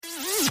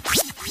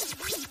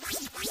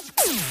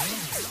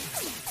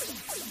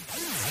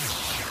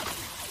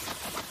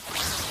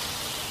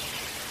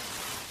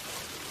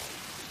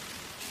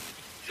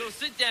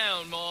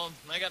down, Mom.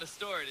 I got a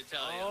story to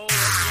tell you.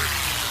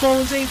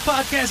 Mullen Zane's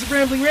podcast of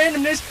Rambling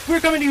Randomness.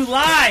 We're coming to you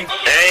live.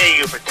 Hey,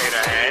 you potato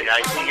head.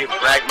 I see you've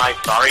dragged my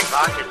sorry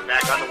pockets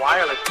back on the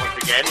wireless once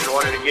again in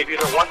order to give you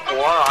the what for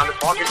on the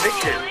Talking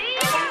Fiction.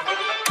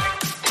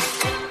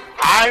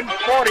 I'm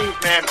 40's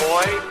man,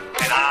 boy,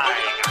 and I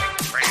got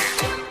a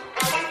friend.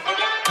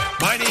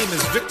 My name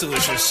is Vic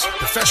Delicious,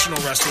 professional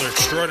wrestler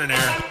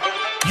extraordinaire.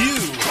 You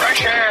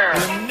Fresh air.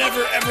 will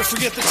never ever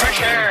forget the Fresh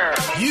time. air.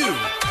 You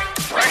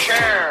Fresh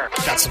air.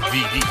 got some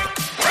VD.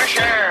 Fresh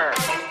air.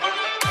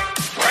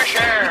 Fresh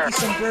air.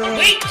 Sombrero.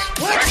 Wait.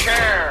 Fresh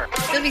air.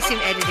 There'll be some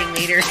editing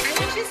later.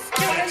 I just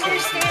don't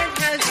understand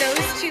how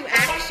those two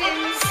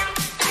actions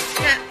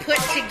got put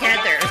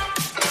together.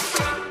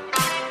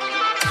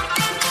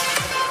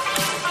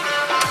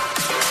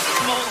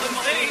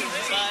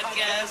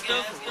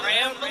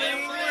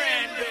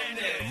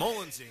 The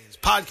Mullen Zane's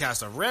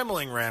podcast of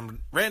Rambling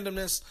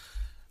Randomness.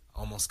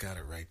 Almost got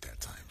it right that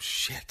time.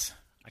 Shit.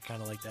 I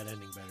kind of like that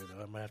ending better,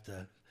 though. I might have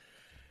to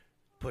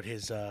put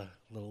his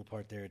little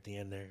part there at the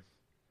end there.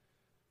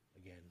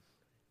 Again.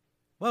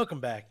 Welcome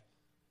back.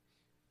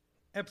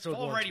 Episode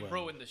Already 112.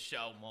 ruined the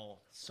show,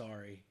 Mole.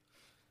 Sorry.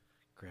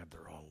 Grabbed the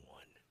wrong one.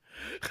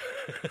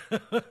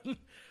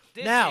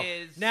 This now,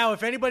 is... now,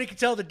 if anybody can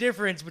tell the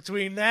difference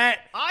between that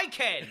I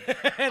can.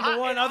 and the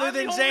one other I'm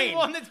than the Zane. only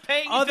one that's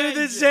paying Other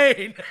than attention.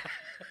 Zane.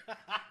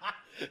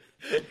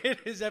 It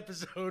is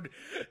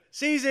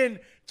season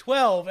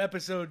 12,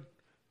 Other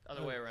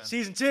way around.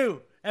 season 2,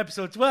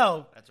 episode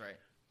 12, That's right.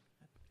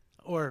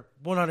 or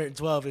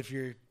 112 if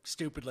you're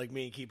stupid like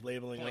me and keep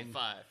labeling them.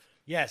 0.5.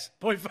 Yes,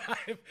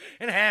 0.5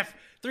 and a half,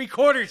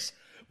 3/4.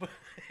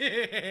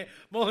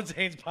 Mullen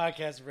Zane's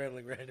podcast of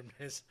Rambling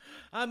Randomness.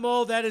 I'm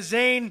Mole, that is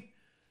Zane.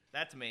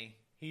 That's me.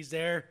 He's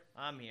there.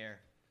 I'm here.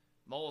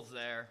 Mole's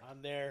there.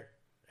 I'm there.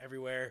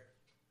 Everywhere.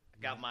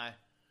 Got my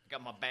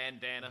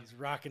bandana. He's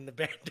rocking the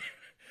band.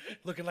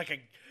 Looking like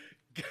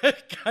a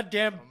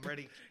goddamn I'm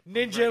ready.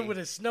 ninja I'm ready. with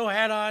a snow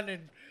hat on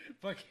and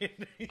fucking...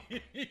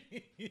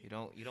 You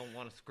don't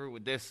want to screw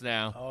with this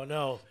now. Oh,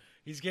 no.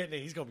 He's getting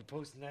it. He's going to be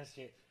posting that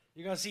shit.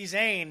 You're going to see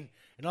Zane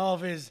in all of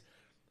his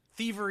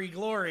thievery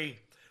glory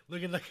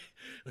looking like...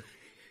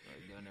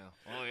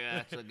 Oh yeah,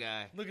 that's the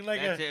guy. Looking like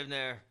that's a- him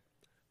there.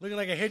 Looking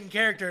like a hidden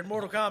character in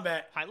Mortal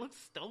Kombat. I look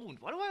stoned.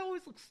 Why do I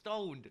always look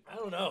stoned? I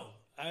don't know.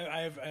 Oh,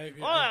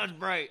 that was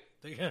bright.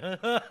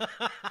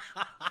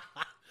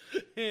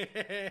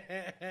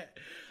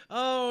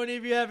 Oh, and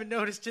if you haven't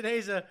noticed,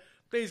 today's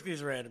basically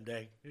it's a random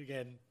day.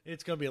 Again,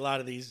 it's going to be a lot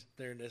of these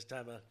during this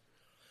time of...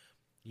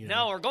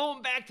 No, we're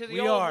going back to the we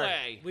old are.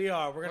 way. We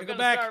are. We're going to go gonna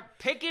back. start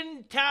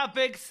picking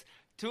topics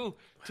to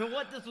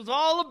what this was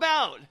all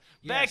about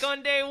back Yes.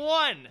 on day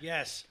one.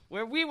 Yes.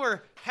 Where we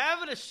were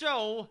having a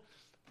show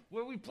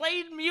where we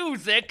played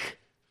music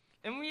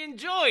and we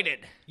enjoyed it.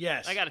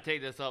 Yes. I got to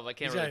take this off. I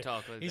can't really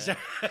talk like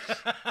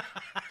that.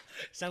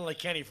 Sounded like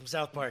Kenny from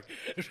South Park.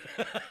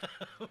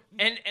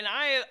 And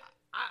I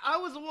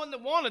was the one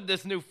that wanted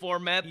this new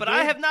format, but did?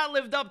 I have not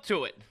lived up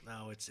to it.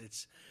 No,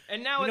 it's.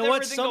 And now You with know what?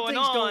 everything Some going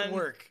things on, don't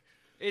work.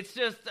 it's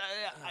just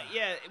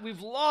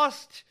we've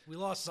lost We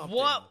lost something.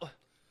 what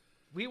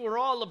we were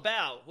all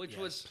about, which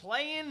was Yes.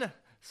 playing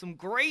some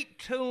great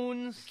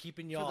tunes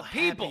Keeping for y'all the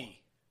people.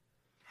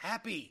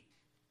 Happy.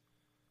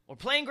 Or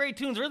playing great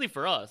tunes really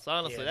for us,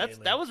 honestly. Yeah,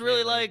 that was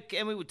really mainly. like,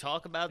 and we would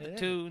talk about the Yeah.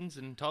 tunes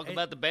and talk And-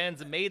 about the bands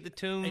that made the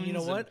tunes. And you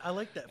know what? I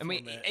like that And we,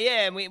 format.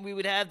 yeah, and we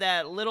would have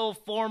that little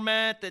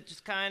format that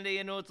just kind of,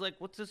 it's like,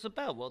 what's this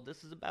about? Well,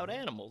 this is about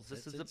animals.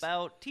 This is It's-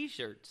 about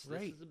T-shirts. Right.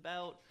 This is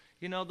about,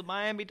 the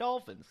Miami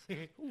Dolphins.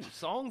 Ooh,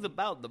 songs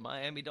about the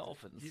Miami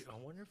Dolphins. I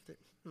wonder if they...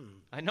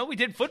 I know we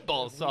did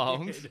football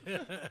songs.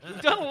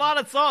 We've done a lot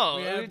of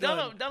songs. We have We've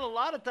done a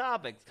lot of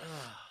topics.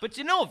 But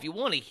if you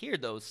want to hear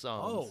those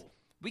songs, Oh.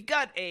 we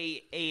got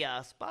a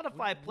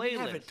Spotify We playlist.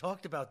 haven't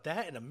talked about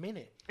that in a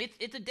minute.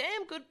 It's a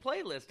damn good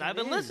playlist. I've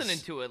been is. listening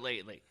to it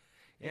lately.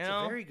 You It's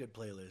know? a very good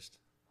playlist.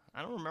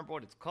 I don't remember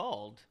what it's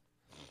called.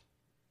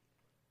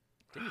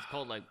 I think it's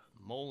called like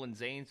Mole and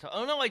Zane's.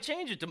 Oh no, I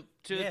changed it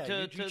to Yeah,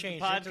 to you the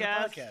changed podcast. it to the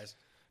podcast.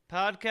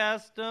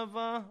 Podcast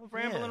of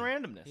Ramble and Yeah.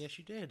 Randomness. Yes,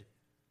 you did.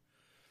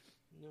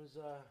 It was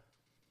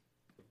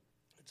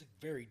it's a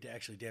very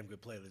actually damn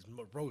good playlist.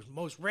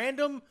 Most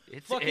random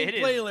fucking It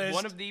is playlist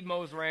one of the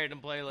most random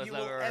playlists you I've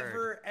will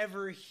heard.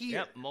 ever hear.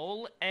 Yep,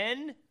 Mole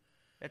N.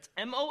 That's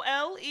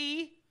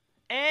MOLENZANE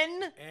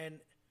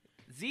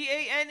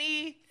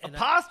And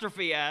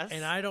apostrophe S.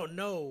 and I don't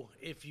know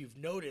if you've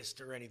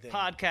noticed or anything.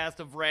 Podcast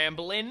of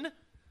Ramblin'.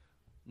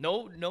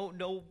 No.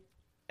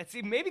 And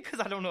see, maybe because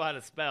I don't know how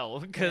to spell.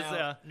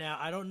 Because Now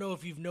I don't know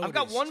if you've noticed. I've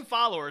got one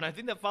follower, and I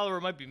think that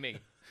follower might be me.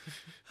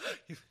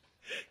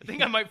 I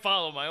think I might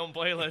follow my own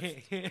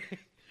playlist.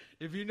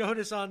 If you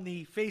notice on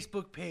the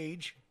Facebook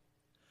page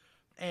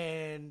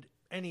and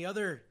any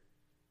other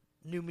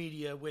new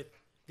media with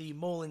the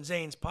Mole and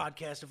Zane's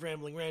podcast of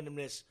Rambling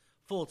Randomness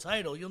full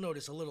title, you'll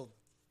notice a little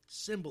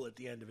symbol at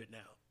the end of it now.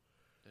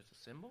 There's a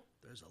symbol?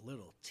 There's a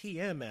little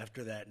TM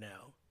after that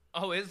now.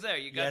 Oh, is there?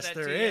 You got Yes, that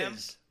there TM?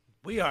 is.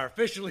 We are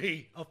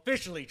officially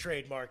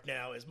trademarked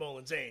now as Mole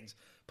and Zane's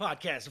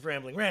podcast of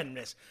Rambling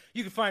Randomness.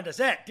 You can find us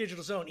at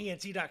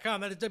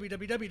digitalzoneent.com. That is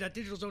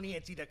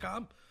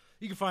www.digitalzoneent.com.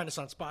 You can find us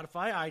on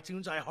Spotify,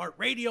 iTunes,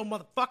 iHeartRadio,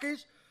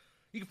 motherfuckers.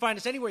 You can find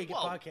us anywhere you get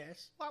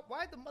podcasts.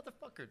 Why the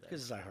motherfucker then?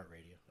 Because it's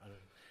iHeartRadio. I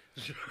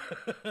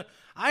don't know.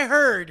 I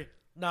heard...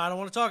 No, I don't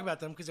want to talk about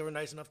them because they were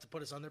nice enough to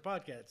put us on their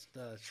podcast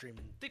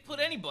streaming. They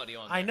put anybody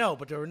on. I know,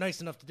 but they were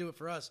nice enough to do it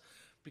for us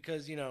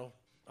because,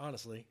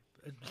 honestly,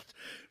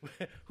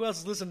 who else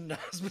is listening to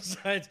us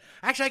besides...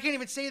 Actually, I can't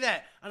even say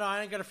that. No, I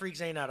ain't going to freak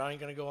Zane out. I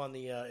ain't going to go on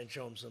the and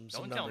show him some numbers.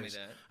 Don't tell me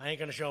that. I ain't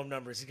going to show him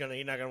numbers. He's not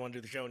going to want to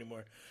do the show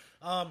anymore.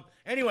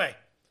 Anyway,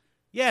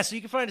 yeah, so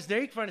you can find us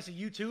there. You can find us at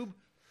YouTube.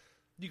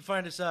 You can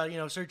find us,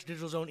 search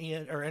Digital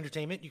Zone or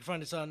Entertainment. You can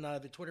find us on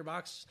the Twitter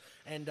box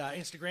and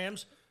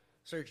Instagrams.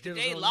 Search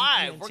Digital Today Zone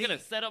live, ENT. we're gonna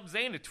set up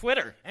Zane to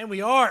Twitter, and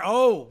we are.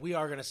 We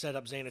are gonna set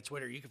up Zane to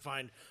Twitter. You can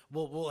find.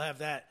 We'll have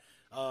that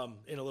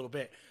in a little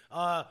bit.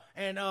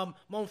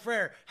 Mon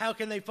Frere, how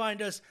can they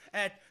find us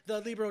at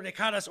the Libro de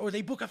Caras or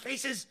the Book of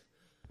Faces?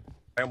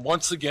 And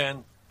once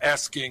again,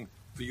 asking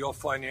for your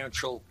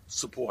financial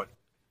support.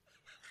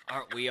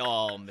 Aren't we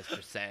all,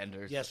 Mr.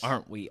 Sanders? Yes.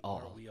 Aren't we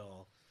all? Are we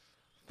all?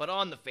 But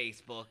on the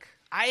Facebook,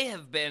 I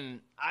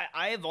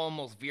have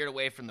almost veered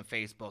away from the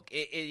Facebook.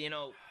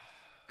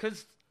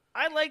 Because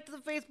I liked the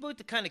Facebook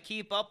to kind of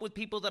keep up with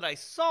people that I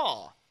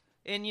saw.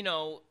 And,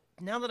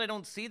 now that I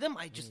don't see them,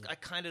 I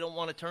kind of don't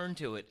want to turn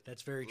to it.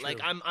 That's very true.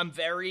 Like, I'm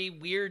very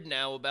weird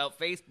now about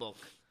Facebook.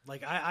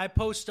 Like, I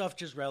post stuff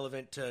just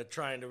relevant to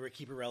trying to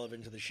keep it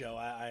relevant to the show.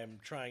 I am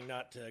trying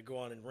not to go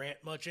on and rant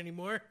much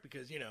anymore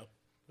because,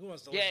 who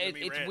wants to listen to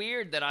me it's rant?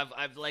 weird that I'm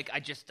like,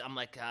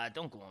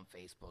 don't go on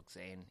Facebook,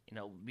 Zane.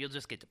 You'll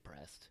just get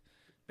depressed.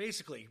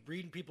 Basically,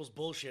 reading people's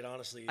bullshit,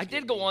 honestly. I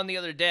did go on the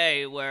other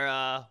day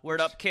where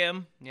Word Up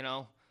Kim,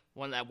 one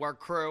of that work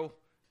crew,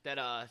 that,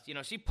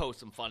 she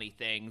posts some funny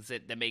things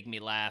that make me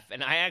laugh.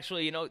 And I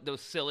actually,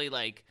 those silly,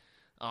 like,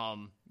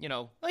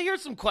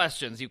 here's some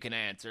questions you can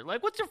answer.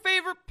 Like, what's your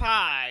favorite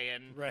pie?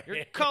 And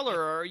your color,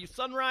 or are you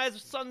sunrise or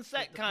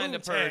sunset kind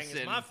of person?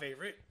 Is my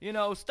favorite.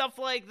 Stuff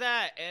like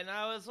that. And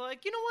I was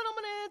like, you know what? I'm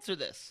going to answer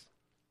this.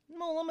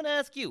 Mole, I'm going to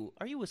ask you,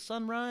 are you a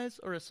sunrise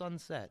or a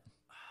sunset?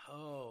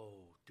 Oh,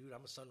 dude,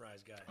 I'm a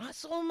sunrise guy.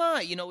 So am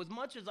I. As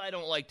much as I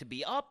don't like to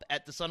be up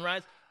at the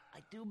sunrise, I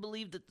do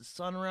believe that the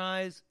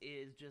sunrise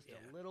is just a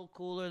little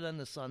cooler than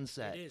the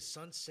sunset. It is.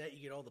 Sunset,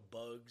 you get all the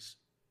bugs.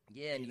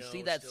 Yeah, and you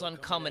see that sun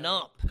coming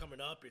up. Coming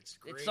up, it's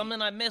great. It's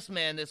something I miss,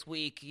 man, this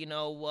week. Driving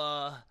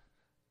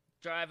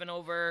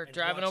over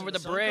watching the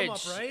sun bridge come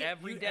up, right?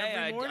 every day.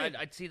 Every morning.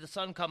 I'd see the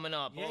sun coming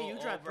up. Yeah, you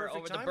drive over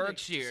perfect the time to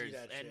Berkshires, see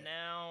that and shit.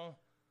 now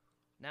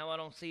I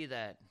don't see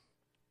that.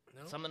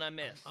 No? Something I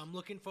miss. I'm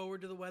looking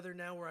forward to the weather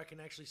now where I can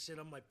actually sit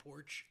on my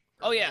porch.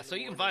 Oh, yeah, so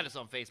you can find us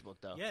on Facebook,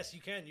 though. Yes,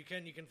 you can. You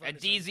can find At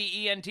us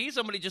DZENT,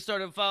 somebody just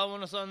started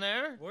following us on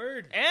there.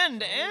 Word.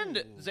 And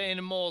Zane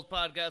and Mole's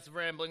podcast of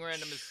Rambling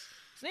Random.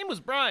 His name was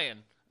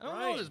Brian. I don't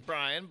know this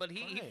Brian, but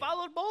he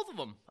followed both of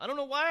them. I don't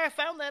know why I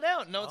found that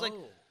out. And I was like,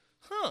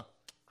 huh.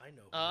 I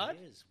know who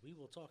he is. We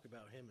will talk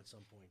about him at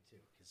some point, too,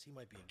 because he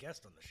might be a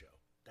guest on the show.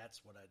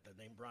 That's what the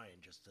name Brian,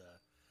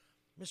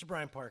 Mr.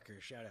 Brian Parker,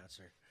 shout out,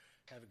 sir.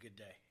 Have a good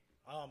day.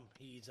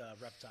 He's a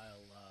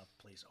reptile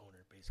place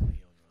owner,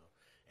 basically,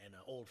 and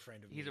an old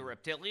friend of mine. He's a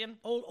reptilian?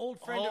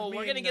 Old friend of mine. Oh,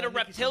 we're going to get a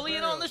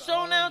reptilian on the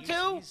show now,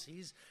 too?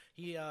 He's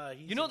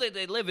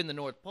they live in the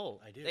North Pole.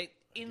 I do.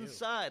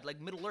 Inside, like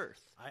Middle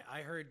Earth.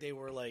 I heard they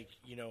were like,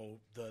 the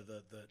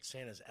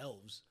Santa's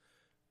elves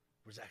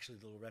was actually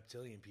little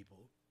reptilian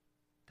people.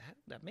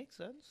 That makes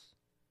sense.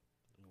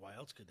 Why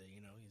else could they?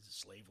 He's a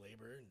slave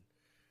labor and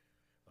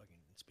fucking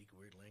speak a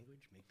weird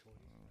language, make toys.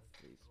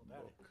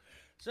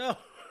 So,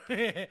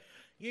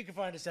 you can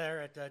find us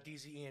there at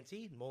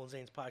DZENT, Mole and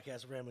Zane's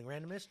podcast of Rambling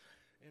Randomness,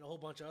 and a whole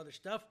bunch of other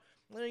stuff.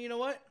 Well, you know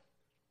what?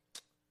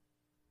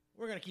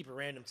 We're going to keep it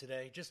random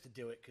today just to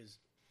do it, because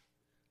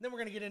then we're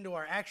going to get into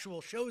our actual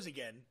shows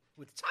again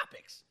with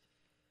topics.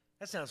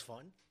 That sounds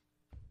fun.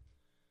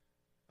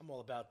 I'm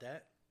all about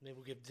that. Maybe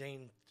we'll give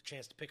Zane a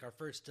chance to pick our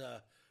first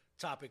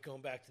topic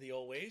going back to the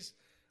old ways.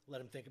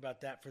 Let him think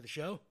about that for the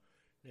show.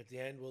 And at the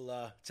end,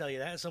 we'll tell you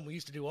that. Something we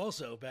used to do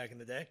also back in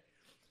the day.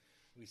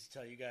 We used to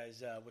tell you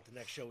guys what the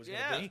next show was going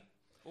to be.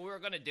 What we were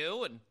going to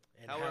do and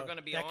how we were going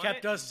to be that on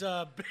kept it. us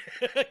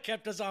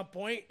kept us on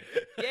point.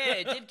 Yeah,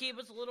 it did keep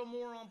us a little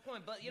more on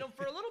point. But,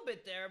 for a little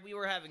bit there, we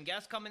were having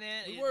guests coming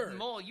in. We were.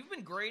 Mole, you've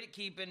been great at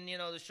keeping,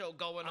 the show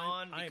going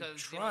on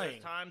because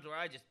there's times where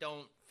I just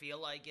don't feel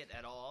like it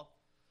at all.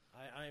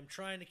 I am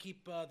trying to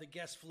keep the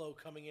guest flow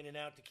coming in and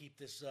out to keep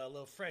this a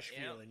little fresh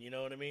feeling, you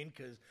know what I mean?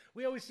 Because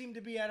we always seem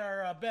to be at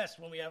our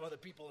best when we have other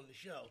people in the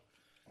show.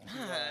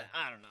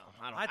 I don't know.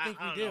 I think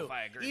we do. I don't know if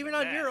I agree Even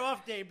with on that. your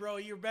off day, bro,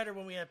 you're better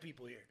when we have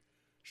people here.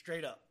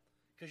 Straight up.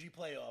 Because you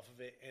play off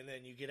of it, and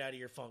then you get out of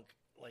your funk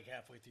like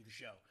halfway through the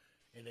show.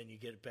 And then you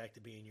get it back to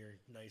being your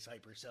nice,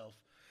 hyper self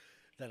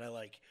that I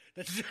like.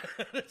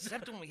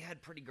 Except when we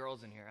had pretty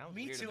girls in here. I was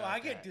Me weird too. about I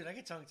that.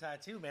 get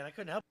tongue-tied too, man. I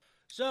couldn't help.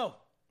 So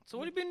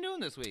what have you been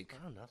doing this week?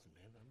 Oh, nothing,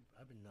 man.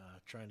 I've been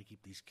trying to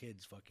keep these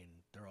kids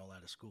they're all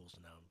out of school, so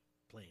now I'm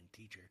playing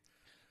teacher.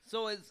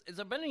 So has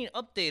there been any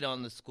update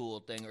on the school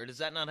thing, or does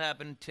that not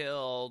happen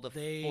until the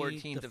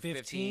 14th the or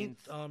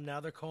 15th? Now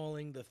they're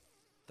calling the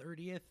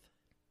 30th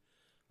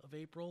of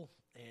April,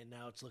 and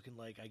now it's looking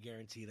like I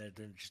guarantee that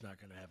they're just not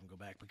going to have them go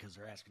back because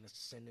they're asking us to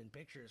send in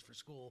pictures for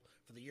school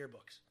for the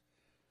yearbooks.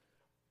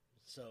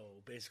 So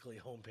basically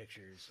home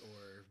pictures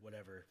or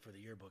whatever for the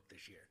yearbook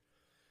this year.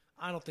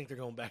 I don't think they're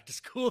going back to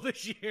school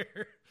this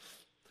year.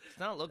 It's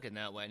not looking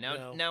that way. Now,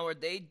 No. now are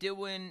they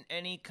doing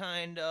any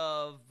kind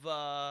of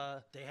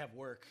They have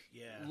work,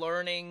 yeah.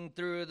 learning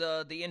through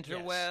the Yes.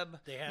 interweb?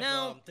 They have.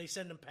 Now, They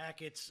send them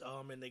packets,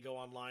 and they go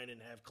online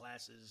and have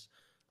classes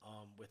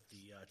with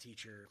the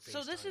teacher.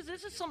 so this FaceTime is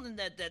with you. something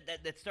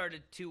that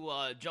started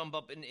to jump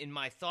up in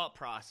my thought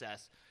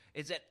process.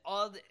 Is that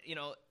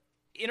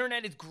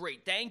internet is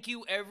great. Thank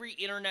you, every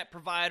internet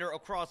provider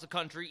across the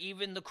country,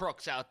 even the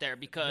crooks out there,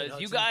 because you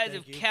Hudson, guys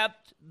thank have you.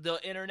 kept the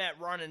internet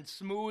running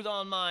smooth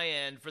on my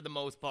end for the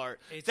most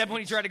part. It's- Except when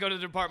you it's- try to go to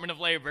the Department of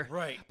Labor.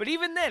 Right. But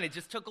even then, it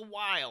just took a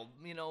while,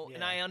 and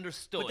Yeah. I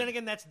understood. But then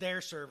again, that's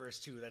their servers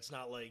too. That's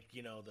not like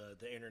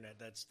the internet.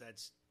 That's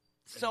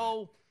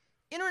So,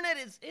 internet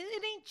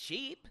it ain't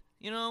cheap.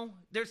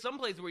 There's some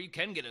places where you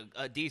can get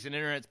a decent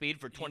internet speed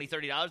for $20,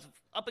 $30.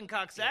 Up in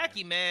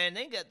Coxsackie, man,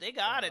 they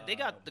got it. They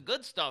got the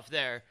good stuff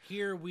there.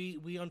 here.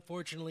 We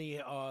unfortunately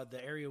the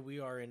area we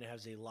are in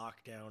has a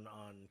lockdown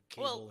on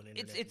cable Well, and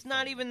internet. it's and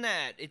not phone. even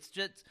that. It's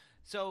just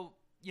so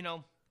we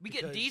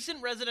get Because-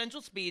 decent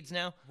residential speeds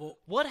now. Well-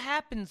 What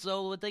happens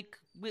though with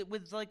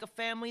a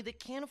family that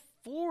can't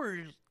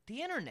afford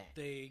the internet?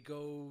 They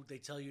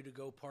tell you to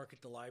go park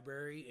at the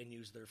library and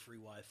use their free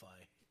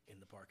Wi-Fi in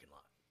the parking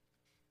lot.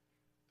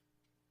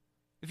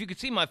 If you could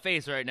see my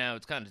face right now,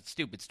 it's kind of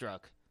stupid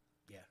struck.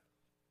 Yeah.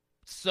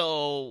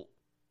 So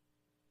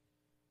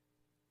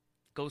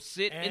go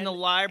sit in the And-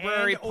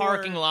 library and/or-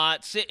 parking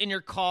lot, sit in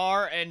your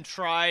car, and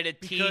try to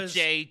Because-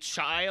 teach a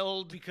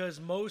child. Because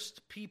most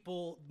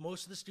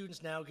of the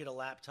students now get a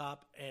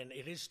laptop, and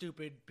it is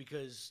stupid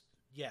because,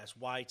 yes,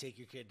 why take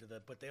your kid to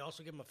but they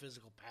also give them a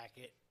physical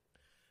packet.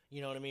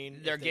 You know what I mean?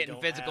 If They're they getting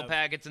don't physical have-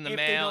 packets in the if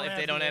mail don't if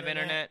they the don't have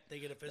internet. They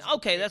get a physical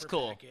Okay, that's paper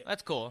cool. packet,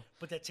 That's cool.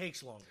 but that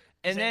takes longer.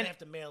 'Cause And then they have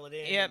to mail it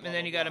in. Yep, blah, and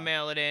then blah, you got to blah.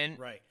 mail it in.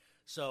 Right.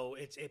 So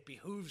it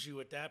behooves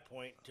you at that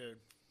point to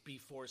be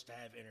forced to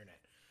have internet.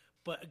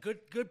 But a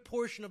good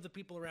portion of the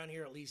people around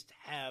here at least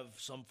have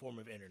some form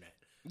of internet.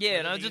 Yeah, and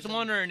Whether I was they're just using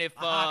wondering if a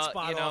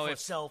hotspot off a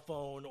cell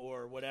phone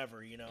or whatever,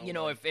 like-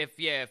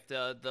 if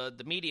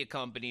the media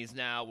companies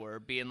now were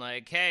being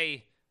like,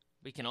 hey,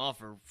 we can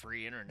offer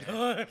free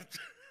internet.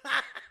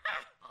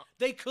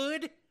 They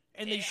could,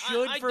 and they I-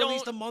 should I for at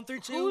least a don't- month or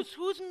two.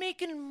 Who's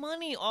making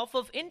money off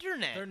of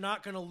internet? They're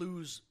not going to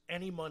lose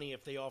any money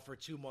if they offer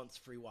 2 months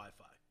free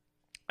Wi-Fi.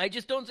 I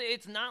just don't say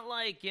it's not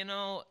like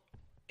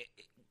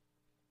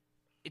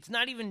it's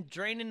not even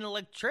draining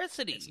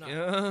electricity. It's not.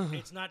 Yeah.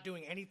 It's not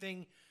doing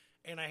anything,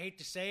 and I hate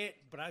to say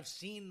it, but I've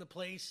seen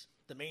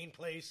the main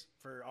place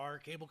for our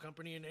cable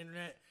company and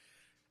internet.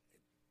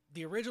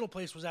 The original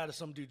place was out of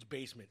some dude's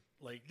basement.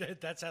 Like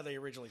that's how they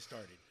originally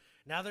started.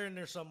 Now they're in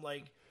there some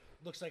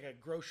looks like a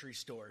grocery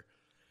store,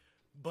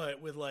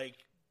 but with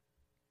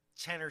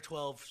 10 or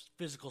 12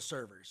 physical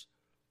servers.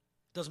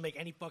 Doesn't make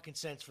any fucking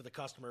sense for the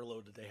customer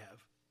load that they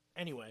have.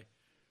 Anyway.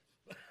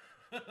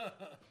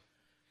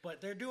 But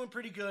they're doing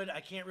pretty good. I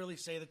can't really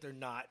say that they're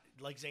not.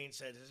 Like Zane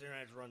said, his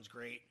internet runs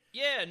great.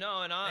 Yeah,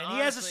 no, and And he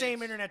has the honestly, same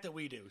it's- internet that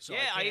we do. So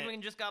Yeah, I can't-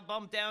 even just got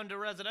bumped down to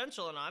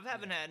residential, and I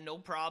haven't had no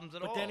problems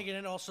at all. But then again,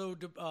 it also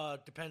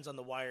depends on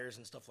the wires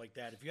and stuff like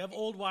that. If you have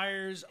old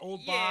wires,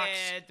 old box,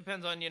 yeah, it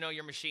depends on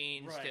your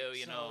machines right, too.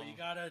 You so know, you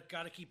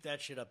gotta keep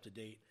that shit up to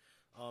date,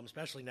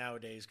 especially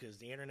nowadays because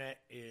the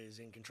internet is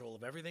in control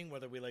of everything,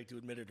 whether we like to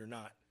admit it or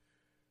not.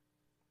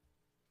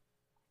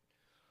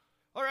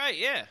 all right,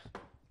 yeah.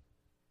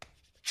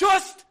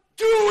 Just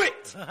do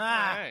it! All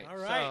right,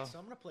 right. so- So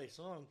I'm gonna play a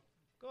song.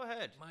 Go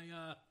ahead. My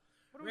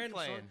What are we random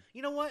playing? song.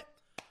 You know what?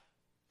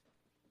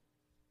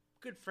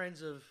 Good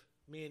friends of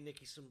me and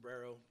Nikki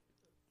Sombrero,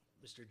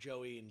 Mr.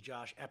 Joey and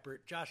Josh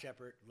Eppert. Josh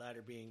Eppert,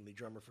 latter being the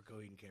drummer for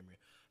Coheed and Cambria,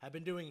 have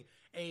been doing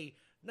a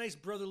nice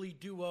brotherly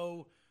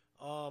duo.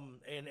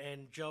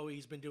 And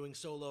Joey's been doing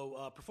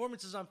solo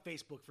performances on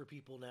Facebook for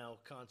people now,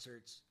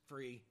 concerts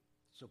free,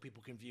 so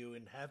people can view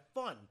and have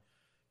fun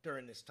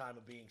during this time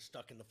of being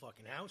stuck in the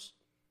fucking house.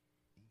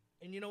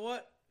 And you know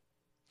what?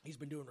 He's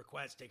been doing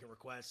requests, taking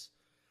requests,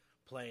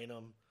 playing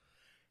them,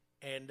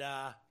 and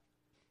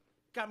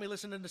got me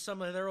listening to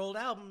some of their old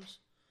albums.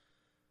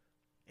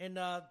 And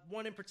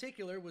one in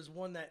particular was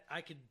one that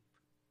I could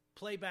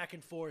play back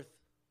and forth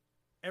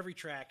every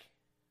track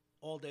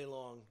all day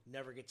long,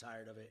 never get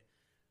tired of it.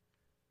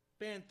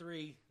 Band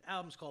 3,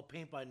 album's called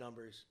Paint by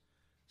Numbers.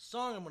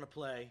 Song I'm going to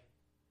play,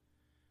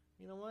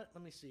 you know what?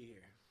 Let me see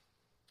here.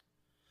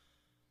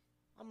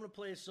 I'm going to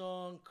play a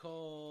song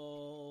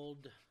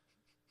called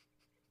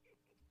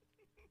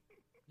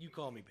You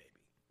Call Me Baby.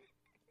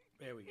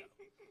 There we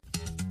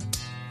go.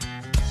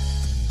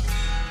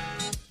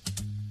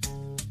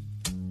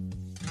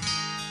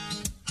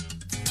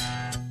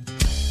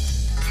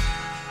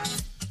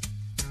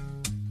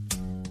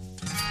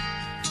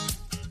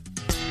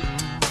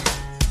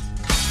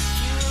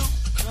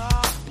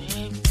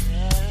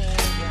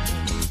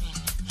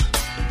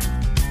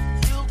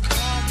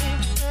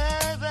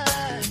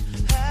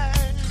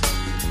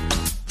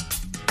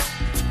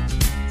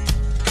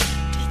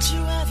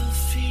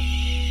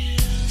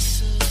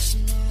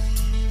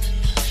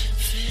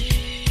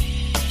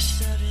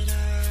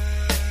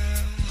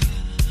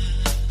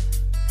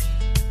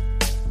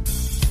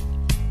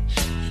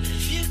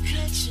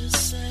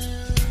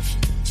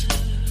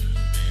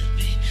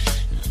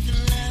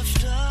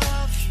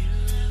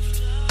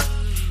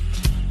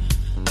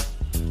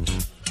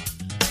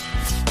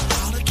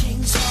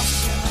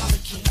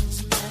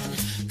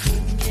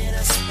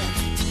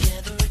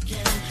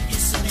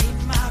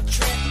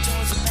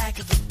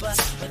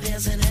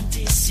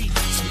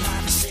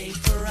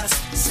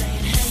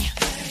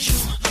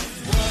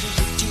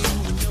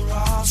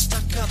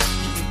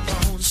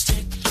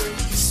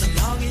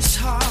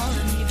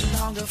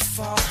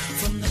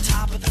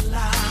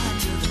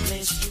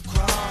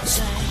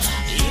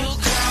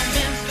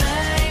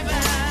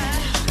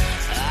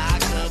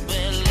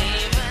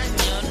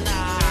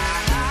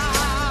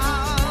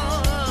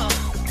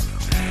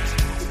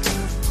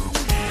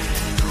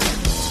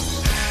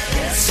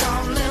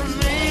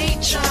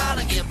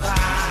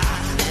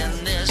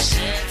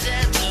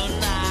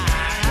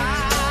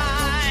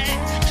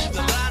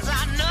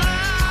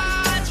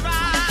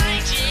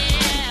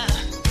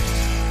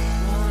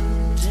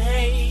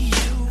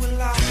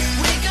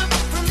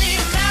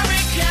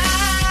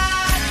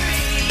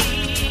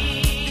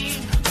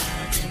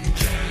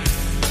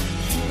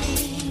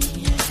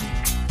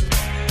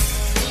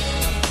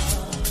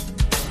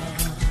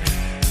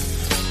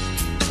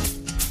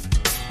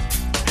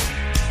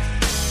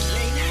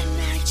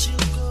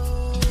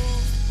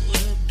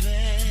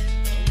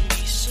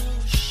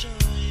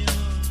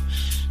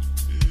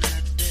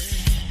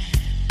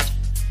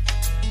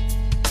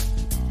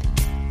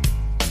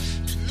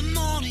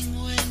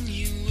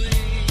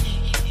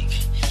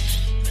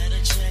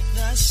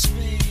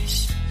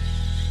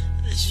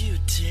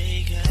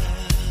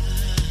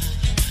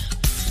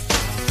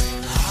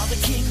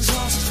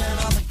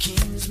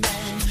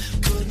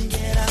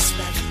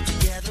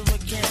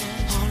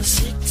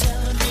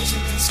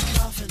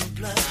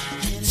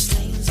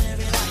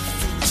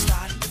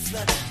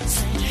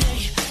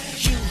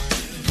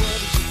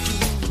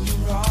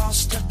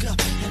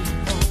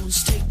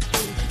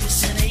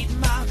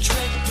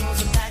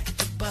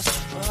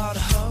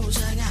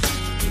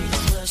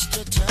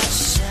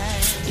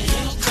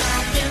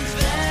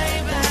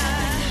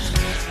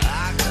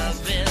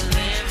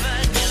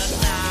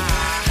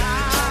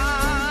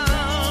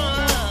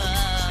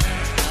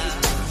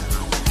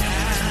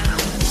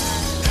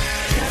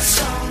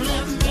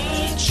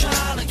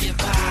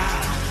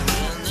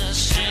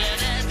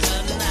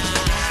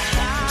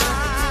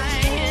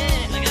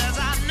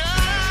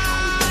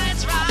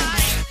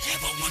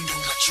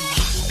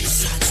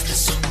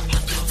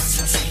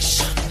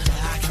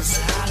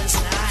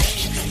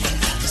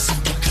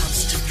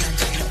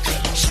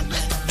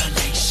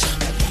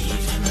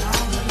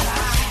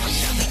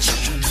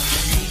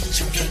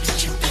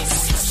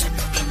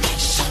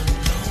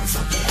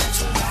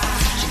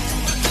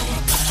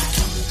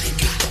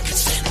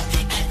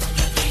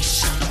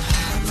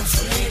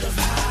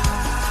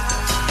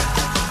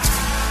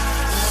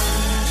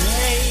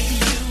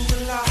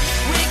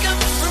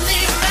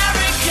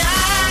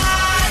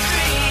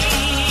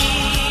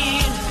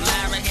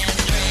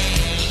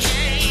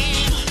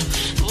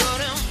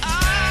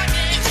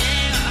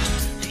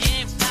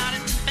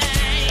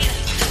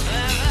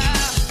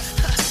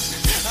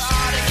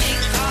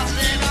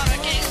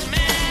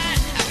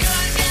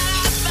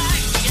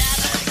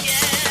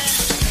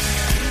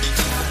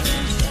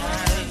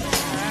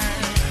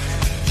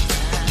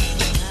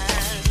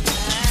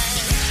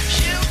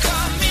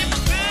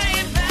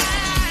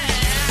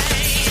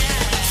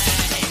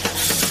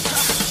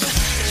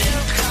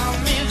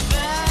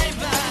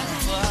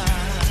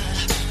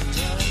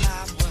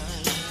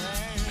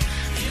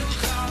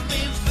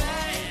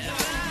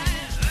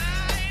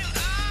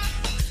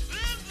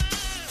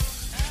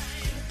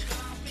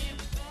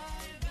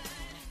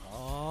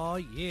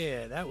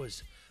 yeah, that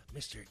was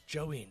Mr.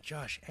 Joey and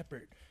Josh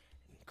Eppert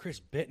and Chris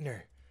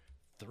Bittner.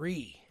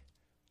 3,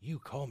 You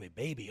Call Me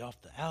Baby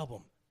off the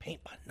album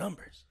Paint by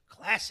Numbers.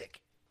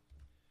 Classic.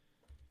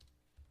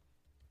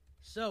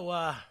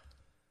 So,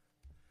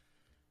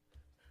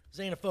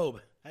 Xenophobe,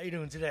 how you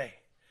doing today?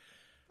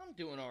 I'm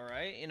doing all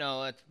right.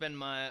 It's been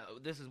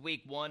this is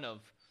week 1 of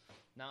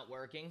not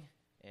working,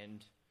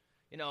 and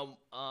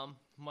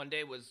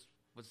Monday was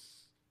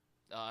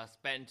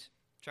spent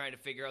trying to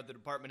figure out the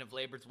Department of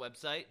Labor's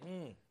website.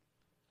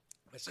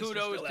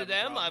 Kudos to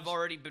them. I've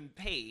already been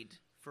paid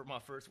for my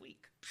first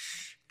week.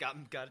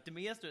 Got it to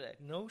me yesterday.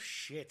 No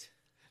shit.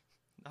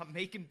 Not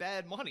making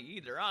bad money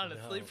either,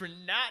 honestly, for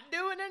not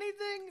doing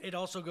anything. It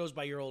also goes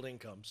by your old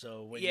income,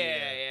 so when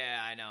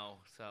yeah, I know.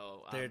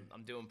 So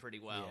I'm doing pretty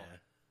well. Yeah.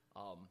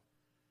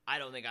 I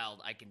don't think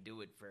I can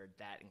do it for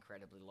that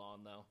incredibly long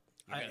though.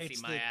 You're gonna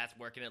see my ass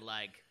working at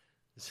like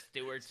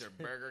Stewart's or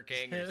Burger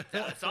King or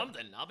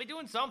something. I'll be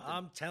doing something.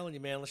 I'm telling you,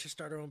 man. Let's just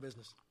start our own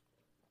business.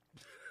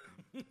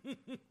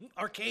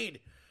 Arcade.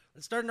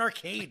 Let's start an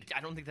arcade.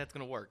 I don't think that's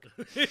gonna work.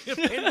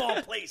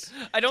 Pinball place.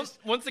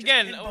 Once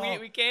again,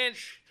 we can't.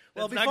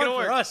 Well, it'd be fun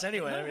for us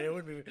anyway. I mean, it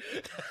wouldn't be.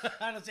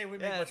 I don't say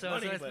we'd make much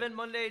money. So it's been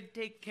Monday to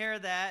take care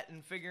of that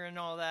and figuring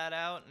all that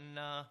out. And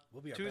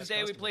we'll be our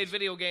Tuesday we played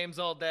video games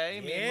all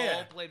day. Me and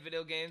Mo played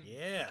video games.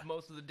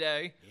 Most of the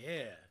day.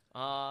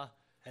 Yeah.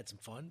 Had some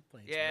fun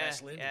playing some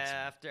wrestling.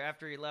 Yeah.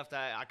 After he left,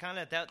 I kind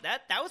of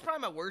that was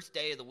probably my worst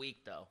day of the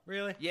week though.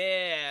 Really?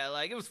 Yeah.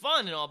 Like it was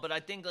fun and all, but I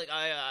think like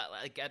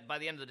by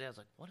the end of the day I was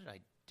like, what did I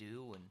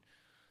do? And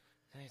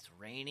it's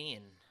rainy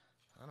and.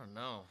 I don't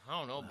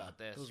know about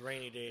this. Those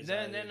rainy days.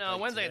 Then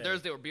Wednesday and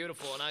Thursday were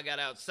beautiful, and I got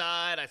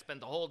outside. I spent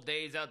the whole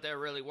days out there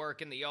really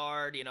working the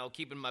yard,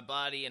 keeping my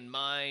body and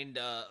mind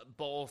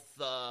both.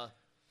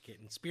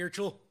 Getting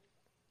spiritual.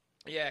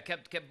 Yeah,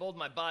 kept both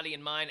my body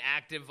and mind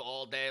active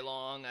all day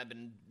long. I've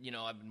been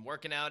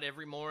working out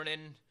every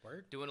morning.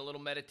 Word? Doing a little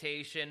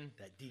meditation.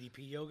 That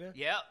DDP yoga?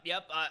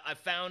 Yep. I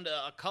found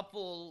a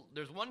couple.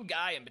 There's one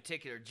guy in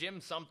particular, Jim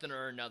something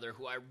or another,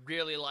 who I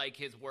really like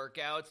his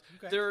workouts.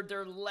 Okay.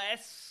 They're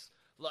less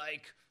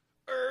like,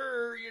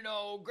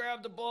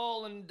 grab the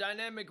ball and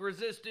dynamic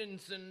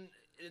resistance, and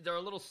they're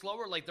a little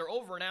slower. Like, they're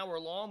over an hour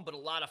long, but a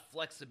lot of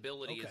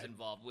flexibility is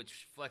involved,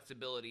 which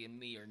flexibility and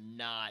me are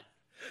not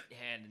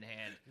hand in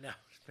hand. No.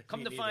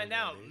 Come to find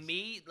out,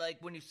 like,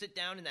 when you sit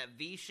down in that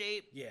V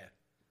shape,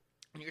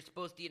 and you're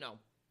supposed to,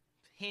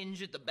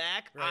 hinge at the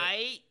back, right.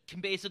 I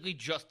can basically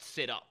just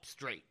sit up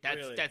straight.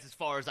 That's as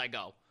far as I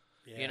go.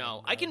 Yeah,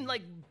 I can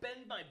like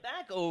bend my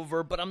back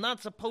over, but I'm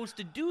not supposed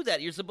to do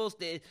that. You're supposed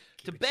to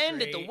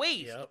bend at the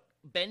waist. Yep.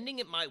 Bending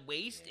at my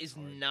waist is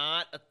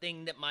not a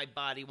thing that my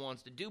body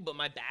wants to do, but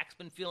my back's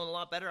been feeling a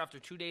lot better after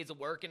 2 days of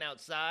working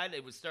outside.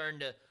 It was starting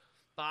to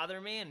bother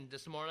me, and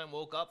this morning I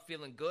woke up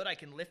feeling good. I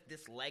can lift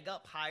this leg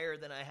up higher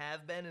than I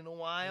have been in a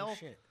while. Oh,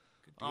 shit.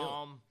 Good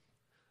deal.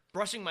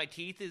 Brushing my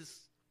teeth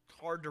is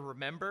hard to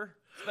remember,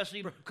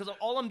 especially because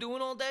all I'm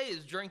doing all day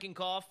is drinking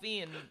coffee,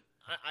 and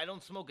I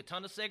don't smoke a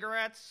ton of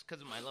cigarettes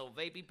because of my little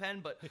vaping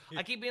pen, but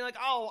I keep being like,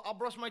 I'll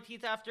brush my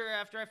teeth after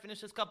I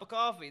finish this cup of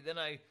coffee. Then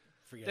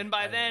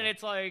by then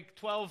it's like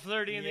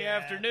 12:30 in the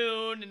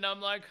afternoon, and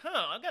I'm like,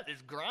 I got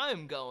this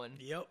grime going.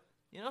 Yep.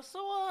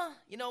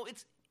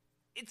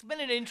 It's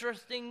been an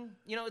interesting,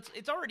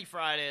 it's already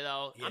Friday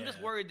though. Yeah. I'm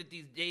just worried that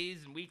these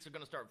days and weeks are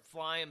going to start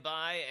flying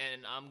by,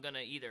 and I'm going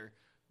to either,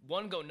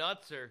 1, go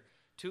nuts, or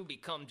 2,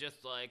 become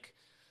just like,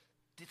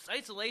 this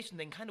isolation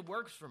thing kind of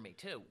works for me,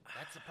 too.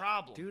 That's the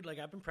problem. Dude, like,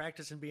 I've been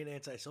practicing being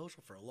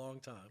antisocial for a long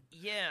time.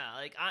 Yeah,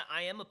 like,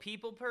 I am a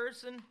people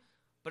person,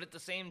 but at the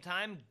same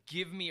time,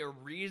 give me a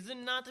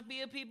reason not to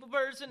be a people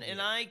person,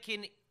 and I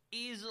can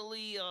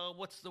easily,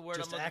 what's the word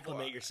just I'm looking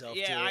acclimate for? yourself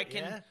to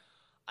it.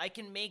 I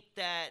can make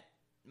that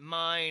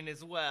mine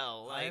as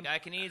well. Like, I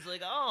can easily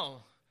go,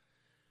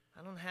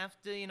 I don't have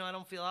to, I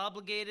don't feel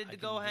obligated to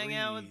go hang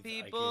out with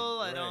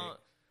people.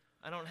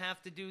 I don't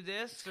have to do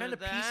this. It's kind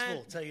of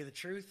peaceful, to tell you the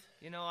truth.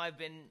 I've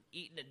been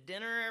eating at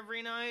dinner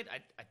every night.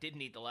 I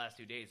didn't eat the last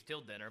 2 days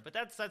till dinner, but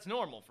that's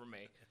normal for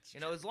me.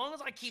 As long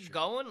as I keep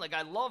going, like,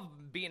 I love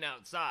being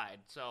outside.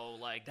 So,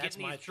 like,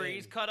 getting these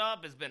trees cut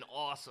up has been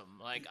awesome.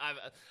 Like,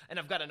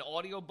 I've got an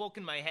audio book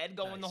in my head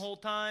going the whole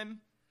time.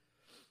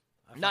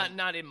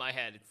 Not in my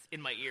head. It's in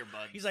my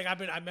earbuds. He's like,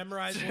 I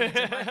memorized one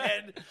in my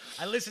head.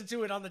 I listen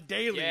to it on the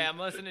daily. Yeah, I'm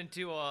listening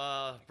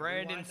to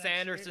Brandon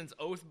Sanderson's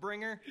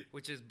Oathbringer,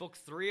 which is book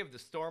 3 of the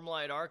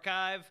Stormlight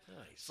Archive.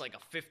 Nice. It's like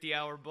a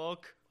 50-hour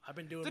book. I've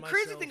been doing the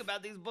crazy thing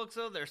about these books,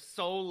 though, they're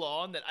so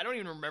long that I don't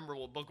even remember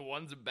what book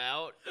 1's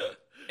about.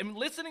 And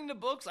listening to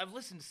books, I've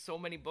listened to so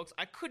many books,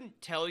 I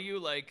couldn't tell you,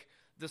 like,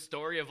 the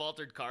story of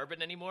Altered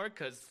Carbon anymore,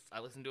 because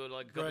I listened to it,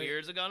 like, a couple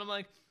years ago, and I'm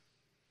like,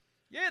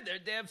 yeah,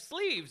 they have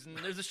sleeves, and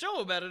there's a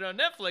show about it on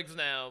Netflix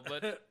now,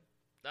 but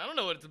I don't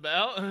know what it's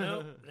about.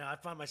 No, I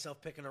find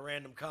myself picking a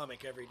random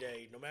comic every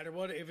day. No matter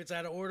what, if it's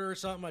out of order or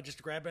something, I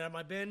just grab it out of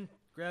my bin,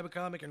 grab a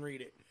comic, and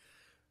read it.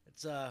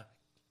 It's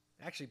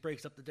actually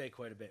breaks up the day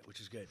quite a bit, which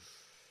is good.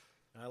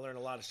 I learned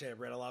a lot of shit. I've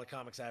read a lot of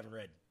comics I haven't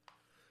read.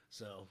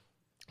 So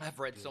I've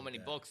read so many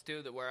books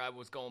too that where I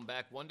was going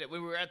back one day. We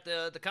were at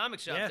the comic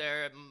shop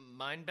there at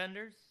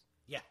Mindbenders.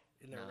 Yeah,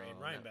 in there,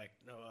 Rhinebeck.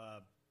 No,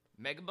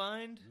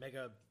 Megabind?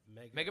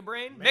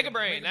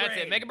 Megabrain. That's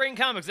it. Megabrain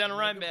Comics down in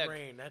Rhinebeck.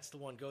 Megabrain, that's the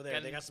one. Go there.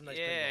 They got some nice.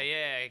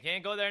 Yeah. You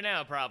can't go there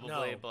now, probably.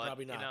 No, but,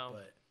 probably not. You know,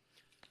 but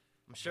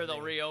I'm sure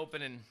they'll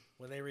reopen and.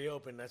 When they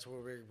reopen, that's where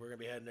we're gonna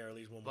be heading there at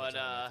least one more time.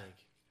 I think.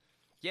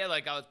 Yeah,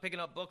 like I was picking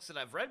up books that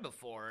I've read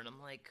before, and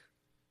I'm like,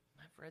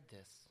 I've read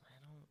this. I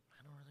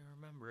don't really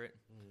remember it.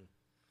 I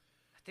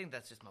think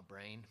that's just my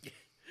brain.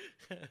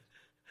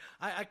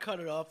 I cut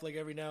it off like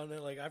every now and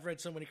then. Like I've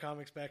read so many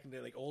comics back in the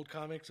day, like old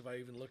comics. If I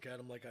even look at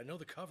them, like I know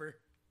the cover.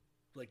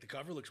 Like the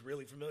cover looks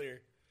really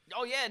familiar.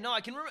 Oh yeah, no,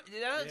 I can remember.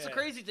 That's the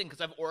crazy thing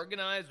because I've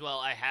organized. Well,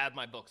 I had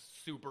my books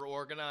super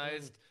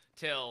organized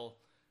till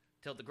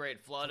the Great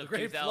Flood of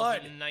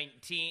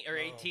 2019 or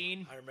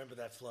 18. I remember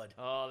that flood.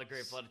 Oh, the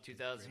Great Flood of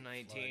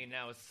 2019.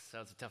 That was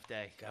a tough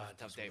day. God,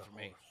 that was a tough day for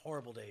me.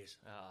 Horrible days.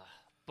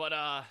 But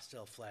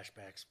still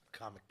flashbacks,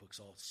 comic books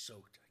all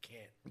soaked. I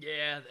can't.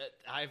 Yeah,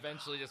 I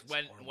eventually just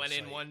went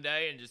in one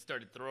day and just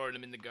started throwing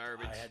them in the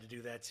garbage. I had to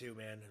do that too,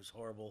 man. It was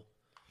horrible.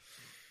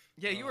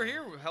 Yeah, you were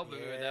here helping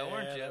me with that,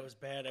 weren't you? That was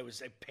bad. It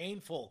was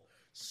painful.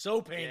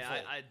 So painful.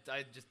 Yeah,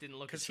 I just didn't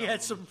look at because he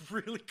had some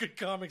really good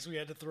comics we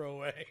had to throw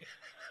away.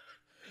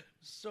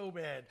 So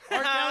bad.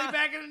 R. Kelly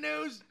back in the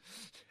news.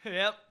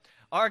 Yep.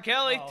 R.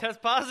 Kelly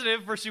test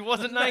positive for she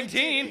wasn't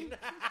 19.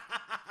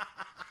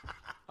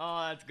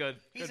 Oh, that's good.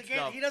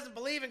 He doesn't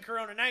believe in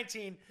Corona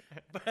 19,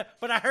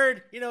 but I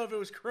heard, if it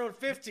was Corona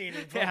 15,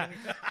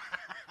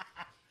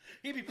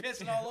 he'd be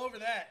pissing all over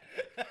that.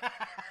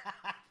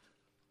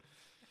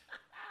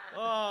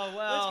 Oh,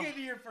 well. Let's get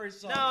to your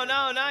first song. No,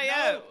 not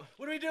yet.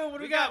 What are we doing? What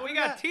do we we got? We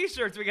got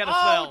T-shirts we got to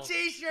sell. Oh,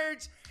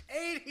 T-shirts.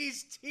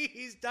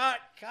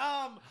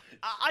 80stees.com.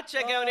 I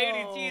check out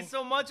 80stees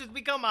so much it's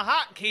become a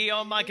hotkey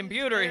on my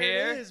computer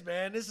here. It is,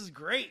 man. This is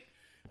great.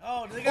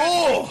 Oh, they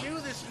got you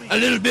this week. A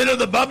little bit of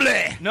the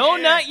bubbly. No,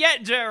 not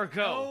yet,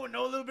 Jericho.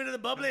 No little bit of the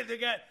bubbly. They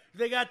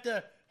got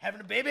the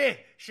having a baby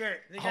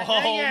shirt.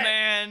 Oh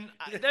man,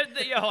 I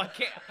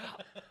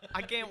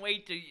can't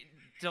wait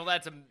till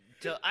that's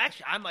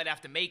actually I might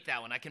have to make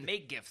that one. I can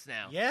make gifts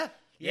now. Yeah.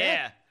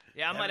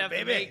 I might have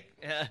to make.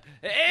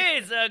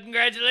 Hey, so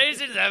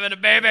congratulations, having a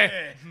baby.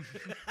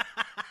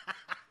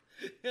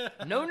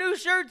 No new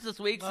shirts this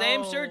week.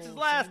 Same shirts as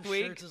last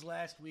week. Shirts as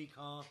last week,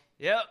 huh?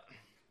 Yep.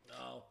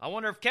 Oh. I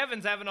wonder if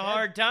Kevin's having a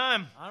hard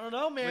time. I don't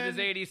know, man. With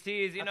his 80s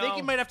tees, I think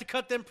he might have to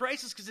cut them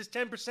prices because his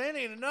 10%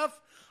 ain't enough.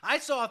 I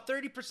saw a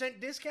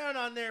 30% discount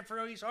on there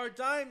for these hard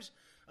times.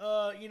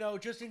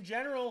 Just in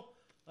general,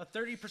 a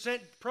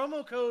 30%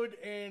 promo code,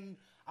 and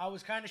I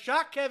was kind of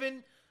shocked,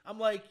 Kevin. I'm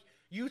like,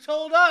 you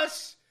told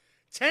us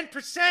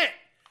 10%.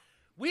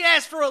 We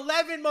asked for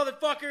 11,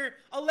 motherfucker.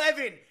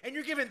 11. And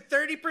you're giving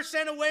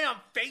 30% away on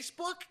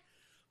Facebook?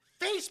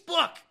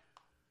 Facebook!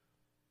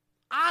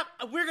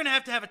 We're going to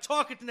have a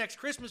talk at the next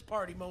Christmas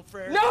party, Mo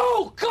Frere.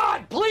 No!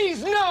 God,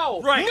 please, no!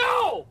 Right.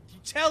 No! You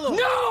tell him.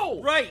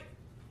 No! Right.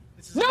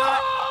 This is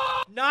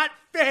not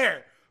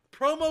fair.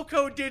 Promo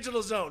code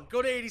Digital Zone.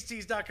 Go to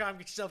 80stees.com.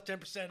 Get yourself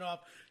 10%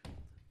 off.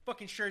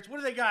 Fucking shirts. What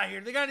do they got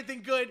here? They got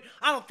anything good?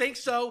 I don't think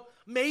so.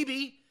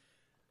 Maybe.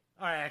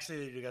 All right,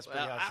 actually, they do got some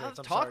pretty hot shirts.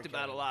 I've talked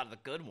about a lot of the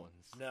good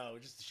ones. No,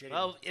 just the shitty ones.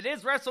 Well, it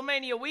is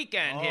WrestleMania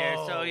weekend here,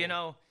 so, you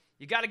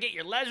got to get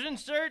your Legend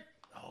shirt.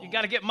 You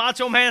got to get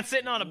Macho Man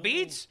sitting on a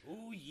beach.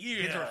 Oh,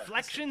 yeah. His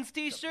Reflections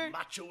t-shirt. The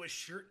machoest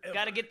shirt ever.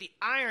 Got to get the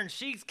Iron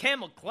Sheik's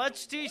Camel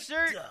Clutch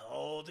t-shirt.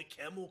 The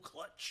Camel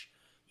Clutch.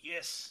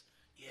 Yes.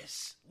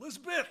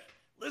 Elizabeth,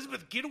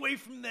 get away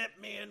from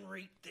that man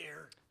right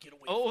there. Get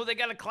away from they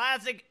got a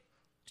classic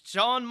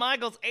Shawn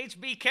Michaels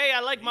HBK. I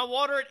like my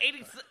water at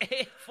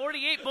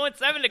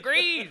 48.7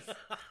 degrees.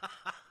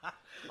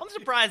 I'm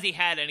surprised he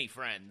had any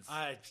friends.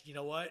 You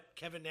know what?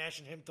 Kevin Nash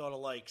and him thought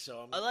alike,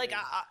 so I'm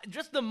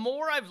just the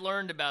more I've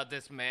learned about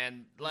this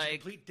man, he's a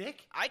complete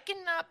dick. I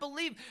cannot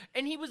believe,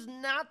 and he was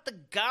not the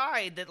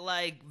guy that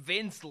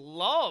Vince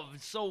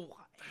loved. So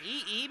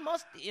he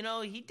must,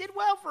 he did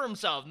well for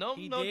himself. No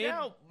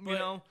doubt.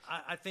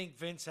 I think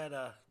Vince had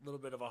a little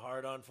bit of a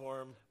hard on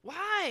for him.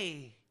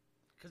 Why?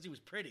 Because he was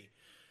pretty,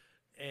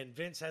 and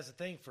Vince has a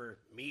thing for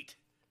meat.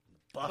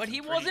 Buff but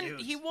he wasn't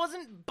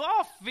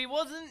buff. He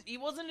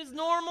wasn't as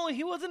normal.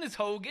 He wasn't as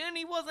Hogan.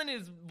 He wasn't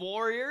as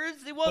Warriors.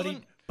 He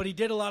wasn't. But he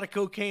did a lot of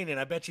cocaine, and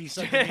I bet you he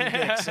sucked a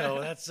dick.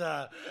 So that's. They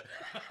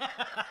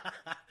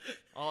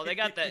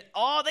got the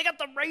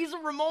Razor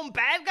Ramon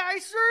bad guy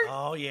shirt.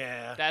 Oh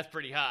yeah, that's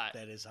pretty hot.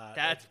 That is hot.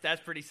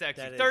 That's pretty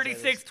sexy.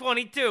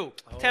 36.22,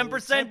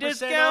 10%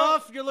 discount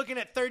off. You're looking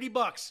at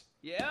 $30.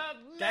 Yeah,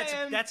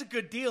 man. That's a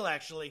good deal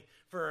actually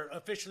for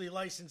officially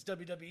licensed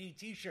WWE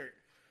T-shirt.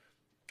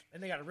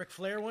 And they got a Ric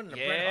Flair one and a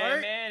Bret Hart.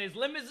 Yeah, man. His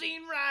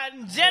limousine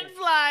riding, jet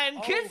flying,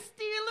 kiss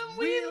stealing,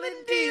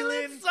 wheeling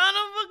dealing, son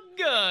of a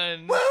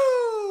gun.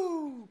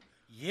 Woo!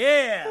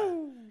 Yeah.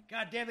 Woo.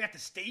 God damn, they got the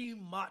Stay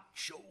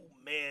Macho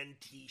Man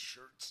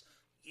T-shirts.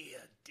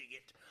 Yeah, dig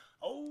it.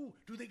 Oh,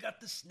 do they got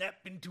the Snap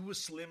into a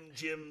Slim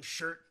Jim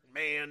shirt,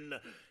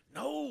 man?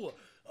 No.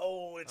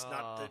 Oh, it's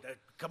not the...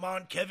 come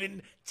on,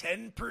 Kevin.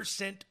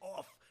 10%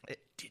 off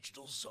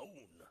Digital Zone.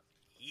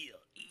 Yeah.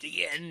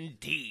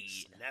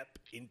 DNT. Snap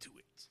into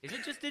it. Is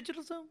it just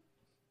Digital Zone?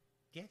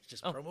 Yeah, it's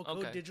just promo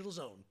code okay. Digital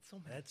Zone.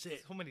 That's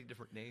it. So many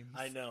different names.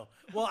 I know.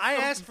 Well, I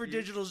asked for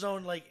Digital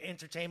Zone, like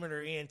Entertainment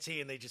or ENT,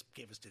 and they just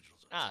gave us Digital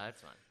Zone.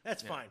 That's fine.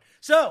 That's fine.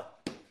 So,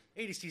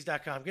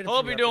 80stees.com. Get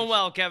Hope you're doing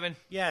well, Kevin.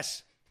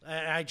 Yes.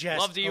 I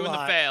jest Love to you a in the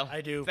lot. fail. I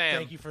do. Fam.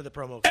 Thank you for the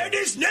promo code. And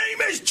his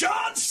name is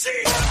John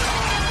Cena.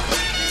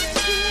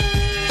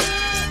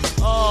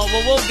 Oh,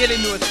 well, we'll get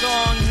into a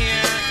song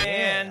here,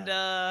 and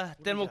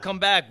then we'll come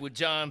back with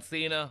John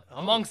Cena,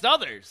 amongst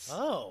others.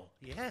 Oh,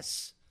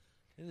 yes.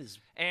 It is.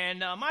 And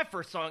my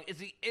first song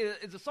is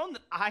a song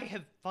that I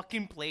have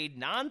fucking played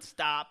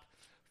nonstop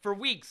for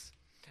weeks.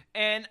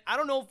 And I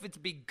don't know if it's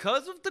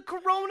because of the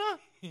corona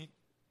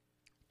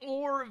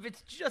or if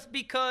it's just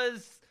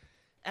because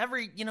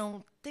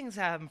things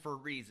happen for a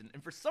reason.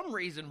 And for some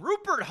reason,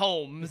 Rupert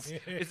Holmes'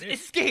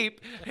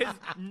 Escape has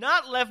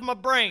not left my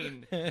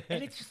brain. And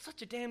it's just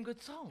such a damn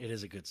good song. It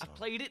is a good song. I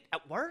played it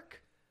at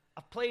work.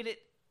 I played it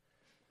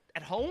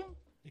at home.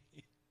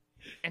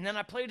 And then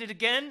I played it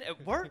again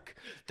at work.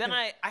 Then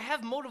I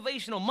have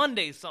Motivational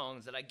Monday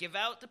songs that I give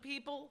out to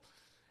people.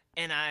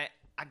 And I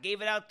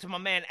gave it out to my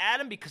man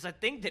Adam because I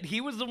think that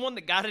he was the one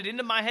that got it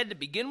into my head to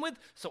begin with.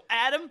 So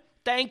Adam,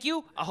 thank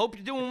you. I hope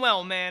you're doing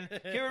well, man.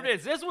 Here it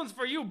is. This one's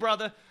for you,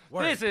 brother.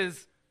 Word. This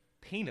is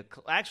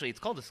Actually, it's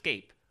called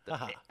Escape.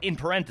 In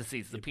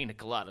parentheses, the Pina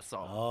Colada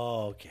song.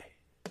 Oh, okay.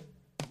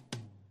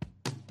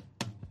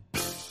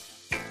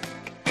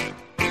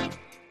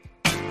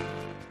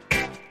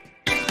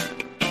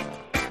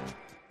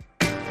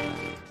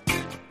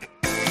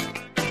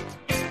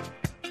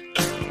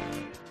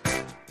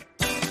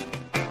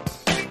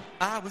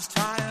 I was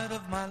tired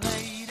of my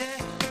lady.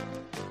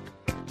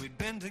 We'd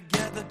been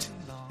together too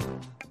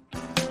long.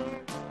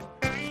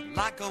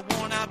 Like a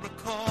worn-out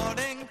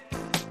recording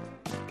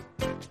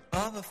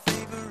of a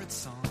favorite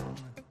song.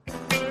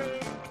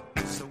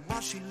 So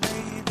while she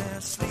lay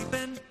there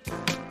sleeping,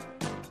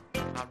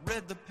 I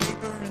read the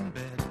paper in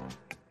bed.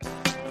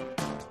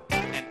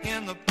 And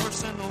in the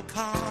personal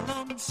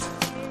columns,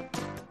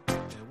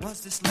 there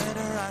was this letter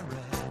I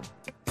read.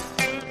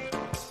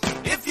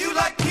 If you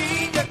like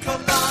pina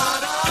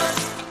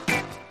coladas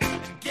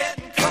and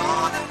getting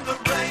caught in the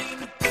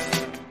rain,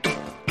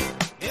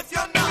 if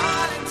you're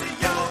not into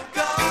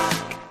yoga,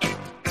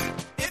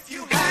 if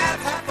you have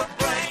half a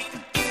brain,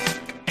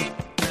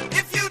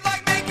 if you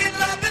like making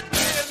love at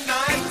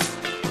midnight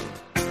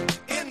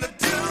in the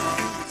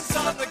dunes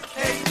on the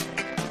Cape,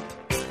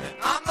 then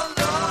I'm the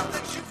love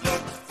that you've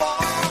looked for.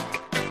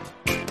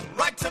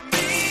 Write to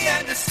me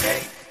and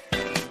escape.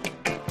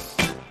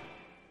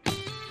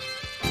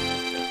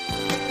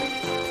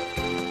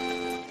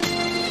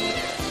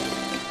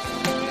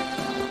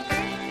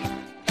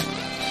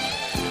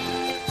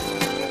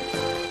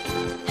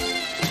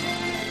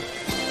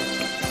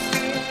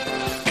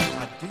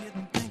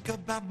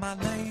 About my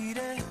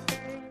lady,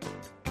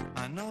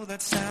 I know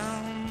that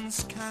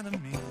sounds kind of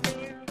mean,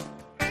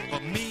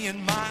 but me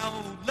and my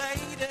old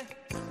lady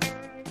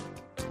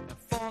have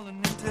fallen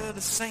into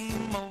the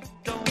same old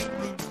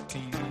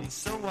routine.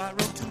 So I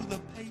wrote to the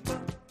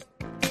paper,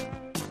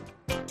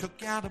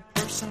 took out a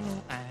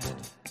personal ad,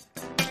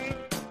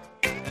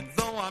 and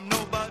though I'm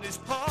nobody's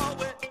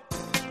poet,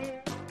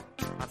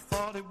 I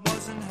thought it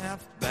wasn't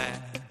half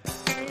bad.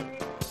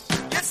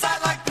 Yes, I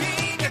like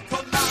pina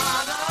coladas.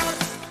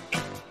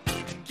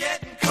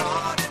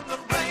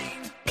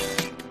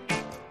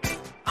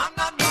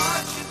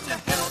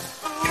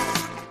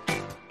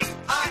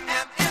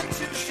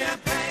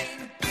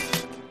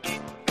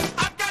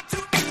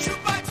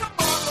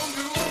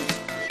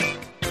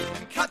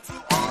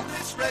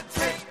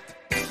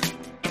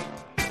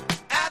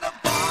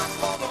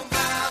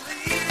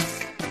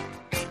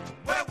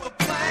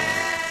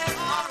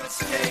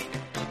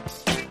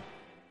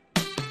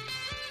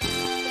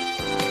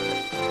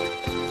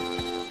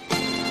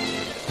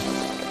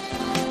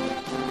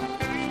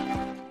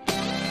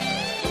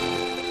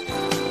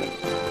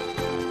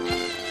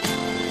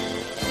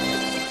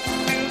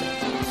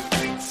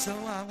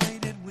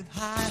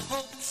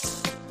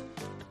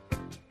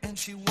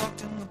 She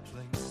walked in the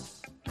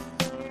place.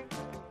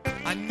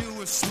 I knew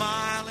her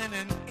smile in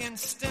an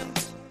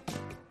instant.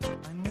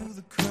 I knew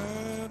the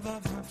curve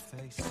of her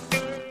face.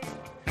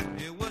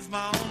 It was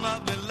my own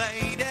lovely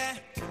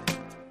lady.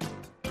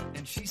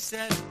 And she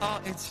said, oh,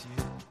 it's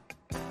you.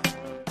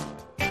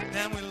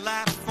 Then we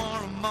laughed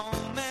for a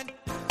moment.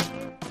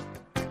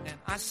 And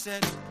I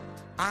said,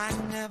 I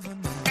never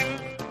knew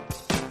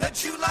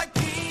that you like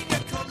pina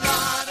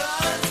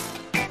coladas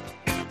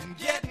and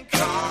getting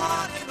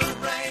caught in the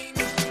rain.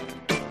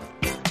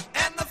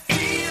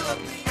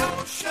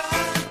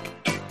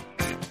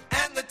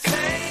 And the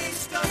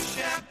taste of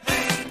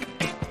champagne.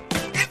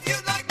 If you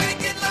like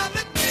making love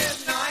at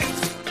midnight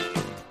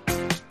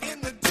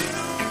in the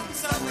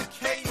dunes of the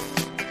Cape,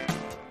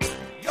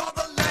 you're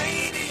the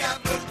lady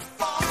I've looked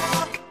for.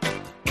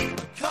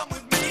 Come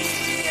with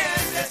me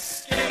and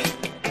escape.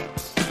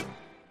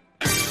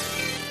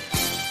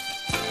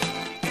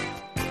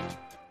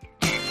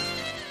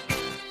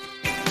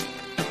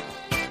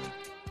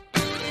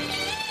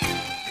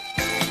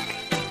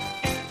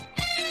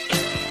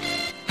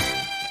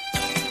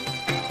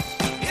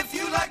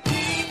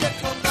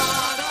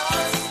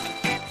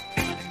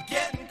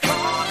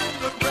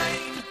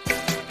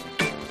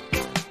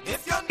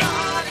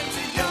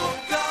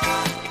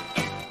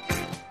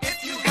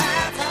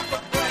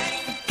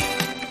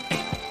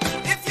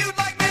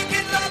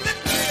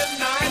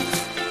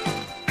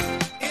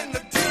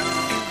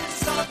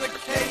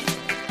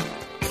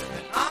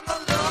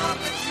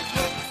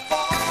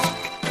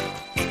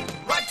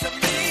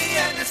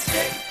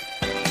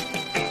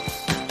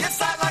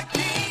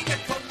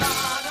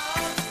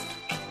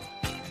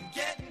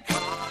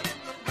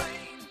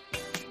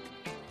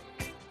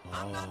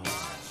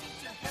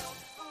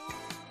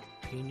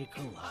 Pina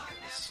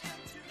Coladas.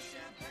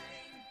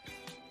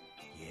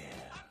 Yeah.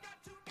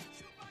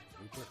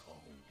 Rupert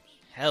Holmes.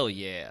 Hell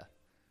yeah.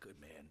 Good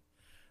man.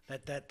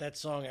 That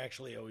song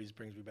actually always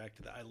brings me back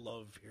to that. I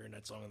love hearing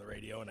that song on the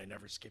radio, and I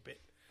never skip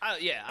it.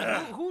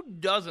 Who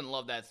doesn't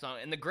love that song?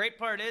 And the great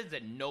part is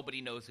that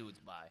nobody knows who it's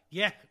by.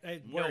 Yeah,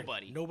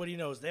 Nobody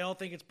knows. They all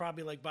think it's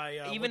probably like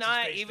by even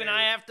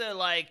I have to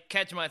like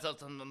catch myself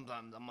sometimes.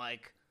 I'm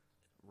like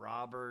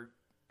Robert.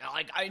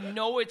 Like I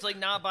know it's like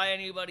not by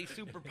anybody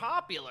super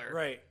popular,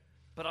 right?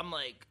 But I'm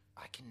like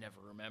I can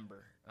never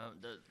remember.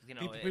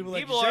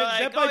 People are is like,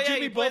 that by oh,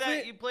 Jimmy you play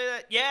Buffett? You play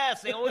that?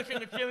 Yes, they always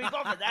think it's Jimmy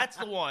Buffett. That's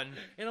the one.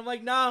 And I'm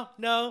like, no.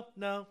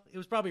 It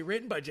was probably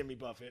written by Jimmy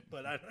Buffett,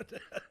 but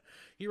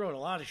he wrote a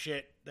lot of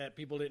shit that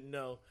people didn't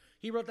know.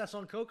 He wrote that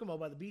song Kokomo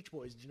by the Beach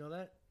Boys. Did you know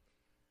that?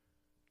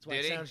 That's why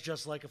it sounds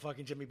just like a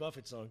fucking Jimmy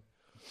Buffett song.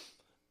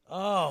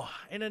 Oh,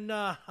 and then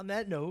on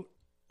that note,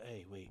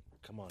 hey, wait,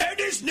 come on. And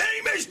his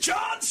name is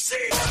John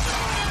Cena.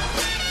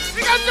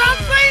 We got John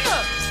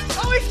Cena.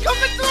 Oh, he's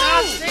coming through.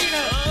 John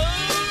Cena.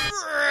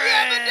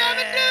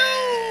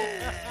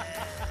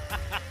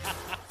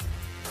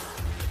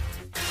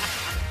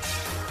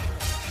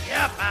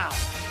 Yeah, pal.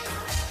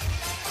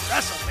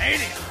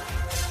 WrestleMania.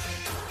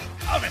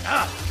 Coming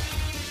up.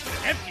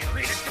 An empty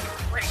arena's gonna be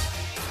great.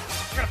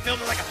 We're gonna film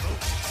it like a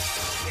movie.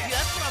 Yeah,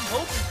 that's what I'm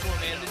hoping for,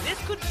 man. That this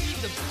could be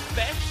the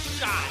best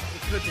shot.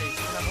 It could be.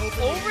 And I'm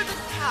hoping over the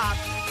top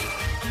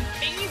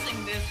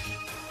amazingness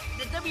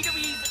that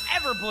WWE's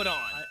ever put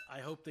on. I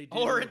hope they do.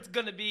 Or it's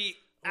gonna be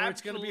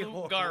absolute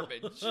horrible.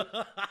 garbage.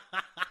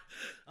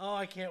 Oh,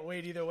 I can't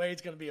wait either way.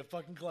 It's gonna be a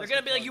fucking cluster. They're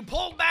gonna be like, you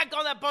pulled back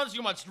on that punch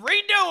too much.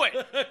 Redo it.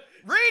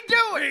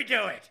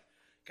 Redo it.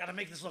 Gotta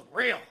make this look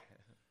real.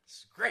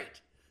 It's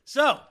great.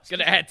 So it's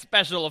gonna add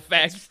special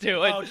effects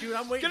to it. Oh, dude,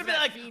 I'm waiting. It's gonna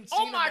for be like, that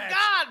oh my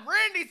God,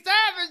 Randy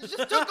Savage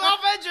just took off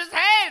Edge's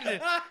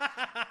head.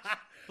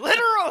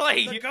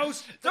 Literally. The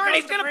ghost.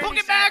 He's gonna put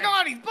it back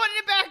on. He's putting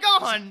it back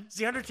on. Is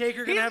the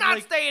Undertaker gonna He's have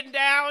not staying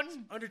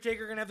down.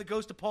 Undertaker gonna have the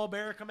ghost of Paul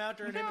Bearer come out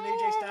during him and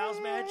AJ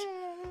Styles match?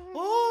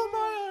 Oh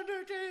my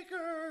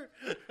Undertaker!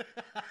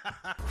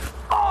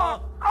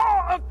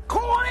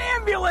 Call an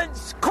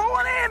ambulance! Call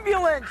an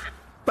ambulance!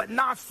 But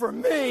not for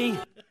me.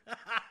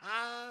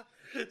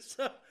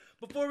 So,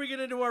 before we get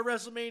into our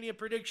WrestleMania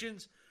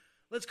predictions,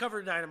 let's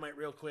cover Dynamite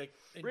real quick.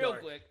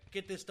 Quick.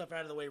 Get this stuff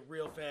out of the way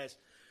real fast.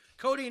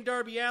 Cody and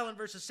Darby Allin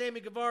versus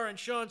Sammy Guevara and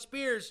Shawn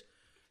Spears.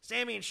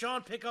 Sammy and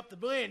Shawn pick up the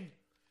win.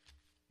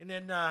 And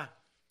then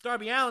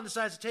Darby Allin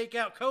decides to take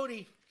out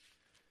Cody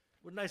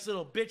with a nice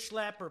little bitch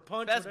slap or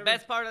punch.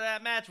 Best part of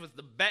that match was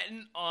the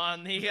betting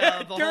on the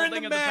during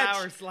holding the of match, the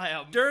power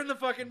slam. During the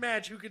fucking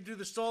match, who could do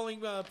the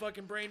stalling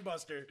fucking brain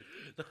buster.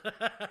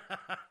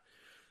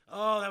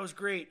 Oh, that was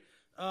great.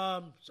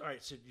 All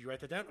right, so did you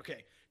write that down?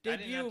 Okay. I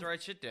didn't have to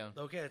write shit down.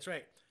 Okay, that's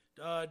right.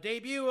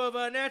 Debut of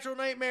Natural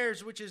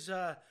Nightmares, which is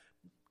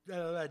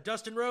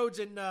Dustin Rhodes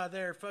and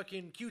their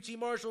fucking QT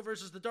Marshall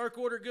versus the Dark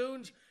Order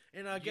Goons.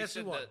 And guess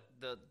who won?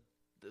 The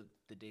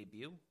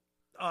debut?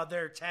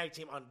 Their tag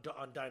team on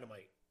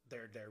Dynamite.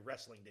 Their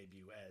wrestling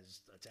debut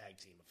as a tag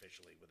team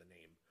officially with a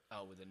name.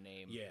 Oh, with a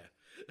name. Yeah.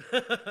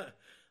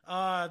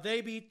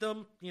 They beat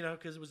them,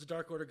 because it was the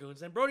Dark Order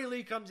Goons. Then Brody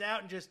Lee comes out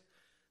and just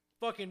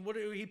fucking,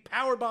 he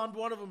powerbombed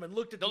one of them and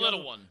looked at the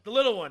little one. The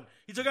little one.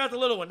 He took out the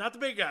little one, not the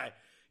big guy.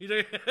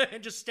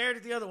 And just stared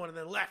at the other one and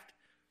then left.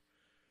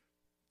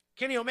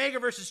 Kenny Omega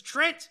versus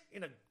Trent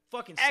in a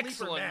fucking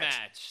sleeper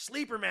match.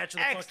 Sleeper match of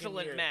the fucking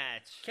year.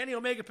 Match. Kenny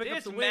Omega picked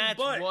up the win, This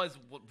but match was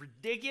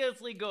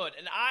ridiculously good.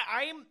 And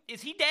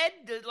is he dead?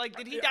 Did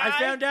he die? I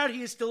found out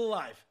he is still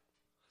alive.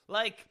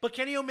 But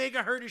Kenny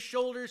Omega hurt his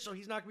shoulder, so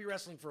he's not going to be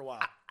wrestling for a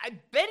while. I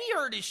bet he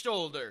hurt his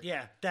shoulder.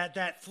 Yeah,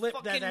 that flip,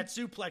 that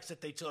suplex that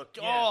they took.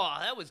 Yeah. Oh,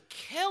 that was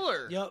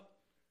killer. Yep.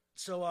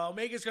 So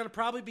Omega's going to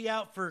probably be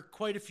out for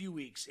quite a few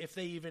weeks, if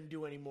they even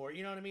do any more.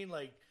 You know what I mean?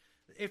 Like,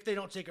 if they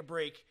don't take a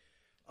break,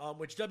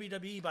 which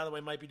WWE, by the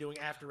way, might be doing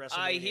after WrestleMania.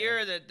 I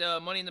hear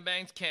that Money in the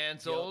Bank's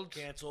canceled.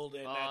 Yep, canceled.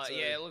 And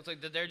it looks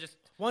like that they're just...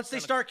 Once they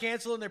start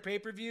canceling their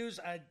pay-per-views,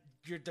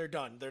 they're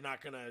done. They're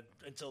not going to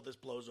until this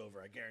blows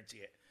over. I guarantee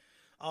it.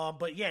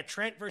 But yeah,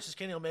 Trent versus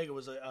Kenny Omega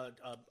was a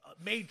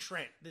made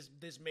Trent.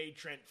 This made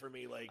Trent for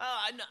me. Like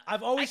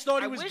I've always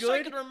thought he was good. I wish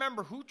I could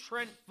remember who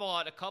Trent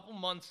fought a couple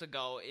months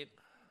ago.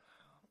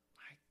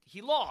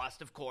 He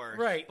lost, of course.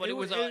 Right, but it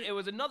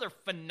was another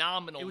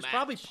phenomenal match. It was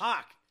probably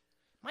Pac.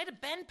 Might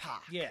have been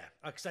Pac. Yeah,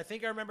 because I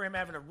think I remember him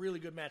having a really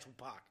good match with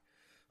Pac.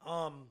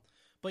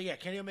 But yeah,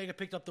 Kenny Omega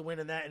picked up the win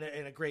in that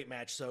in a great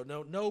match. So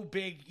no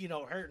big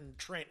hurting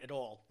Trent at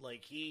all.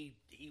 Like he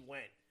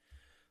went.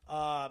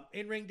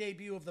 In-ring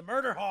debut of the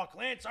Murder Hawk,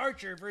 Lance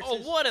Archer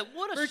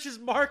versus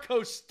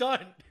Marco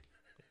Stunt.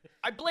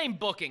 I blame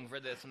booking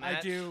for this match.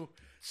 I do.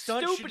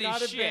 Stunt should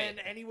not have been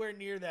anywhere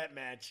near that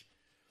match.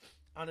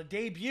 On a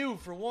debut,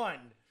 for one.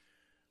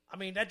 I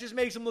mean, that just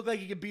makes him look like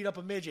he can beat up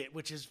a midget,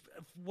 which is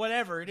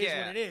whatever. It is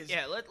what it is.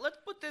 Yeah, let's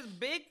put this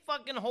big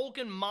fucking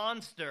hulking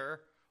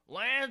monster,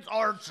 Lance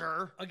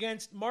Archer,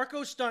 against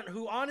Marco Stunt,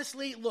 who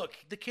honestly, look,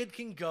 the kid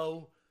can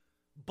go,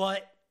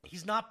 but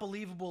he's not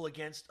believable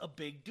against a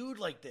big dude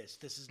like this.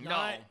 This is No,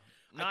 not.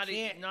 not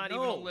even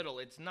a little.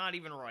 It's not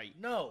even right.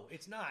 No,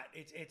 it's not.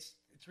 It's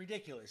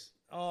ridiculous.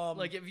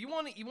 Like if you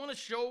want to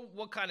show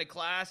what kind of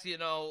class,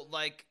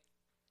 like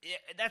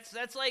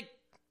that's like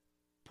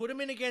put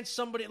him in against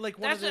somebody like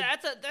that's a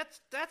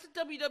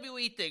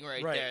WWE thing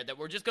right Right. there. That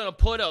we're just gonna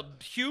put a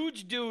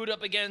huge dude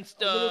up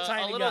against A little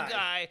tiny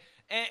guy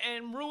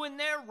and ruin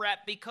their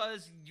rep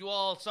because you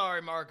all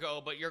sorry Marco,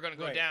 but you're gonna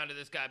go Right. down to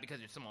this guy because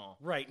you're small.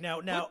 right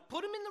now.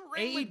 Put him in the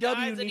ring. with AEW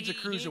guys that needs a he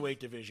cruiserweight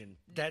division.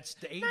 That's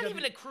the AEW. Not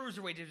even a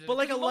cruiserweight division, But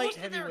like a light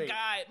most of their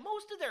heavyweight.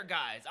 most of their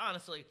guys,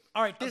 honestly.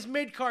 All right, this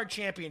mid-card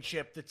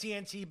championship, the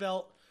TNT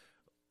belt,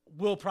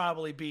 will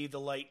probably be the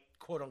light,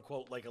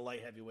 quote-unquote, like a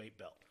light heavyweight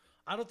belt.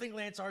 I don't think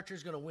Lance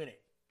Archer's going to win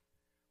it.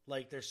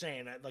 Like they're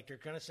saying. Like they're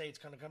going to say it's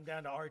going to come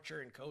down to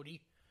Archer and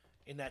Cody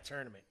in that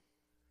tournament.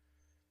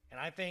 And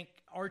I think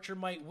Archer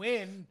might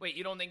win. Wait,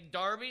 you don't think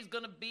Darby's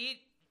gonna beat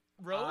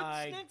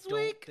Rhodes next don't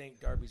week? think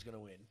Darby's going to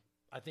win.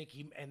 I think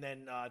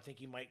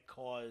he might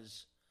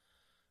cause.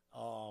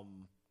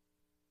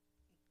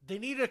 They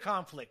needed a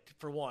conflict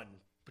for one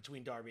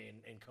between Darby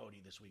and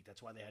Cody this week.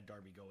 That's why they had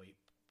Darby go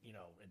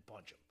and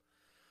punch him.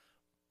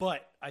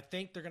 But I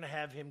think they're going to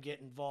have him get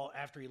involved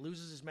after he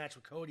loses his match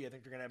with Cody. I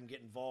think they're going to have him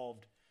get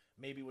involved,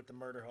 maybe with the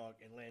Murder Hawk,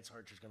 and Lance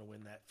Archer's going to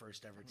win that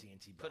first ever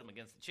TNT belt. Put him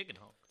against the Chicken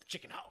Hawk. The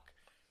Chicken Hawk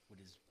with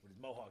his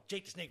mohawk.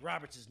 Jake the Snake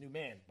Roberts' is new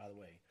man, by the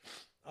way.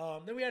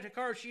 Then we had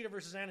Hikaru Shida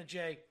versus Anna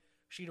Jay.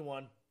 Shida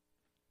won.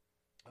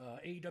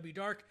 AEW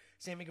Dark,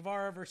 Sammy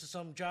Guevara versus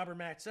some jobber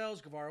Matt Sells.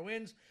 Guevara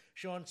wins.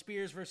 Sean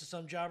Spears versus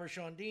some jobber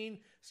Sean Dean.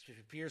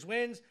 Spears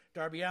wins.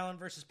 Darby Allin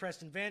versus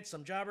Preston Vance,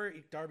 some jobber.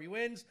 Darby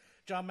wins.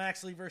 John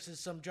Moxley versus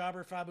some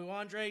jobber Fabu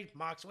Andre.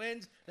 Mox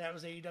wins. That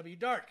was AEW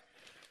Dark.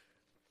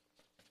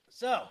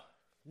 So,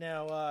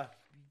 now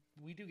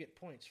we do get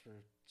points for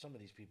some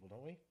of these people,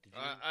 don't we? Did you?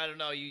 I don't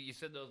know. You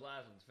said those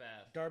last ones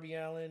fast. Darby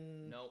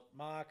Allin. Nope.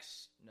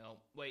 Mox. No.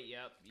 Wait,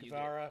 yep.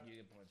 Guevara. You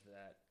get points for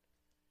that.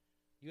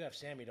 You have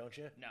Sammy, don't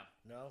you? No.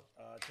 No?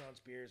 Sean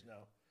Spears,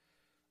 no.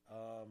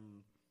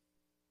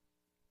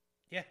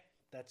 Yeah,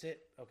 that's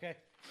it. Okay.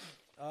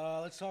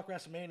 Let's talk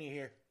WrestleMania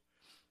here.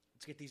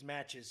 Let's get these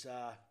matches.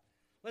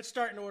 Let's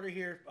start in order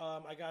here.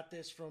 I got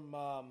this from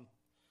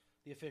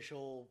the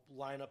official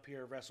lineup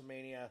here of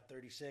WrestleMania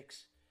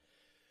 36.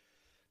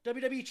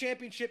 WWE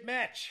Championship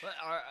match.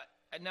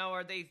 Now,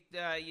 are they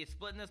you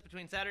splitting this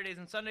between Saturdays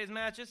and Sundays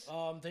matches?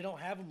 They don't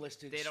have them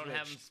listed. They don't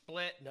have them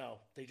split? No,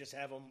 they just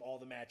have them all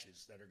the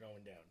matches that are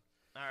going down.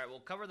 All right, we'll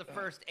cover the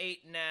first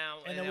 8 now.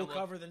 And then we'll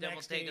cover the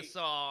next Then we'll take 8. a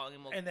song,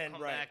 and we'll And then,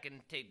 come right. back and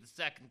take the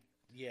second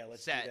Yeah,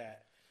 let's set. do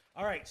that.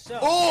 All right, so.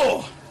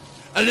 Oh,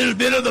 a little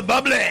bit of the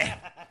bubbly.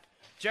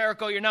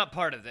 Jericho, you're not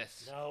part of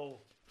this. No,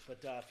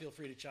 but feel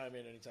free to chime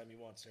in anytime you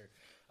want, sir.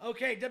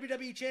 Okay,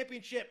 WWE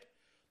Championship.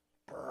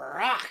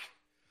 Brock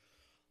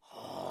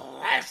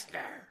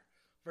Lesnar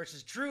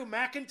versus Drew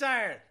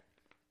McIntyre.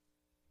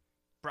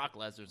 Brock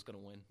Lesnar's going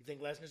to win. You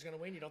think Lesnar's going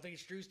to win? You don't think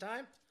it's Drew's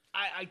time?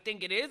 I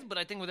think it is, but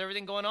I think with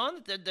everything going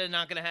on, they're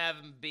not going to have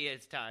him be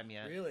his time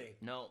yet. Really?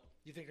 No.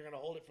 You think they're going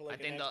to hold it for like I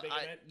think a next big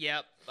event?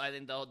 Yep, I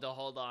think they'll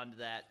hold on to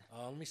that.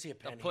 Let me see a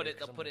pen They'll put here, it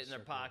 'cause they'll I'm put gonna it in their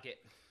circle pocket.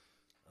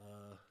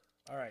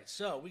 All right,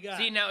 so we got.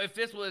 See, now if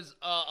this was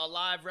a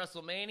live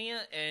WrestleMania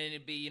and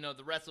it'd be, the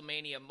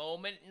WrestleMania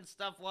moment and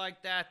stuff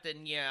like that,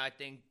 then yeah, I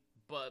think.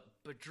 But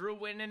Drew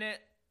winning it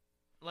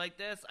like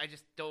this, I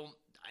just don't.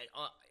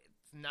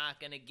 It's not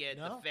gonna get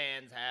No? the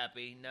fans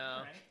happy. No. All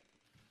right.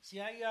 See,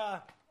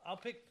 I'll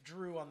pick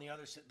Drew on the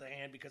other side of the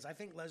hand because I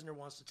think Lesnar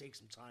wants to take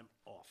some time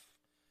off.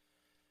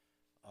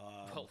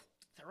 Well,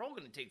 they're all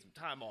gonna take some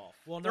time off.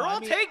 Well, no, they're all I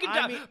mean- taking I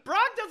time. mean-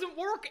 Brock doesn't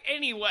work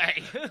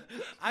anyway.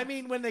 I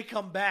mean, when they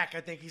come back,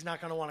 I think he's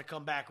not going to want to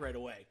come back right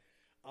away.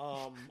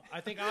 I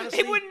think honestly,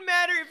 It wouldn't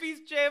matter if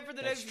he's champ for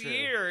the That's next true.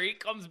 year. He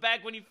comes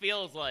back when he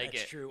feels like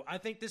that's it. true. I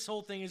think this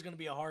whole thing is going to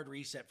be a hard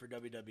reset for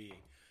WWE.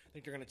 I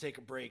think they're going to take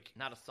a break.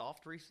 Not a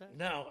soft reset.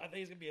 No, I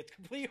think it's going to be a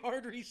complete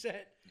hard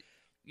reset.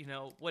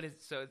 What is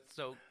so?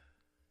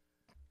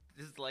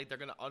 This is like they're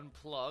gonna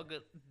unplug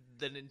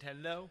the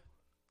Nintendo.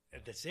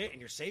 And that's it, and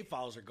your save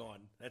files are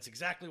gone. That's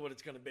exactly what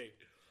it's going to be.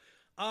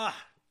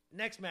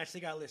 Next match they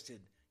got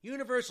listed: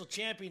 Universal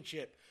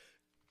Championship.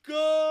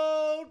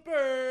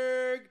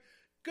 Goldberg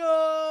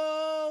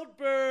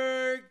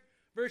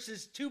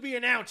versus to be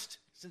announced,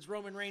 since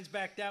Roman Reigns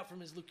backed out from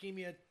his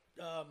leukemia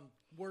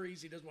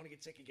worries. He doesn't want to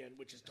get sick again,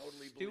 which is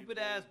totally Stupid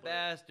believable, ass but-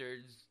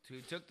 bastards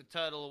who took the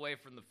title away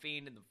from the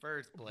Fiend in the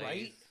first place.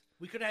 Right?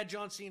 We could have had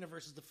John Cena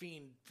versus The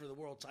Fiend for the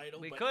world title.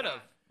 We but could nah.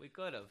 have. We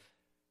could have.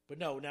 But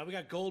no, now we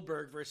got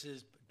Goldberg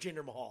versus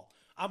Jinder Mahal.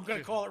 I'm going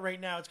to call it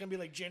right now. It's going to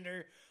be like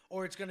Jinder,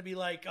 or it's going to be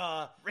like...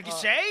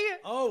 Ricochet?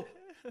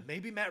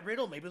 Maybe Matt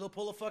Riddle. Maybe they'll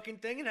pull a fucking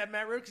thing and have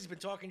Matt Riddle, because he's been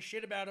talking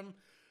shit about him,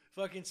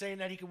 fucking saying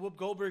that he could whoop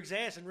Goldberg's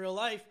ass in real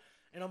life.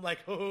 And I'm like,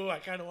 I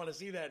kind of want to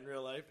see that in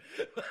real life.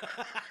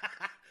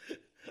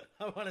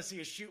 I want to see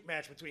a shoot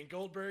match between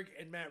Goldberg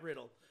and Matt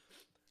Riddle.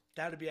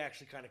 That would be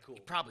actually kind of cool.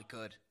 Probably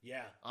could.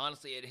 Yeah.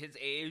 Honestly, at his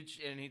age,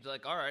 and he's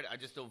like, all right, I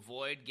just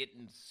avoid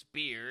getting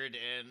speared,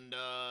 and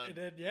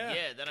then,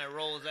 yeah. then I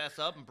roll his ass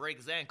up and break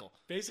his ankle.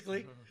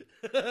 Basically.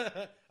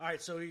 All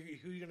right, so who are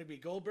you going to be,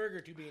 Goldberg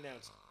or to be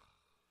announced?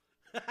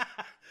 I'll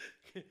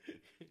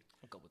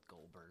go with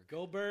Goldberg.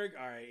 Goldberg?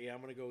 All right, yeah,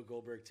 I'm going to go with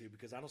Goldberg, too,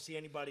 because I don't see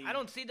anybody... I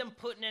don't see them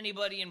putting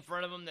anybody in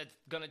front of him that's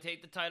going to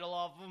take the title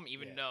off him,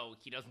 even though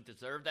he doesn't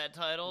deserve that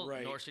title,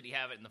 Right. nor should he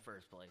have it in the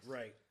first place.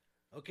 Right.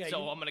 Okay.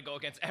 So I'm going to go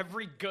against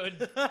every good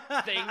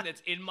thing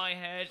that's in my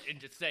head and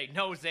just say,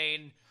 no,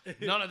 Zane,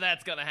 none of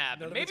that's going to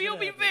happen. Maybe he'll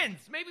be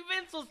Vince. Maybe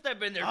Vince will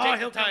step in there, take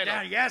he'll the title.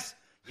 come down, yes.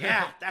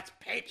 Yeah, that's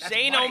paid.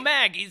 Shane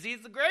O'Mac, he's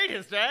the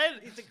greatest,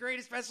 man. He's the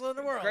greatest wrestler in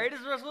the world.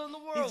 Greatest wrestler in the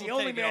world. He's the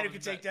only man who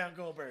can take down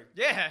Goldberg.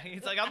 Yeah,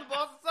 he's like, I'm the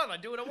boss's son. I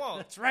do what I want.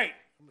 That's right.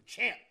 I'm a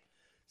champ.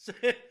 So,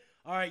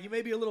 all right, you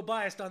may be a little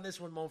biased on this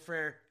one, mon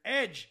frere.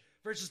 Edge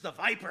versus the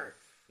Viper.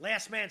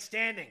 Last man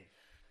standing.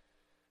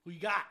 Who you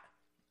got?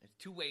 There's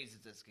two ways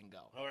that this can go.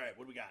 All right,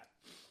 what do we got?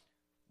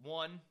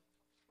 One,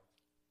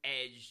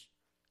 Edge,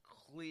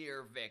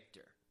 clear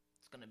victor.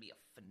 It's going to be a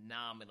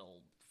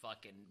phenomenal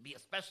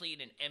especially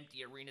in an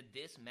empty arena.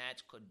 This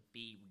match could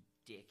be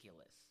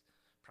ridiculous.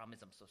 Problem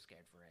is, I'm so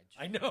scared for Edge.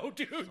 I know,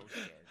 dude. So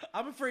scared.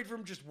 I'm afraid for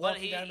him just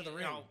walking down to the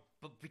ring.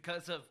 But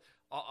because of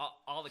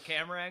all the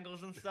camera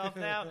angles and stuff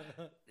now,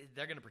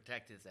 they're going to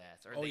protect his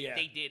ass. Or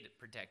they did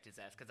protect his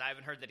ass, because I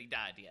haven't heard that he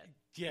died yet.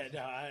 Yeah,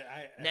 no,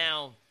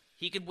 Now,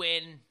 he could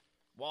win,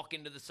 walk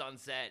into the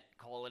sunset,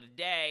 call it a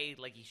day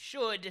like he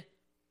should,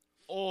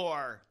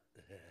 or,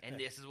 and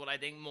this is what I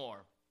think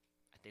more,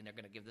 I think they're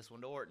going to give this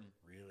one to Orton.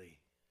 Really?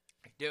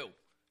 I do.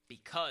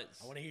 Because.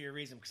 I want to hear your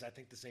reason, because I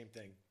think the same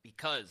thing.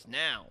 Because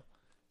now,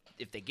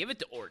 if they give it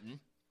to Orton,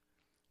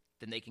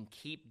 then they can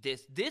keep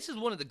this. This is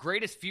one of the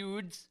greatest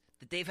feuds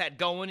that they've had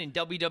going in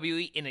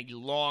WWE in a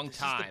long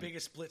time. This is the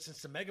biggest split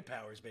since the Mega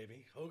Powers,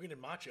 baby. Hogan and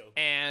Macho.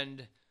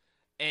 And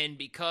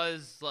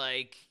because,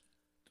 like,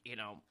 you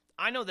know,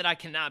 I know that I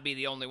cannot be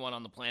the only one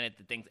on the planet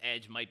that thinks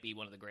Edge might be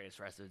one of the greatest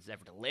wrestlers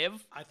ever to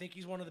live. I think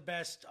he's one of the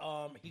best.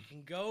 He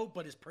can go,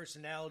 but his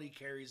personality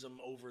carries him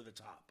over the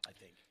top, I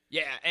think.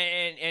 Yeah,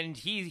 and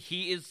he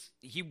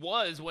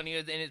was, when he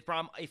was in his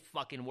prime, a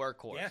fucking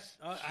workhorse. Yes,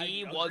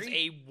 he was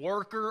a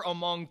worker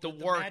among the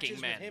working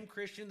men. With him,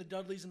 Christian, the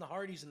Dudleys, and the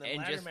Hardys, and the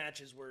ladder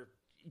matches were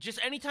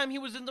just anytime he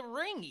was in the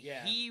ring,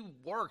 he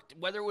worked,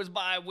 whether it was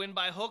win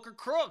by hook or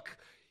crook.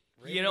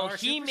 You know,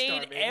 he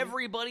made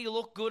everybody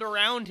look good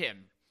around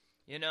him.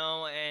 You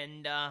know,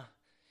 and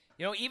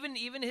you know,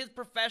 even his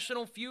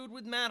professional feud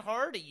with Matt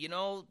Hardy, you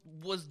know,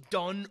 was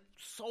done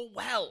so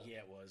well. Yeah,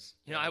 it was.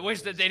 You know, I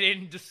wish that they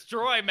didn't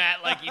destroy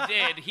Matt like he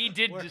did. He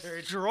did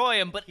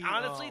destroy him, but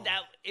honestly,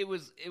 that it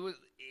was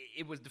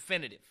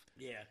definitive.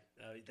 Yeah,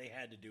 they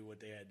had to do what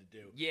they had to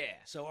do. Yeah.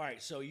 So all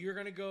right, so you're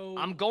gonna go.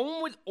 I'm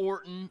going with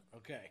Orton.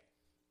 Okay.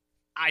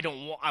 I'd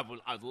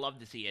love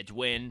to see Edge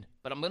win,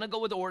 but I'm gonna go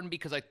with Orton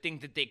because I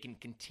think that they can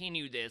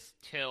continue this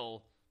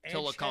till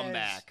a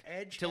comeback,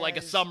 till like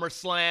a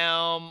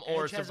SummerSlam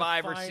or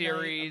Survivor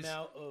Series.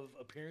 Amount of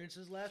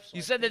appearances left. So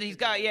you said that he's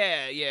got,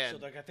 yeah. So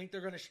like, I think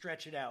they're going to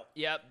stretch it out.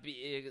 Yep.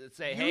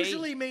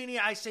 Usually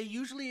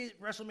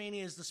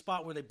WrestleMania is the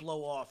spot where they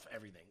blow off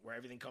everything, where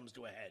everything comes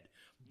to a head.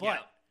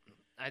 But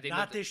I think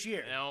not this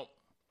year. No,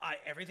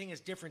 everything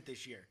is different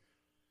this year.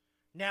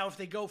 Now, if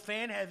they go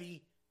fan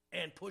heavy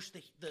and push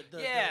the faces.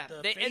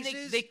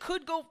 And they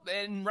could go,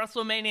 and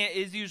WrestleMania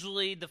is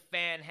usually the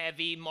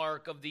fan-heavy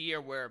mark of the year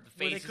where the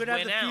faces win out.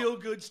 They could have the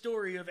feel-good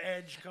story of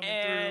Edge coming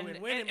through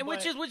and winning.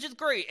 Which is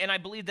great, and I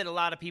believe that a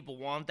lot of people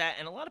want that,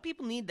 and a lot of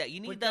people need that. You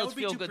need those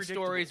feel-good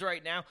stories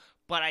right now.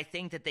 But I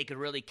think that they could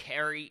really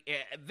carry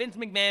Vince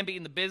McMahon,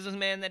 being the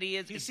businessman that he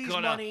is. He sees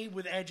money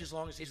with Edge as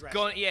long as he's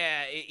wrestling.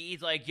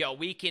 He's like, yo,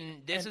 we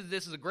can. This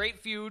is a great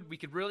feud. We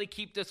could really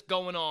keep this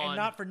going on. And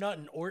not for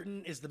nothing,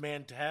 Orton is the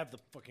man to have the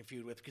fucking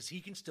feud with because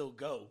he can still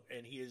go,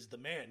 and he is the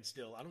man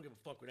still. I don't give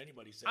a fuck what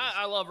anybody says.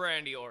 I love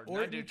Randy Orton.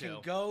 I do too.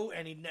 Orton can go,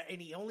 and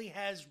he only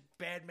has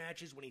bad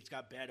matches when he's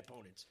got bad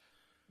opponents.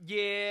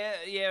 Yeah.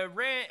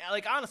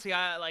 Like, honestly,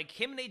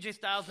 him and AJ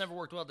Styles never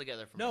worked well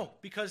together for me. No,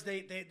 because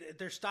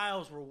their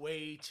styles were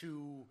way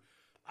too.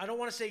 I don't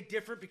want to say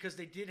different because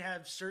they did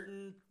have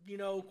certain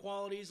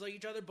qualities like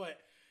each other, but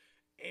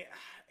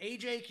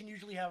AJ can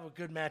usually have a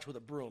good match with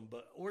a broom,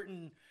 but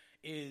Orton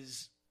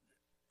is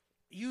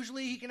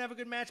usually he can have a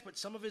good match, but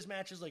some of his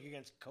matches, like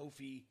against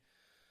Kofi,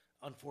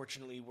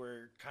 unfortunately,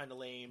 were kind of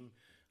lame.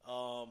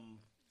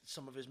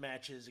 Some of his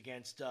matches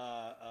against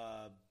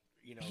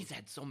he's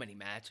had so many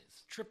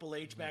matches. Triple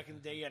H back in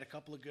the day, he had a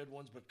couple of good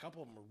ones, but a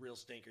couple of them were real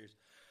stinkers.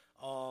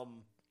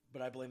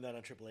 But I blame that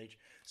on Triple H.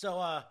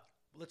 So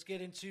let's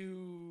get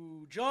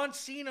into John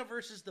Cena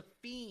versus The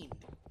Fiend.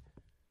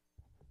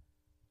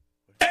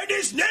 And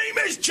his name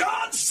is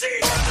John Cena!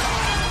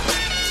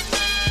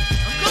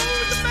 I'm going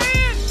with the man!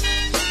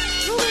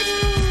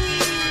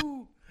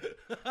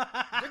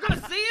 You're going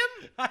to see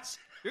him?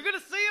 You're going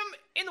to see him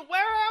in the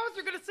warehouse.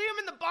 You're going to see him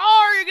in the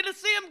bar. You're going to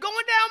see him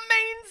going down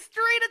Main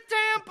Street of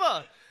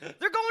Tampa.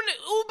 They're going to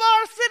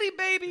Ubar City,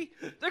 baby. baby.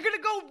 They're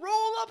gonna go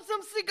roll up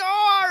some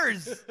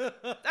cigars.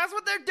 That's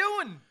what they're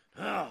doing.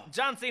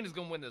 John Cena's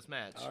gonna win this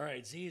match. All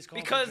right, Z is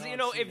calling Because, for you John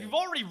know, if Cena. you've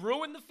already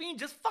ruined the Fiend,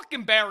 just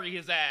fucking bury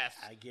his ass.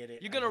 I get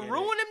it. You're gonna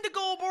ruin him to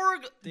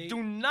Goldberg.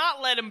 Do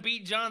not let him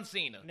beat John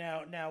Cena.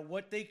 Now,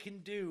 what they can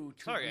do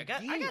to Sorry, I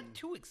got redeem-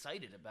 too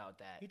excited about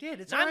that. You did.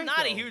 It's I'm all right,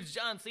 not a though. huge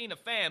John Cena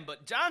fan,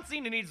 but John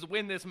Cena needs to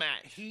win this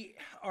match.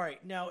 All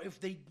right, now if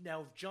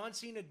John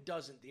Cena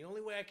doesn't, the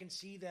only way I can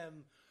see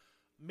them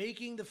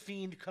making the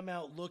Fiend come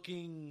out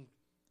looking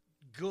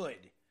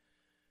good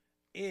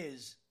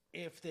is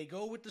if they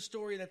go with the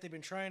story that they've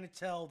been trying to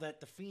tell, that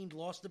the Fiend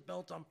lost the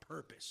belt on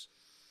purpose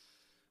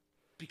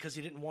because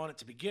he didn't want it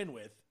to begin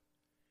with.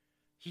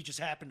 He just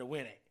happened to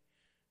win it,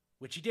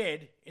 which he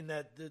did. In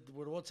that,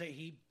 we'll say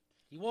he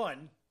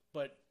won,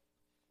 but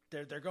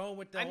they're going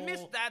with the I whole...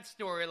 missed that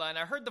storyline.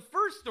 I heard the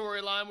first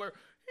storyline where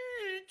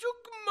he took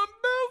my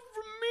belt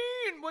from me.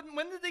 And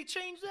when did they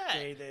change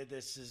that?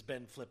 This has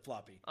been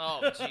flip-floppy. Oh,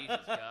 Jesus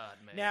God,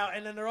 man. Now,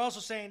 and then they're also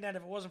saying that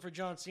if it wasn't for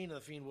John Cena,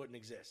 the Fiend wouldn't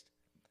exist.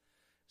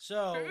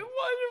 So If it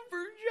wasn't for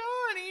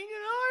Johnny,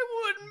 then I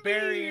wouldn't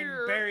be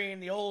here. burying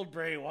the old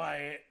Bray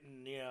Wyatt,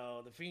 and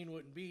the Fiend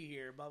wouldn't be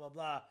here. Blah blah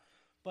blah.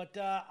 But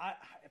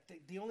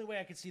the only way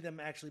I could see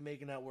them actually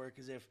making that work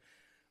is if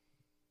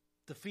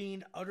the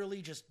Fiend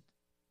utterly just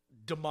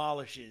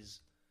demolishes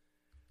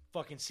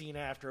fucking Cena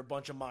after a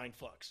bunch of mind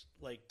fucks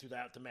like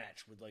throughout the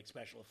match with like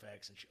special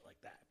effects and shit like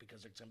that,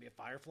 because it's gonna be a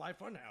Firefly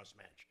Funhouse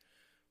match.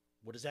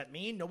 What does that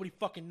mean? Nobody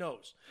fucking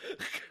knows.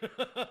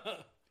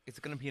 Is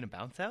it going to be in a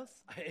bounce house?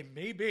 It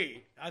may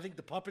be. I think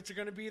the puppets are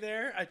going to be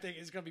there. I think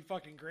it's going to be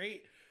fucking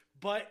great.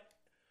 But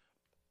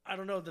I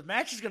don't know if the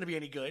match is going to be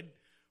any good.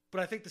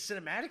 But I think the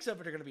cinematics of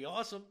it are going to be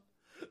awesome.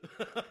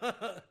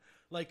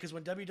 Because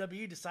when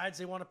WWE decides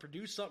they want to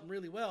produce something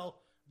really well,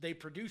 they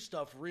produce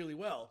stuff really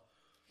well.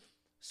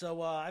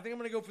 So I think I'm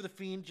going to go for the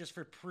Fiend just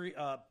for pure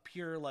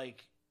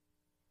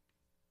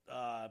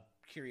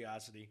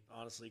curiosity,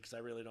 honestly, because I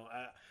really don't.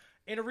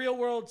 In a real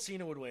world,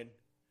 Cena would win.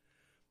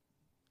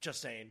 Just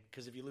saying,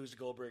 because if you lose to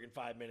Goldberg in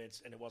 5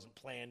 minutes and it wasn't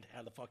planned,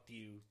 how the fuck do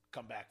you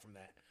come back from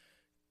that?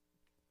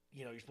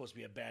 You're supposed to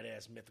be a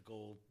badass,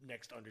 mythical,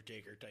 next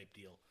Undertaker type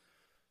deal.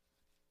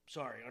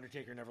 Sorry,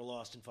 Undertaker never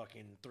lost in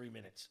fucking 3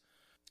 minutes.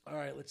 All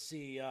right, let's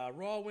see.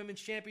 Raw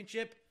Women's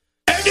Championship.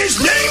 And his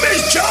name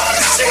is John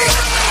Cena!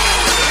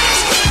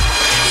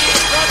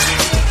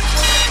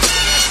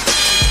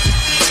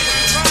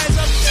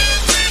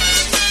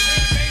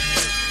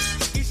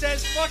 He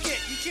says, fuck it,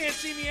 you can't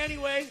see me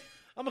anyway.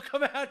 I'm going to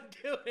come out and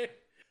do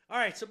it. All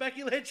right, so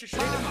Becky Lynch or Shayna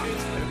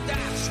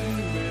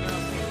Baszler.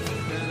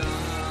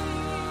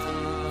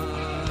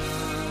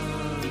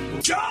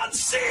 John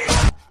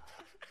Cena!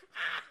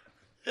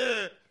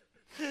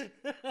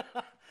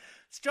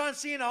 It's John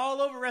Cena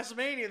all over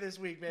WrestleMania this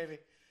week, baby.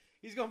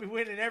 He's going to be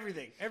winning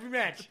everything, every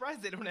match. I'm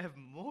surprised they don't have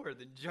more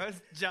than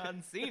just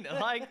John Cena.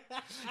 Like,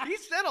 he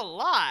said a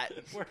lot.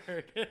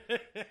 Word.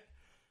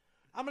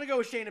 I'm going to go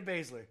with Shayna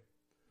Baszler.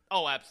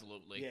 Oh,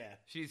 absolutely. Yeah.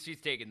 She's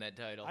taking that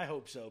title. I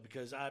hope so,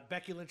 because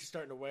Becky Lynch is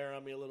starting to wear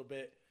on me a little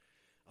bit.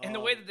 And the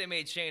way that they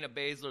made Shayna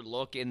Baszler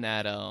look in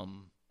that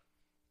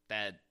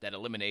that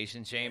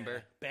elimination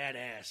chamber, yeah,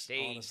 badass.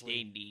 Honestly,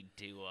 they need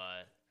to.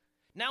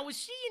 Now, was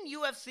she in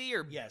UFC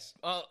or yes?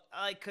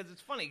 Because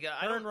it's funny.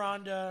 Her and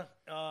Ronda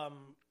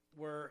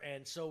were,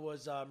 and so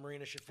was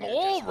Marina Shafir.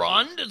 Oh,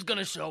 Ronda's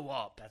gonna show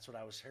up. That's what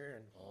I was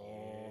hearing.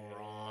 Oh, yeah.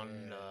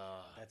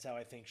 Ronda. That's how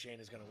I think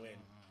Shayna's gonna win.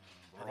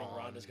 I think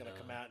Ronda's going to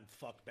come out and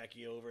fuck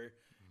Becky over,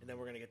 and then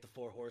we're going to get the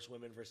 4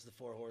 horsewomen versus the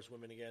 4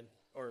 horsewomen again,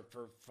 or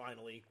for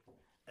finally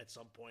at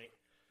some point.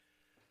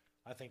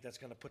 I think that's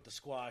going to put the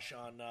squash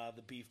on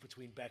the beef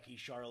between Becky,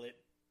 Charlotte,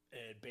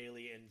 and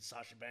Bayley, and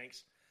Sasha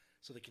Banks,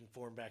 so they can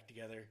form back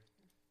together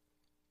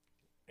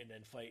and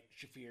then fight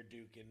Shafir,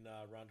 Duke, and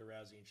Ronda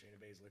Rousey and Shayna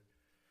Baszler.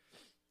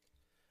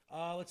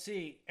 Let's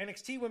see.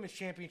 NXT Women's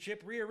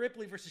Championship, Rhea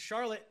Ripley versus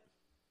Charlotte.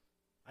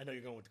 I know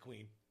you're going with the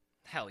Queen.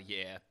 Hell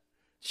yeah.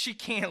 She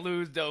can't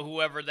lose, though,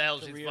 whoever the hell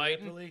she's Rhea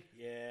fighting. Ripley?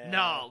 Yeah.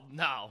 No,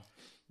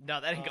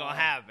 that ain't gonna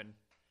happen.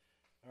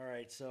 All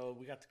right, so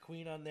we got the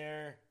Queen on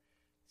there.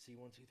 Let's see,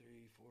 1, 2, 3,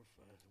 4,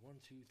 5. 1,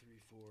 2, 3,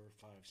 4,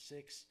 5,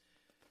 6,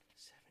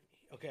 7,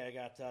 8. Okay, I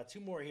got 2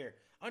 more here.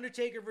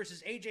 Undertaker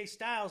versus AJ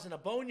Styles in a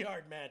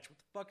Boneyard match. What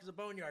the fuck is a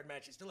Boneyard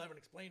match? I still haven't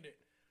explained it.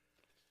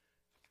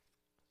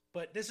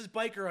 But this is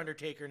Biker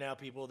Undertaker now,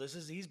 people.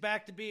 He's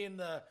back to being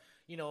the,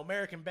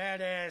 American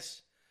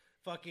badass,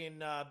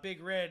 fucking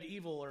Big Red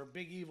Evil or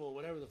Big Evil,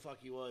 whatever the fuck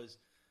he was.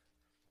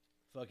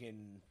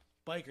 Fucking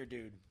biker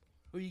dude.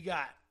 Who you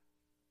got?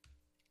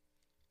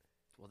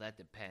 Well, that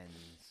depends.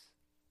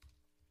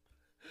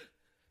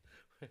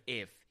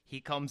 If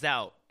he comes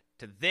out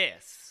to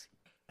this.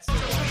 See,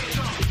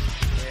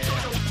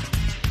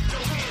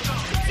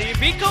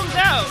 if he comes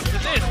out to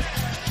this,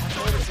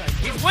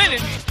 he's winning.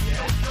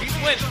 He's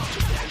winning.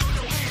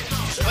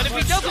 But if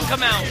he doesn't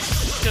come out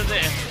to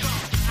this,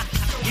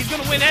 he's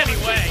going to win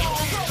anyway.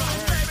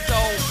 So,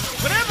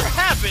 whatever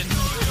happens.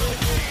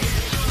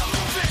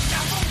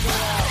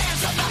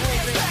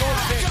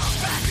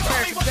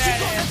 American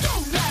badass.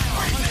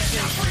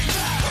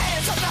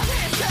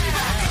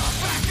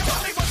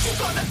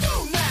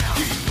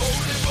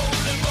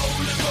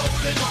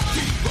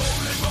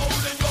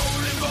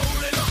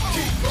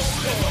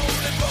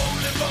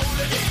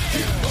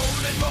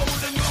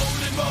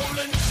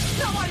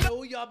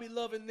 y'all be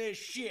loving this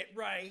shit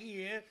right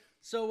here.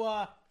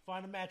 So,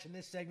 final match in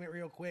this segment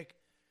real quick.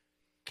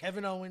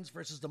 Kevin Owens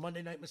versus the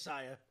Monday Night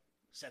Messiah,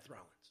 Seth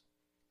Rollins.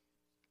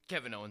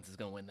 Kevin Owens is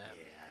going to win that.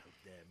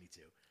 Yeah, me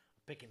too.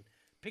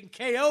 Picking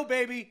KO,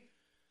 baby.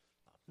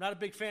 Not a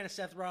big fan of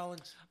Seth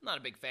Rollins. I'm not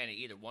a big fan of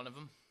either one of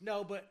them.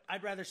 No, but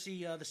I'd rather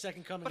see the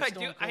second coming But of I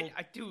Stone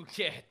do, Cold.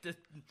 the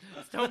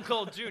Stone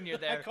Cold Jr.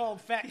 there. I call him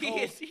Fat Cold.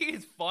 He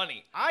is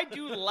funny. I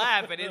do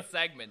laugh at his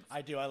segments.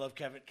 I do. I love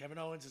Kevin. Kevin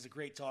Owens is a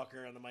great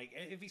talker on the mic.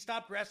 If he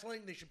stopped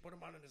wrestling, they should put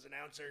him on as an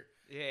announcer.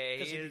 Yeah,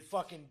 because he'd be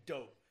fucking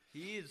dope.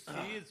 He is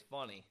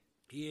funny.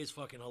 He is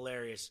fucking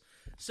hilarious.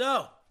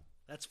 So,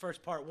 that's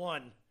first part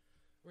one.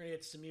 We're going to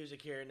get some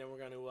music here, and then we're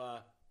going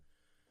to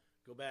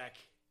go back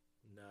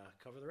and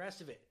cover the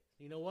rest of it.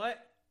 You know what?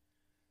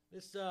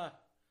 This,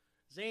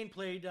 Zane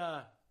played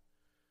the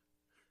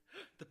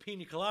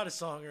Pina Colada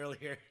song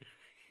earlier.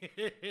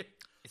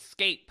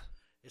 Escape.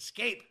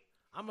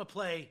 I'm going to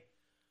play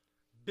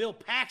Bill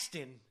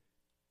Paxton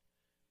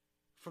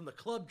from the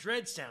Club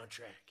Dread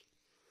soundtrack.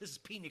 This is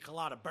Pina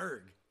Colada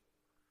Berg.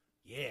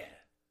 Yeah.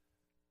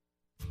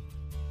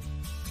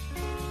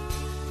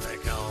 They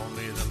call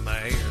me the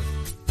mayor,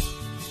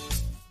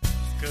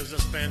 'cause I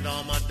spend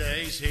all my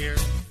days here.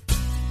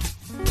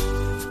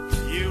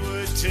 You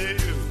would too,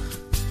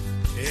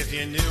 if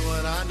you knew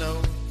what I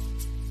know.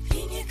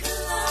 Pina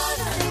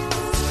colada.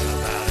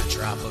 About a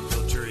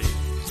tropical tree,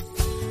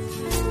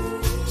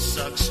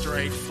 sucked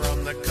straight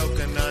from the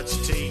coconut's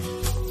teeth.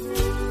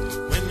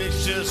 When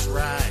it's just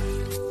right,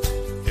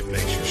 it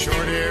makes your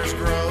short hairs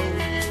grow.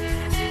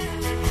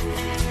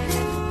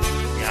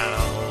 Got a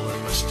hole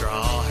in my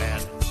straw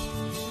hat,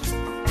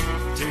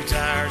 2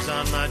 tires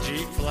on my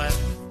Jeep flat.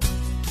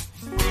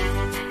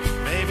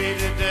 Maybe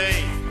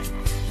today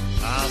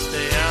I'll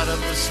stay out of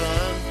the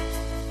sun.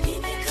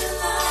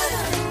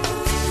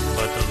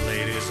 But the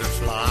ladies are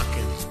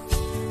flocking.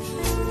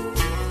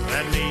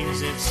 That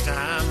means it's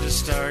time to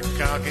start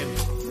cocking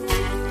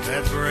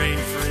that brain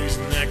freeze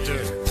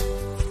nectar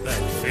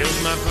that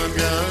fills my fun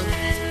gun.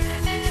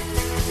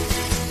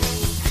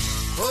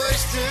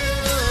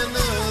 Hoisting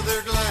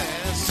another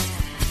glass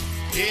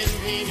in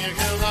Pina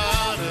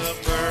Colada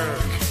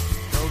Berg.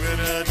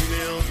 Coconut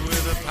milk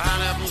with a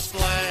pineapple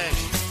splash.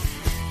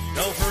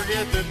 Don't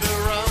forget that the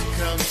rum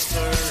comes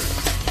third.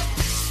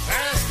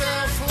 Passed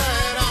out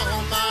flat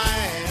on my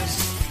ass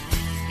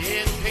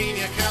in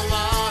Pina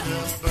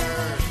Colada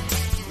Berg.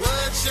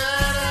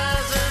 Bloodshot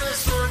eyes and a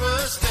sore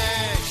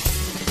mustache.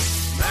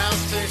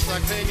 Mouth tastes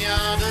like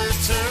pinata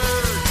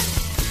turd.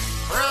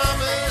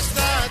 Promised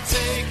I'd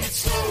take it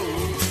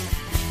slow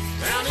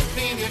down in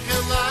Pina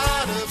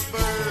Colada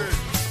Berg.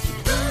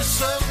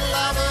 Booze of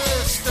lava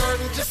is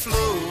starting to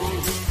flow.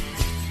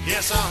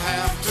 Yes, I'll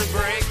have to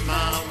break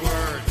my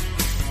word.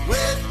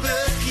 Wet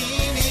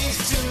bikinis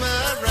to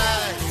my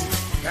right.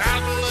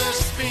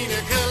 Apple-less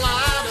Pina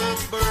Colada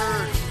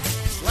Berg.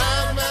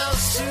 Loudmouth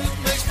soup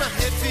makes my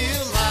head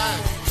feel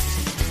light.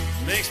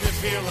 Makes me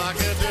feel like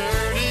a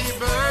dirty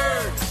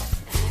bird.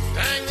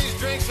 Dang, these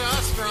drinks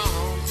are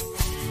strong.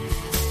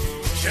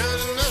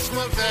 Shouldn't have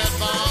smoked that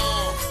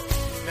ball.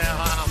 Now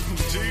I'm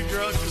too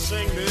drunk to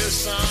sing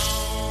this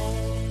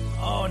song.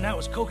 Oh, and that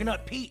was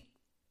Coconut Pete,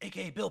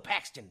 a.k.a. Bill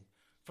Paxton,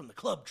 from the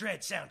Club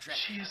Dread soundtrack.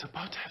 She is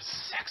about to have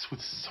sex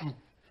with some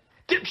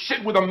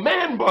dipshit with a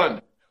man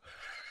bun.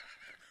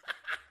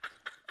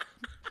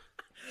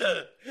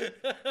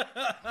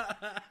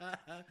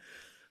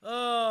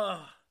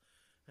 Oh,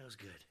 that was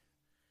good.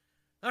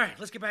 All right,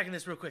 let's get back in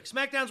this real quick.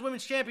 SmackDown's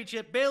Women's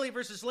Championship, Bayley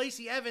versus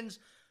Lacey Evans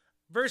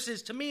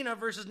versus Tamina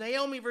versus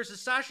Naomi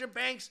versus Sasha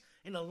Banks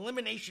in an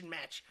elimination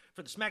match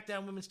for the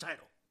SmackDown Women's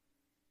title.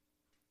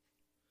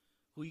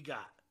 Who you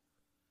got?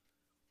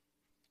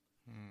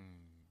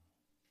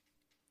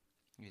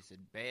 You said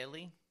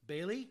Bayley?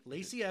 Bayley,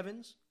 Lacey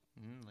Evans,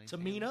 Lacey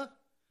Tamina.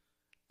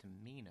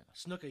 Tamina.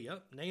 Snuka,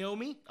 yep.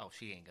 Naomi. Oh,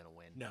 she ain't gonna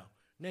win. No.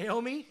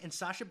 Naomi and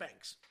Sasha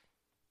Banks.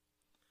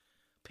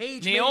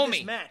 Paige Naomi. made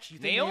this match. You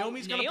think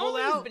Naomi's going to pull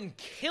out? Naomi's been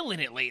killing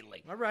it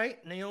lately. All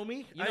right,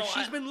 Naomi.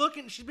 She's been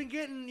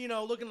getting,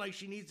 looking like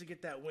she needs to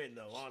get that win,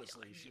 though,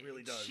 honestly. She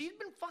really does. She's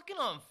been fucking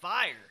on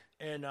fire.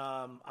 And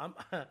I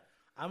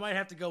might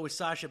have to go with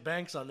Sasha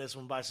Banks on this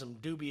one by some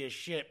dubious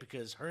shit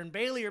because her and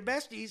Bayley are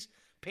besties.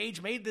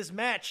 Paige made this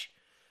match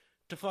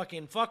to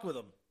fucking fuck with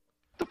them.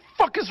 The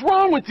fuck is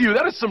wrong with you?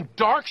 That is some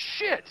dark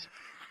shit.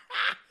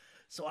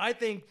 So I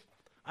think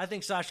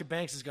Sasha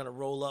Banks is going to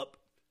roll up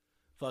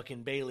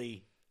fucking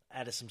Bayley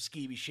out of some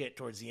skeevy shit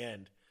towards the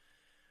end.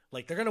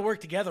 Like, they're going to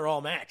work together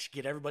all match,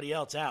 get everybody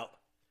else out.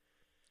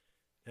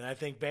 And I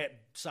think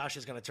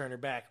Sasha's going to turn her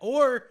back.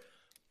 Or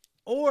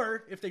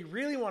if they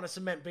really want to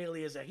cement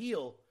Bayley as a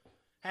heel,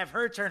 have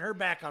her turn her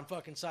back on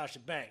fucking Sasha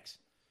Banks.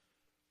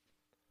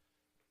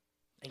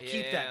 And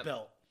keep that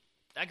belt.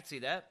 I can see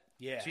that.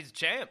 Yeah. She's a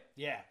champ.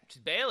 Yeah.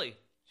 She's Bayley.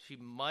 She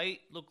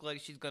might look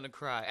like she's going to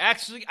cry.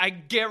 Actually, I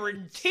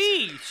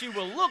guarantee she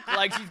will look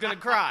like she's going to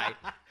cry.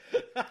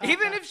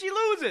 Even if she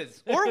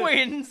loses or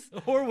wins.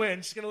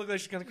 She's going to look like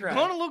she's going to cry.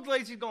 Going to look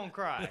like she's going to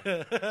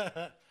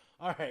cry.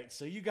 All right,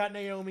 so you got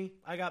Naomi.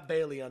 I got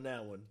Bayley on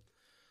that one.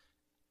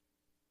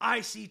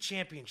 IC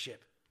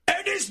Championship.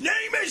 And his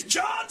name is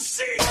John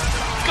Cena.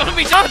 It's gonna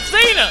be John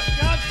Cena.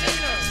 John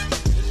Cena.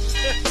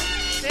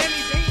 Sami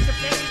Zayn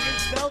defending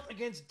his belt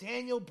against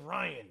Daniel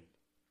Bryan.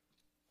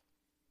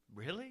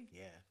 Really?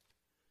 Yeah.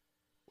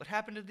 What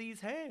happened to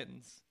these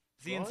hands?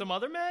 Is he in Braun? some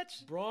other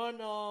match?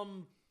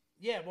 Braun,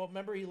 yeah, well,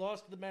 remember he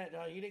lost the match.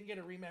 He didn't get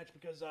a rematch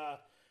because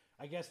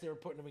I guess they were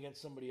putting him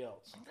against somebody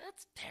else.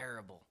 That's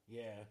terrible.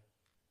 Yeah.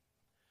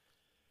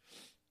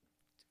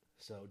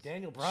 So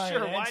Daniel Bryan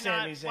Sure, and why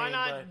Sami not? Zayn, Why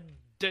not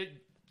but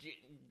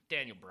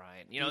Daniel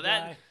Bryan? You know New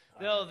that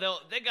guy?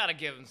 they gotta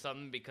give him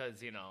something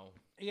because you know.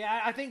 yeah,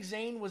 I think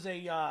Zayn was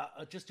a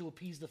just to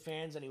appease the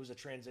fans, and he was a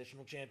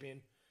transitional champion.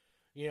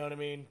 You know what I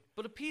mean?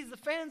 But appease the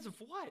fans of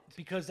what?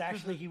 Because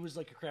actually, he was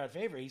like a crowd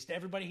favorite.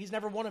 He's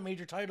never won a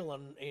major title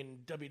in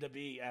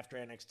WWE after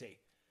NXT.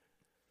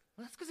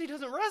 Well, that's because he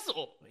doesn't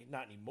wrestle.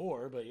 Not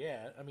anymore, but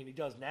yeah, I mean he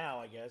does now,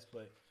 I guess.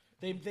 But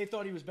they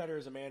thought he was better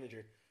as a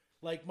manager,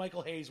 like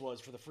Michael Hayes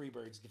was for the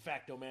Freebirds, de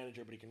facto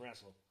manager, but he can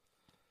wrestle.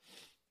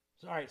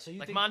 So, all right, so you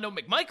Like think Mondo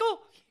McMichael?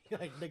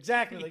 like,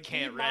 exactly? He like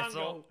can't Dean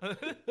wrestle.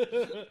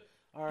 Mongo.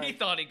 All right, He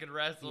thought he could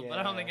wrestle, but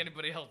I don't Yeah. think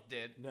anybody else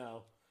did.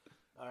 no.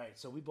 All right,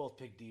 so we both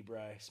picked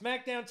D-Bry.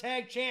 SmackDown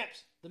Tag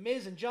Champs: The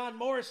Miz and John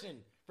Morrison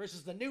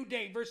versus the New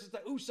Day versus the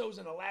Usos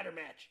in a ladder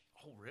match.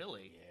 Oh,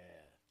 really? Yeah,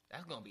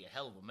 That's gonna be a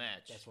hell of a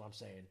match. that's what I'm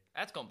saying.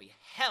 That's gonna be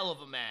a hell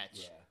of a match.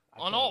 Yeah, I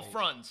On can't all wait.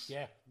 fronts.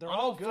 Yeah, they're On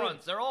all good.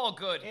 fronts. They're all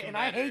good. And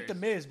I hate the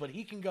competitors. Miz, but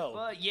he can go.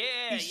 But yeah,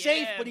 He's yeah.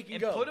 safe, but he can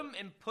and go.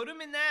 Put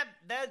him in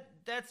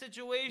that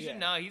situation.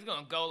 Yeah. No, he's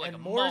gonna go like and a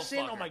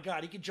Morrison, motherfucker. oh my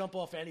god, he can jump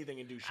off anything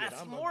and do shit.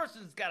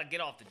 Morrison's got to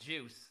get off the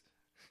juice.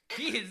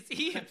 He is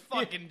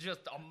fucking just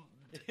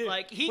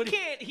like he but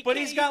can't. He but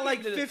can't, he's got like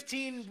getting to the-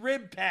 15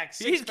 rib packs.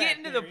 He's six-pack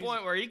getting to the there.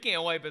 point where he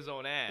can't wipe his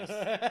own ass.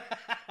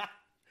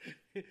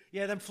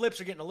 Yeah, them flips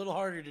are getting a little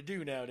harder to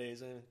do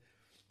nowadays.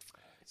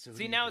 So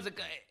See, now it's a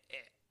guy,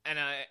 and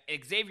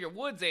Xavier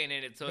Woods ain't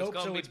in it, so Nope, it's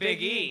gonna so be it's Big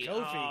Big E E. and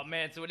Kofi. Oh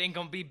man, so it ain't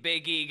gonna be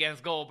Big E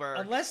against Goldberg.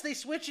 unless they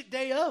switch it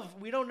day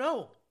of, we don't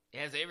know.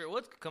 Yeah, Xavier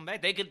Woods could come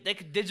back. They could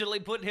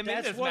digitally put him in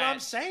That's this what match. I'm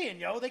saying,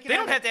 yo. They can They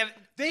don't have to have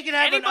They can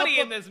have anybody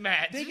an in this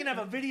match. They can have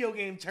a video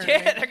game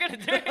tournament. Yeah, they're gonna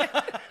do it.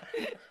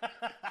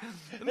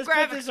 The Let's put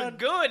graphics this are on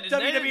good.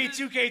 WWE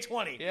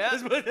 2K20. Yeah.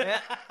 Let's put-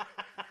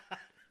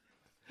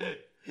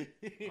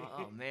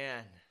 Oh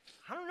man,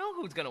 I don't know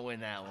who's gonna win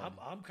that one.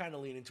 I'm kind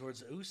of leaning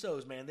towards the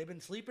Usos, man. They've been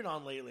sleeping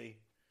on lately.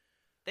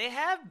 They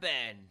have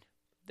been.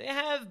 They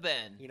have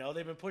been. You know,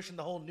 they've been pushing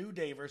the whole New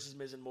Day versus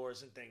Miz and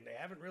Morrison thing. They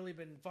haven't really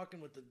been fucking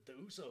with the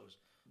Usos.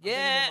 I'm thinking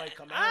Yeah, they might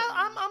come out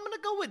I'm gonna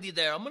go with you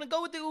there. I'm gonna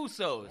go with the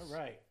Usos. All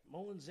right,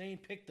 Mullen Zane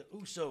picked the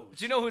Usos.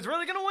 Do you know who's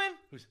really gonna win?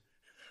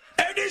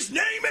 And his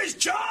name is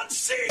John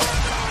Cena.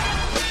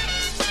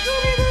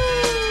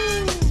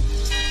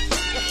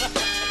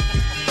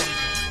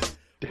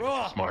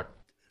 Raw. Smart.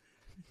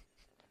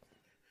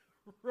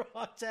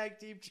 Raw Tag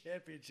Team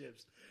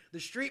Championships. The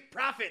Street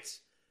Profits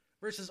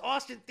versus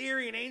Austin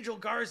Theory and Angel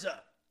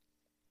Garza.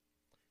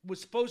 Was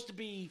supposed to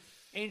be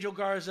Angel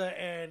Garza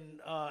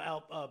and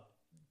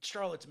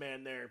Charlotte's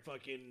man there,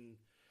 fucking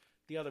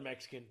the other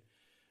Mexican,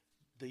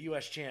 the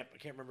U.S. champ. I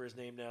can't remember his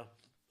name now.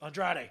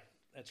 Andrade.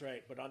 That's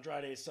right. But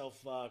Andrade is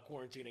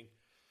self-quarantining.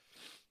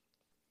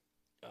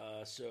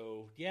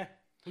 So, yeah.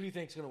 Who do you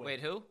think's going to win? Wait,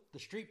 who? The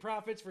Street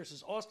Profits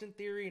versus Austin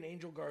Theory and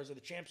Angel Garza, the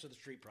champs of the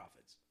Street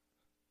Profits.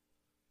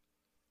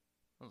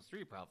 Well, the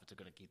Street Profits are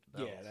gonna keep the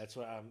belts. Yeah, that's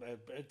what I'm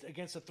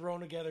against a thrown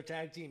together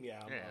tag team.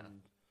 Yeah,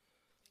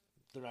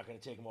 they're not going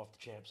to take them off the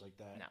champs like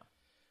that.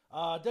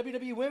 No.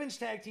 WWE Women's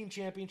Tag Team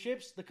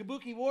Championships: the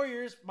Kabuki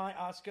Warriors, Mai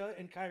Asuka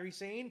and Kairi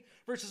Sane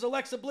versus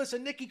Alexa Bliss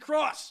and Nikki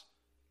Cross.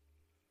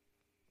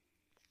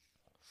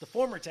 The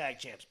former tag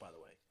champs, by the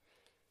way.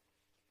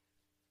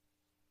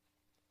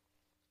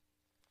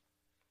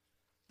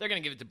 They're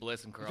gonna give it to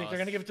Bliss and Cross. You think they're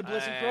going to give it to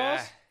Bliss and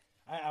Cross?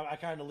 I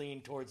kind of lean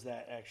towards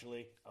that,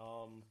 actually.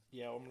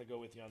 Yeah, I'm going to go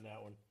with you on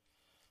that one.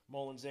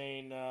 Mullen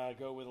Zane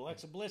go with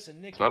Alexa Bliss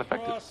and Nikki not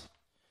effective. Cross.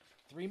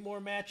 3 more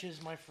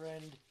matches, my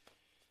friend.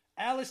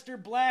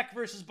 Aleister Black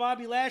versus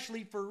Bobby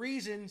Lashley for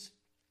reasons.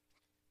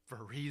 For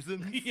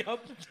reasons?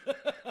 Yup.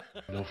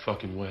 No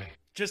fucking way.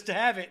 Just to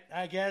have it,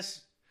 I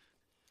guess.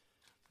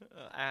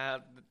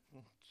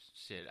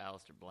 Shit,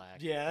 Aleister Black.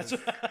 Yeah, that's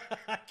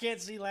I can't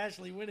see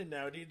Lashley winning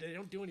now. They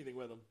don't do anything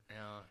with him.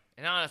 Yeah.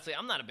 And honestly,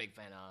 I'm not a big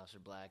fan of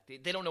Aleister Black.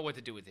 They don't know what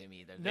to do with him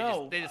either.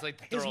 They just like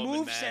to throw his him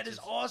in moveset matches. is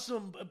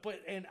awesome,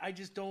 but I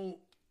just don't.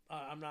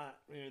 I'm not.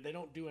 They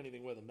don't do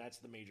anything with him. That's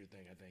the major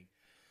thing, I think.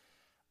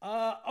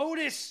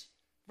 Otis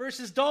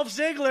versus Dolph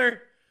Ziggler.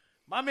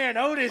 My man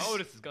Otis.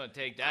 Otis is gonna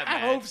take that. I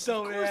match. hope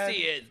so, Of course man. he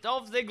is.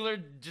 Dolph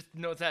Ziggler just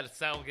knows how to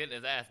sell getting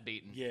his ass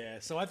beaten. Yeah,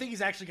 so I think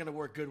he's actually going to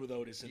work good with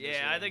Otis. In this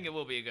Yeah, I one. think it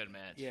will be a good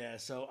match. Yeah,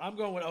 so I'm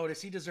going with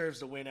Otis. He deserves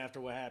to win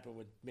after what happened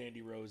with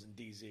Mandy Rose and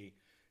DZ.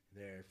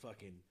 They're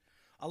fucking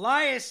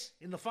Elias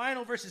in the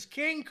final versus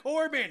King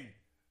Corbin.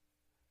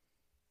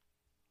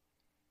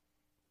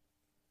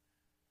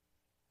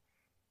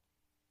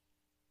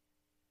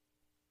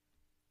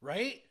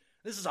 Right?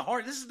 This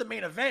is the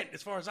main event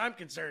as far as I'm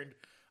concerned.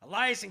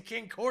 Elias and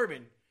King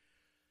Corbin.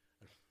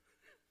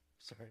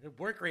 Sorry, the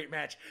work rate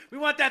match. We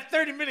want that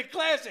 30-minute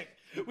classic.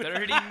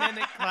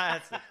 30-minute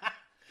classic.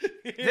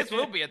 This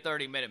will be a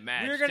 30-minute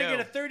match. We're going to get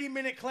a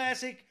 30-minute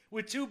classic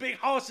with two big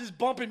horses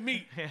bumping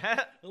meat.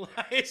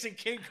 Elias and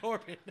King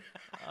Corbin.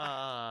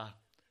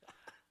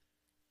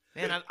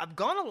 Man, I've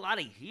gone a lot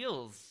of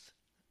heels.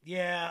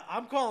 Yeah,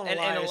 I'm calling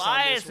Elias. And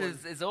Elias on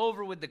this one. is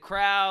over with the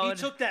crowd.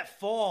 He took that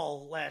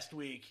fall last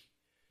week.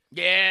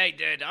 Yeah, he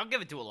did. I'll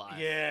give it to Elias.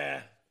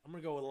 Yeah, I'm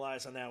going to go with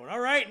Elias on that one. All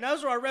right, and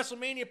those are our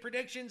WrestleMania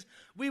predictions.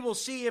 We will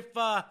see if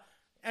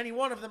any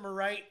one of them are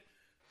right.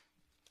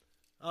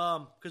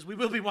 Because we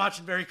will be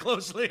watching very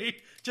closely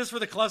just for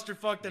the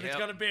clusterfuck that it's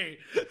going to be.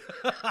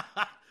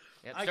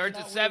 It starts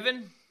at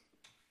 7.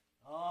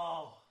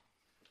 Oh,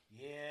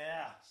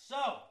 yeah. So,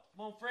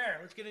 Mon Frere,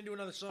 let's get into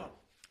another song.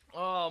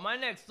 Oh, my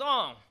next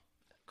song,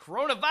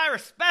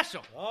 Coronavirus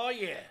Special. Oh,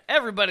 yeah.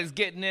 Everybody's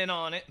getting in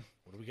on it.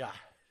 What do we got?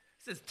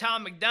 This is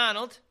Tom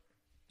McDonald.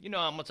 You know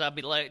how much I'll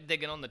be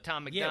digging on the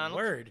Tom McDonald. Yeah,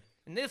 word.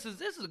 And this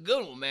is a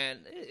good one, man.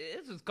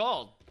 This is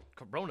called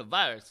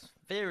Coronavirus.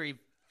 Very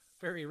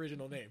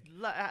original name.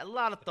 A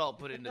lot of thought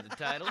put into the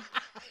title.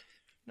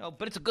 No,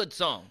 but it's a good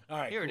song. All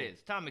right, Here cool. it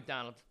is. Tom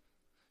McDonald,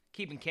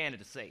 keeping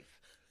Canada safe.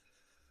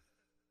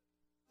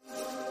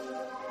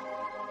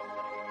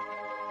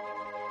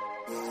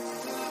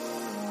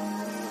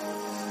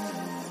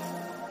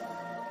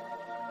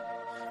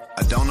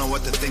 I don't know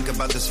what to think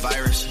about this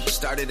virus.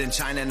 Started in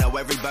China, now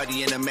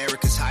everybody in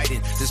America's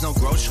hiding. There's no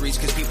groceries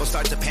cause people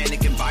start to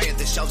panic and buy it.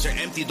 The shelves are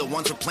empty, the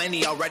ones with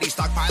plenty already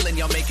stockpiling.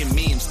 Y'all making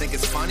memes, think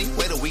it's funny?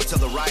 Wait a week till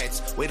the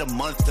riots. Wait a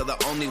month till the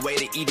only way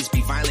to eat is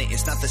be violent.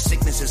 It's not the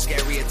sickness that's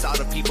scary, it's all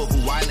the people who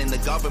whiling. The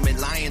government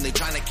lying, they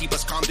trying to keep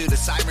us calm through the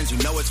sirens. You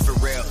know it's for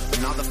real.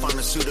 And all the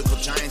pharmaceutical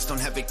giants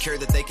don't have a cure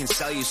that they can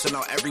sell you, so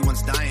now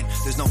everyone's dying.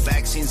 There's no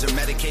vaccines or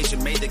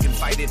medication made that can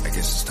fight it. I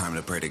guess it's time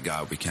to pray to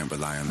God we can't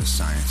rely on the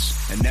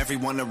science. And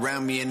everyone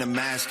around me in a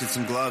mask and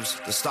some gloves.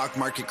 The stock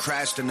market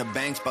crashed and the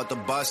bank's about to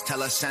bust.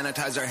 Tell us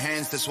sanitize our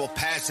hands, this will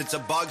pass. It's a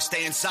bug,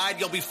 stay inside,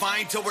 you'll be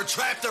fine till we're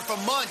trapped there for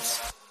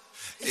months.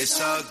 It's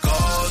a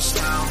ghost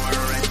town,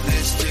 we're in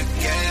this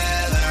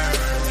together.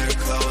 They're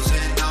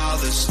closing all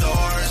the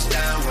stores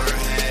down, we're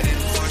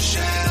heading for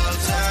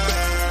shelter.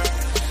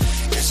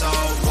 It's all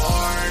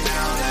war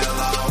now,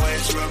 they'll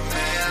always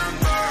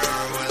remember.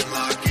 When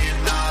locking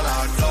all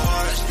our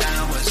doors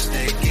down, we're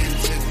sticking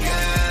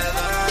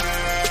together.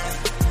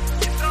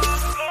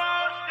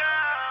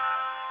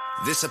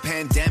 This a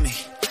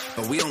pandemic,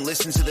 but we don't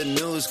listen to the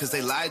news cause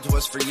they lied to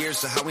us for years,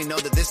 so how we know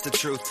that this the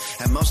truth?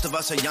 And most of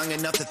us are young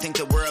enough to think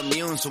that we're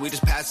immune, so we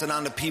just pass it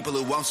on to people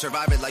who won't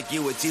survive it like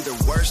you. It's either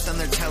worse than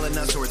they're telling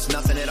us or it's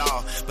nothing at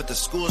all. But the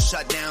school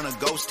shut down, a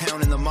ghost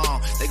town in the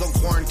mall. They gon'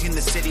 quarantine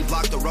the city,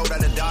 block the road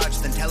out of Dodge,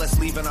 then tell us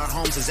leaving our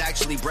homes is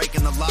actually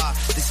breaking the law.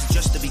 This is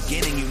just the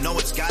beginning, you know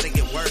it's gotta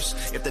get worse.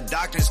 If the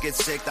doctors get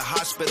sick, the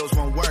hospitals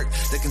won't work.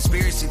 The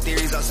conspiracy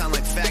theories all sound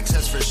like facts,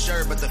 that's for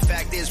sure, but the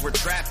fact is we're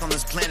trapped on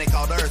this planet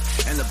called Earth.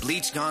 And the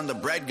bleach gone, the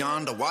bread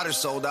gone, the water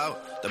sold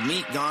out, the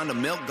meat gone, the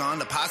milk gone,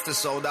 the pasta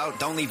sold out.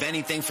 Don't leave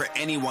anything for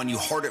anyone, you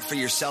hoard it for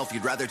yourself.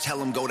 You'd rather tell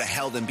them go to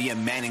hell than be a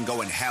man and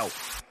go and help.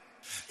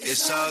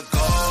 It's a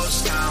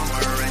ghost town,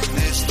 we're in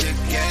this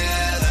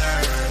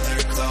together.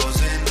 They're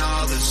closing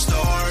all the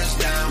stores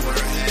down, we're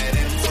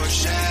heading for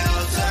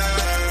shelter.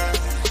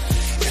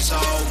 It's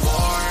all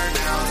war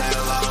now,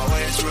 they'll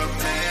always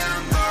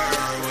remember.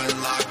 We're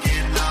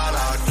locking all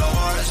our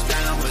doors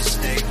down, we're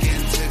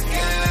sticking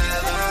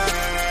together.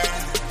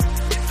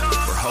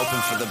 We're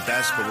hoping for the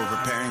best, but we're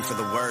preparing for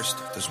the worst.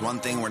 There's one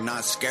thing we're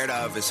not scared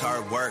of, is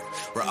hard work.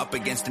 We're up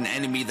against an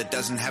enemy that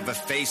doesn't have a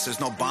face. There's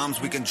no bombs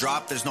we can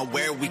drop, there's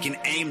nowhere we can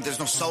aim. There's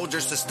no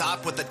soldiers to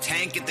stop with a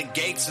tank at the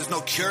gates. There's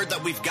no cure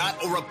that we've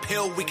got or a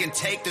pill we can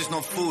take. There's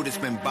no food, it's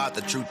been bought.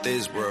 The truth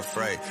is we're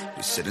afraid.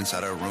 We sit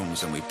inside our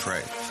rooms and we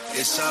pray.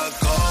 It's a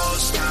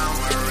ghost town,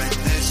 we're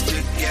in this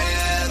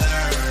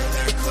together.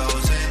 They're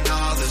closing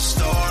all the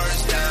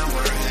stores down,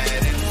 we're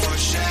heading for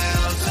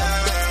shelter.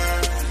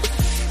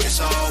 It's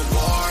all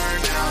war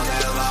now,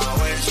 they'll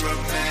always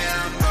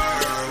remember.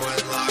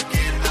 We're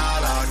locking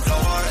all our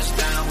doors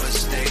down, we're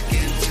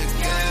sticking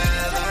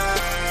together.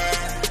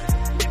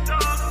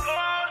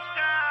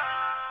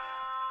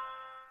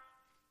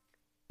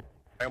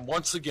 I am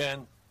once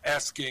again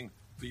asking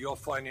for your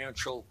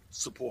financial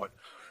support.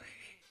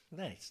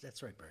 Nice.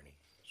 That's right, Bernie.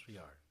 Yes, we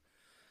are.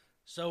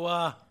 So,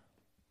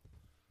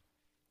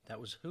 that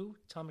was who?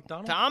 Tom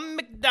McDonald? Tom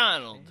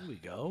McDonald. There we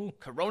go.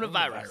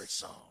 Coronavirus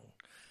song.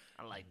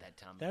 I like that,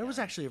 Tom. That was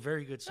actually a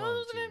very good song,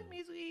 No, too.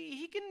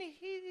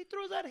 he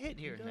throws out a hit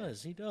here.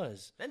 He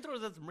does. Then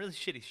throws out some really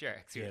shitty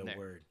tracks here and there.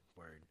 Word.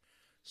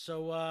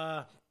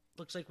 So,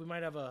 looks like we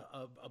might have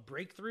a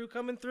breakthrough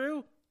coming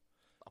through.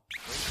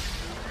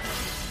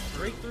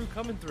 Breakthrough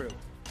coming through.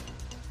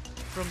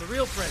 From the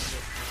real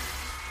president.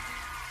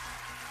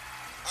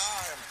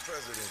 I am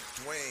President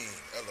Dwayne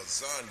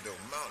Elizondo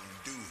Mountain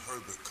Dew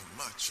Herbert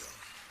Camacho.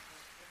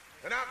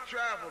 And I've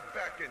traveled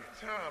back in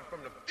time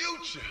from the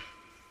future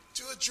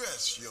to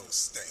address your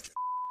stinking.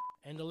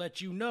 And to let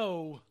you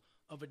know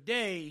of a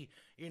day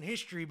in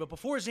history. But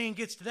before Zane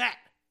gets to that,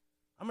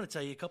 I'm going to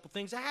tell you a couple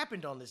things that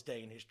happened on this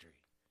day in history.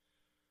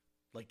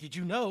 Like, did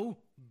you know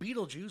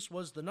Beetlejuice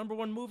was the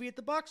 #1 movie at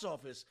the box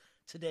office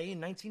today in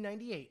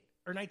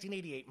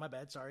 1988, my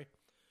bad, sorry.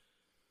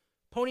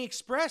 Pony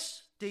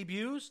Express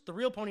debuts, the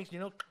real Pony,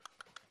 Did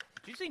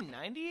you say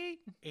 98?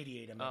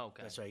 88, I mean. Oh,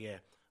 okay. That's right, yeah.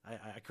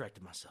 I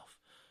corrected myself.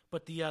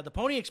 But the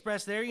Pony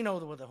Express there,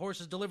 with the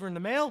horses delivering the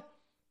mail,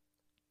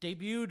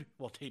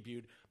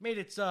 made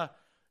its,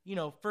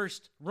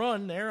 first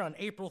run there on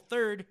April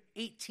 3rd,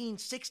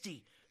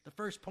 1860. The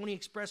first Pony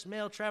Express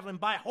mail traveling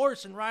by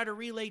horse and rider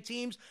relay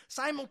teams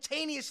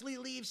simultaneously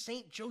leaves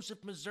St.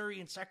 Joseph, Missouri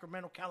and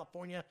Sacramento,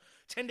 California.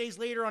 10 days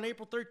later, on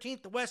April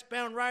 13th, the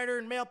westbound rider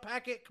and mail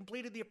packet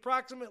completed the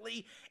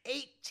approximately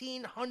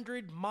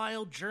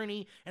 1,800-mile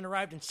journey and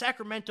arrived in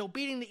Sacramento,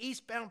 beating the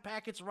eastbound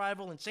packet's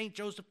arrival in St.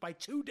 Joseph by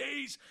 2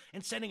 days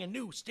and setting a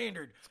new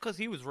standard. It's because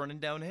he was running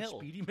downhill.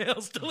 Speedy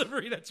Mail's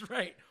delivery, that's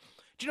right.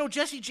 Do you know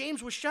Jesse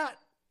James was shot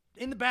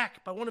in the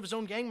back by one of his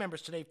own gang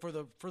members today for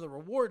the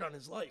reward on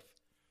his life?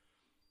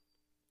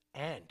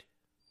 And,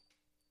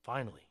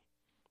 finally,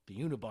 the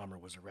Unabomber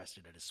was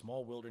arrested at a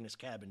small wilderness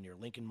cabin near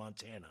Lincoln,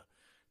 Montana.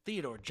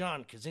 Theodore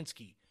John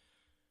Kaczynski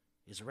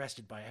is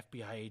arrested by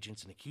FBI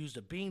agents and accused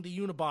of being the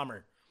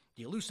Unabomber,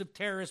 the elusive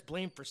terrorist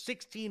blamed for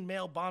 16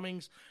 mail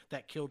bombings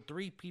that killed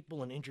 3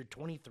 people and injured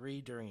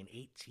 23 during an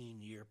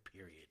 18-year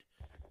period.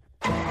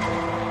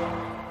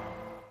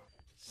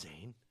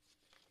 Zane?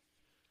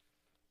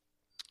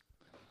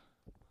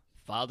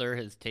 Father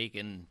has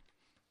taken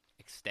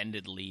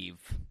extended leave.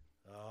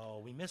 Oh,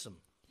 we miss him.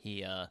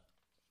 He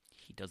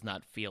does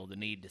not feel the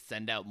need to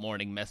send out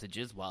morning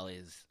messages while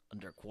he's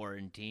under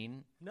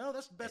quarantine. No,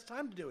 that's the best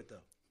time to do it,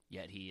 though.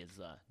 Yet he is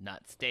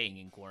not staying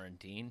in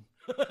quarantine.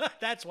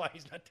 That's why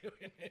he's not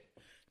doing it.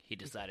 He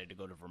decided to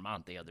go to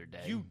Vermont the other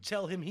day. You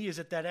tell him he is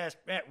at that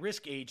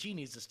at-risk age. He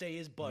needs to stay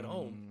his butt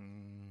home.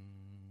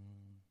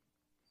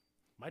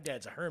 My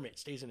dad's a hermit,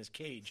 stays in his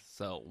cage.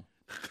 So,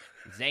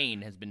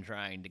 Zane has been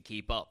trying to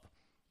keep up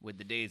with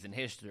the days in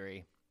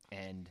history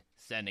and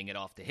sending it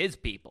off to his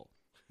people.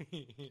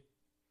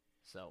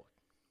 So,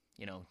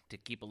 to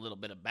keep a little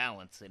bit of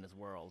balance in his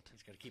world.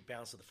 He's got to keep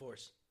balance of the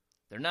force.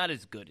 They're not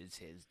as good as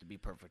his, to be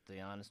perfectly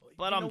honest,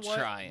 but I'm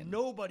trying.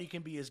 Nobody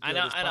can be as good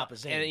as Papa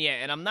Zane.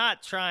 And I'm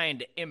not trying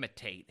to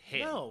imitate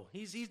him. No,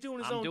 he's doing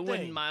his own thing. I'm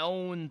doing my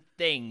own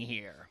thing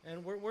here.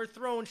 And we're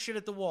throwing shit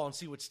at the wall and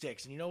see what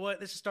sticks. And you know what?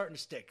 This is starting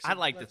to stick. So I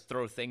like to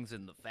throw things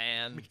in the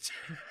fan. Me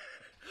too.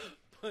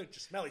 Bunch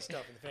of smelly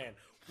stuff in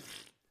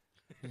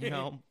the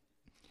fan.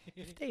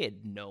 If they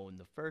had known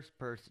the first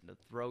person to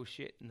throw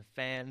shit in the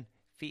fan,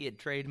 if he had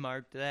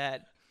trademarked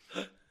that,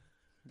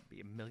 he'd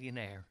be a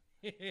millionaire.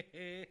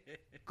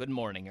 Good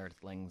morning,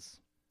 Earthlings.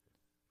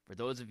 For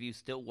those of you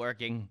still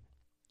working,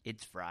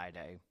 it's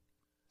Friday,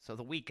 so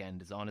the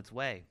weekend is on its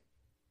way.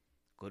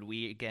 Good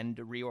weekend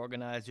to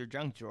reorganize your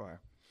junk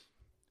drawer,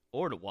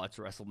 or to watch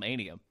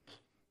WrestleMania.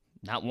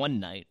 Not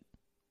one night,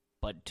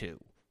 but 2.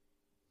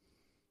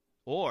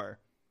 Or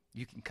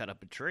you can cut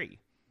up a tree.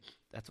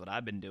 That's what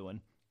I've been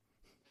doing.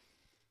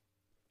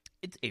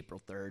 It's April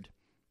 3rd,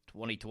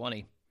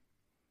 2020.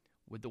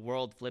 With the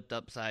world flipped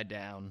upside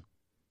down,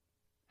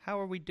 how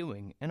are we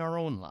doing in our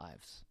own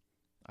lives?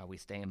 Are we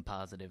staying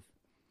positive?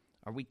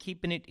 Are we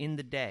keeping it in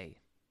the day?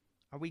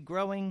 Are we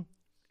growing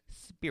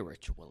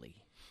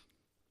spiritually?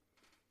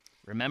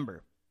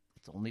 Remember,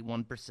 it's only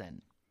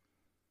 1%.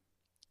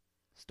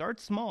 Start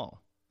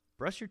small.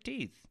 Brush your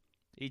teeth.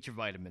 Eat your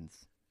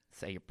vitamins.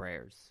 Say your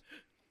prayers.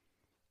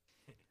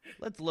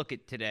 Let's look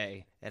at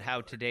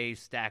how today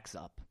stacks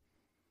up.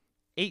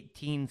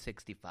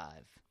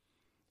 1865.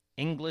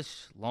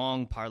 English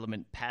Long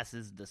Parliament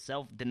passes the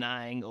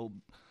self-denying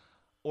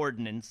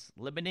ordinance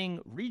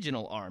limiting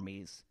regional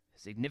armies, a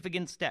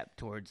significant step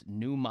towards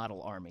new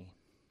model army.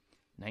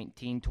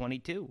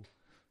 1922.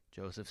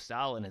 Joseph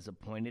Stalin is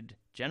appointed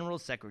General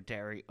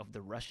Secretary of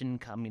the Russian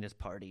Communist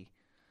Party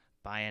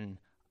by an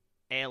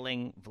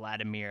ailing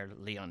Vladimir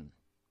Lenin.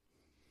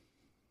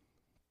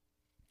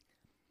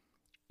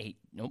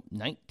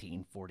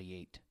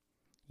 1948.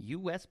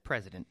 U.S.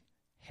 President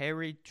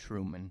Harry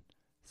Truman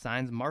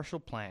signs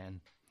Marshall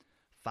Plan,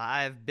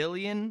 $5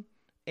 billion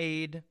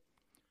aid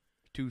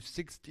to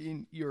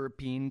 16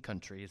 European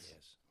countries.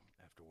 Yes,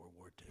 after World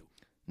War II.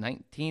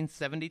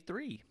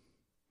 1973.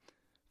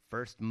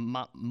 First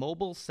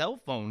mobile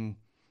cell phone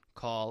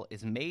call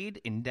is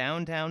made in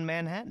downtown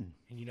Manhattan.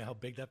 And you know how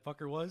big that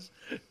fucker was?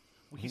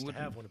 We used to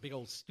have one, a big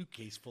old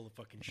suitcase full of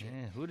fucking shit.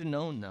 Yeah, who'd have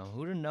known though?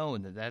 Who'd have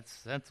known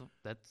that's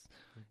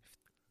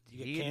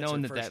you he'd get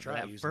known first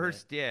try that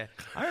first, that. yeah.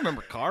 I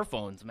remember car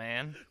phones,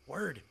 man.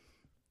 Word.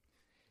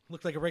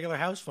 Looked like a regular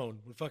house phone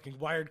with fucking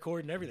wired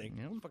cord and everything.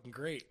 It was fucking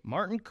great.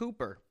 Martin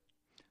Cooper.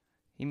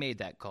 He made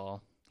that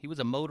call. He was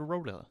a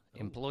Motorola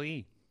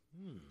employee.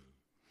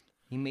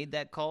 He made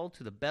that call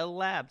to the Bell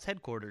Labs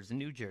headquarters in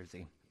New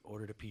Jersey.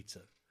 Ordered a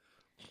pizza.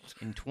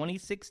 In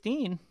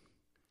 2016,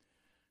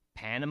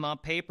 Panama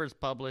Papers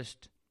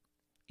published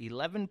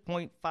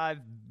 11.5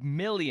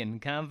 million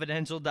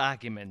confidential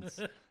documents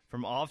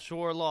from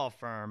offshore law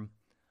firm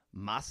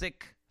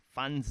Mossack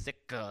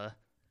Fonseca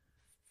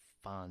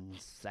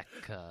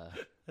Fonseca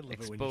I love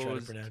it when you try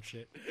to pronounce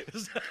shit.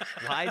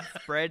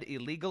 widespread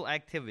illegal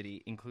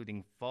activity,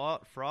 including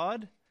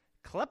fraud,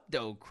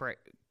 kleptocracy.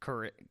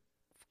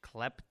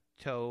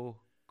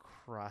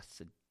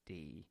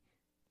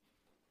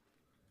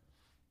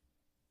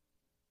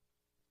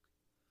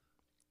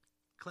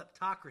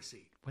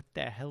 Kleptocracy. What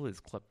the hell is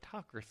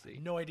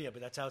kleptocracy? No idea,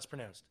 but that's how it's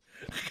pronounced.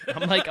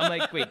 I'm like,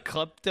 wait,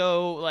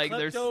 klepto, like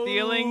they're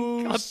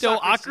stealing?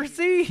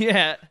 Kleptocracy?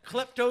 Yeah.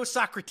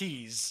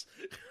 Klepto-Socrates.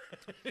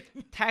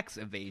 Tax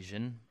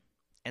evasion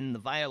and the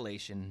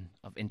violation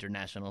of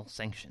international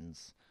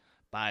sanctions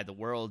by the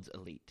world's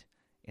elite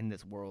in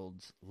this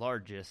world's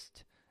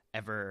largest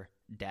ever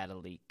data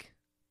leak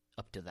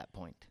up to that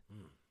point.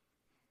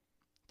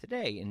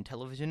 Today in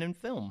television and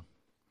film,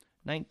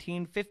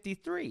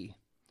 1953,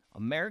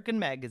 American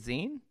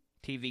Magazine,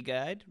 TV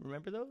Guide.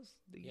 Remember those?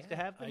 They used to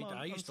have them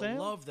I used on to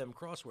sale? love them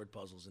crossword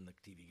puzzles in the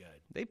TV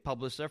Guide. They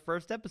published their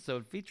first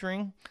episode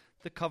featuring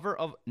the cover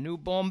of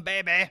Newborn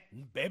Baby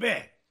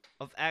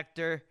of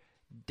actor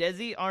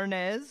Desi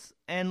Arnaz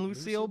and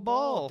Lucille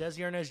Ball. Desi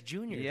Arnaz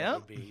Jr. Yep. That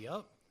would be,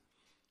 yep.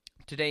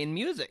 Today in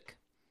music,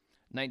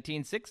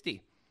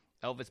 1960,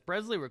 Elvis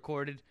Presley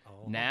recorded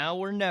Now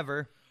or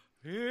Never.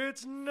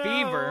 It's now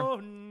Fever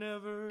or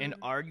never. and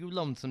Are You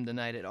Lonesome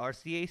Tonight at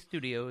RCA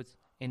Studios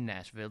in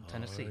Nashville,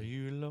 Tennessee. Are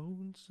you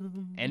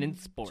lonesome And in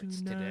sports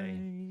today,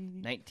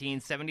 tonight?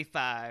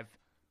 1975,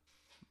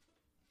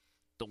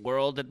 the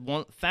world had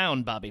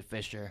found Bobby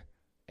Fischer,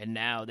 and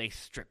now they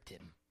stripped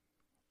him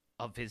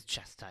of his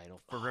chess title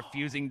for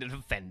refusing to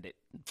defend it.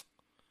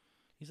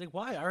 He's like,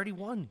 why? I already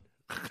won.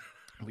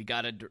 We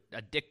got a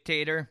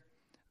dictator,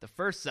 the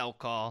first cell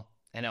call,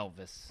 and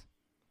Elvis.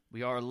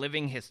 We are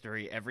living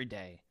history every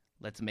day.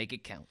 Let's make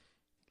it count.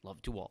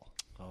 Love to all.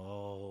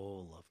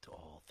 Oh, love to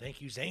all.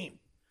 Thank you, Zane.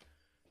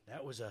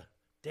 That was a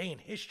day in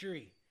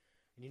history.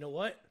 And you know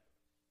what?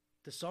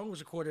 The song was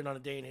recorded on a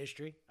day in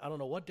history. I don't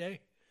know what day,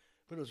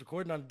 but it was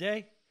recorded on a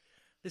day.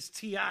 This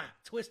T.I.,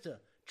 Twista,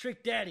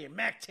 Trick Daddy, and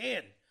Mac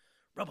 10.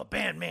 Rubber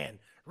Band Man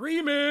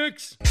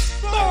remix.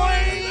 You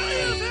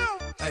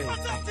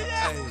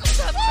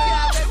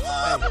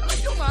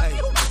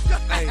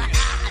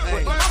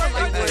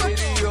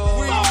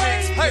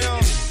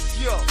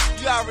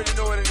already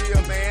know what it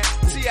is, man.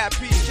 TIP,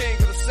 King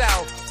of the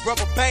South,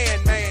 Rubber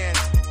Band Man,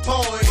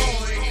 Pony.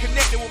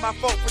 Connected with my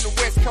folk from the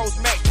West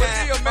Coast, Mac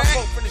 9, my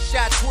folk from the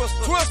Shot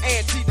Twister,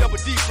 and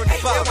T-Double-D from the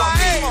Bob.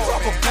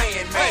 Rubber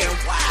Band Man,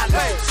 wild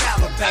like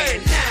Taliban, 9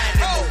 in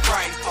the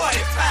right, 45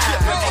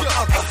 in my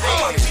other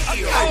hand.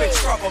 I'm in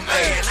trouble,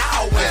 man. I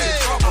always in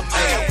trouble,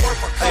 man.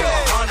 Worth a couple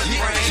 $100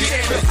 grand.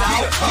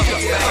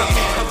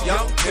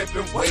 Young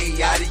pimpin'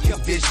 way out of your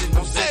vision.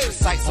 No central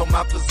sights on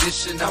my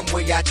position. I'm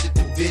way out your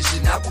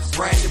division. I was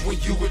grinding when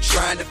you were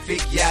trying to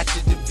figure out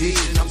your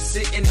division. I'm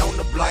sitting on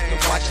the block and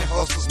watching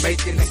hustlers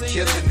making a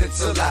killing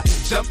until I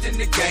jumped in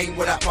the game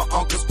without my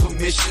uncle's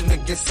permission.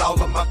 Against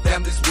all of my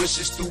family's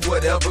wishes through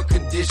whatever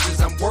conditions.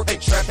 I'm working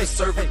traffic,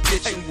 serving,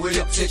 pitching with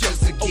intentions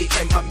to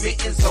getting my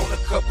mittens on a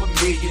couple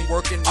million.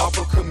 Working off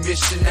a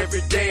commission.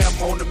 Every day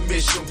I'm on a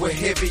mission with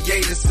heavy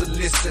haters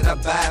solicit. I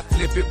buy,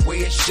 flip it,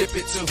 weigh it, ship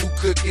it to who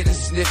cook it and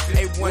sniff it.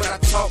 Hey, when I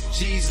talk,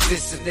 G's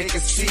listen. They can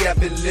see I've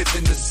been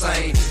living the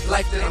same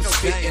life that I'm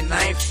spitting.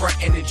 I ain't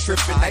frontin' and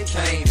tripping. I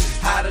came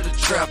out of the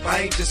trap.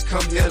 I ain't just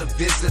come here to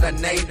visit. I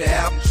named the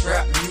album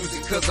Trap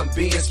Music cause I'm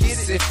being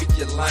specific,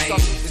 you lame.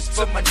 It's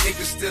to my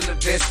niggas still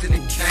invested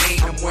in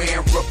cane. I'm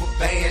wearing rubber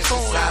bands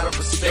just out of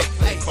respect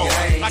for the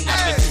game. I got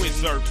that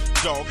Twizzerb,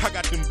 dog. I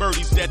got them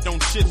birdies that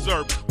don't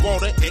shizerb.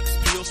 Water,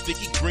 X-Peel,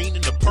 sticky green,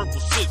 and the purple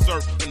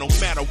scissor. And no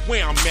matter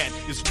where I'm at,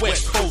 it's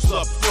West Coast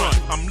up front.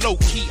 I'm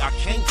low-key, I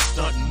can't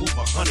stunt and move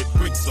 100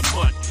 bricks a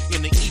month.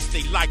 In the East,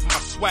 they like my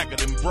swagger,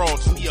 them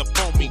broads sneak up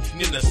on me.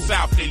 And in the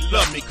South, they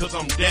love me cause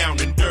I'm down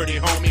and dirty,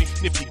 homie.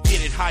 And if you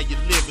get it how you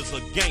live as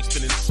a gangster,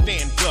 then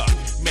stand up.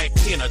 Mac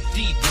 10 a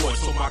D-boy,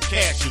 so my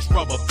cash is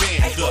rubber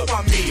band hey, up.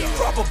 I'm me,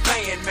 Rubber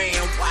Band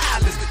Man,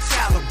 wild as the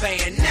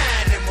Taliban, 9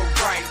 in my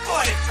right,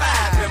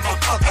 45 in my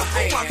other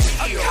hand.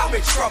 I'm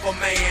in trouble,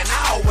 man,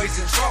 I always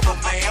in trouble,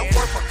 man.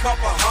 Worth a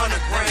couple $100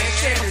 grand,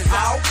 chances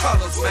all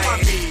colors,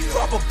 man.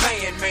 Rubber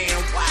Band Man,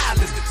 wild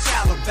as the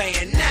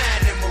Taliban, 9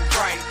 in my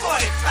right,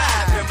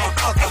 45 in my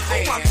other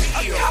hand.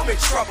 I'm in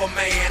trouble,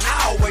 man,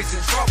 I always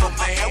in trouble,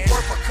 man.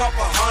 Worth a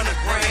couple $100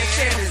 grand,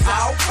 chances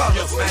all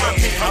colors, man.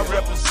 I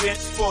represent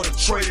for the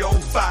Trey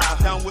 05,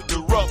 down with the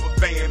Rubber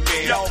Band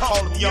Man. Y'all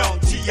call him Young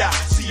T.I.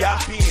 See,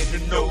 I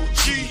been an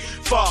OG,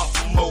 far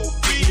from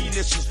OB.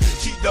 This is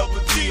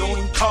T-Double-D, don't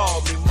even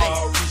call me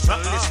Maurice.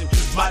 Listen,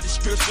 my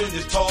description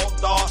is tall,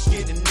 dark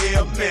skin, and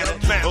nail metal.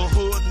 A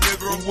hood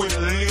nigga with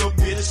a little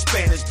bit of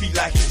Spanish. Be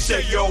like,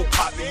 say yo,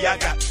 poppy, I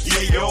got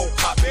yo,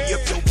 poppy.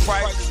 If your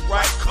price is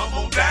right, come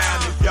on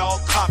down. If y'all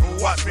copy,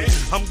 watch me.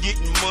 I'm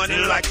getting money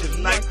like it's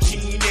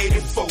 1985.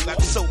 info,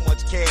 got so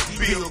much cash.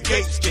 Bill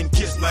Gates can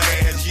kiss my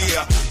ass,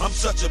 yeah. I'm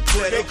such a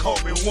player, they call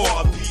me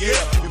Juan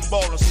Pierre. Been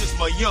ballin' since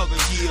my younger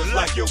years,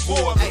 like your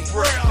boy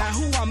Cabrera. Now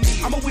who I'm me?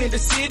 I'm a Windy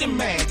City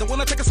man. The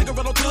one I take a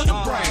cigarette to the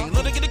brain.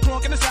 Let her get it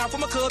crunk in the south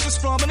from my cousins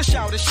from in the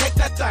shower to shake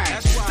that thing.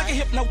 Take a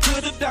hypno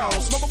to the dome.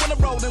 Smoke it when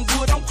I'm rolling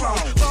wood on chrome.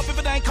 Bump if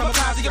it ain't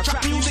kamikaze, your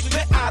trap music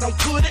that I don't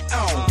put it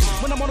on.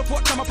 When I'm on the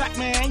porch, I'm a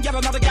Pac-Man.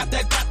 Y'all know they got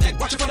that.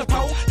 Watch it for the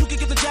pole. You can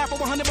get the jab for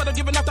 100, but I'm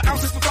giving out the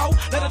ounces for 4.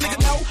 Let a nigga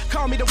know,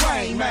 call me the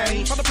Rain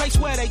Man. From the place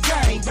where they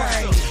gang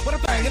bang. With a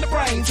thing in the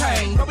brain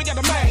tang, but we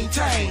gotta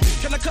maintain.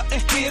 Can I cut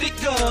and hit it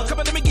good? Come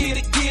on, let me get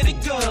it good.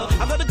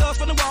 I love the girls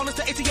from the Wallers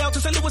to ATL to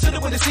St. Louis City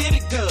when the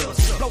city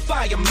does. Blow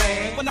fire,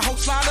 man. When the whole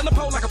slide on the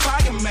pole like a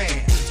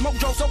fireman. Smoke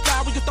drove so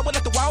fly, we can throw it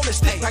at the wall and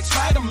stick like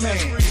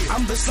Spider-Man.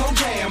 I'm the slow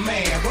jam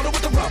man, rolling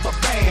with the rubber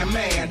band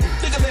man.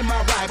 Nigga in my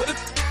ride with a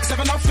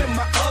 7 off in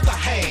my other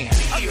hand.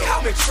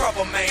 I'm in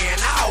trouble, man.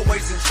 I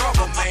always in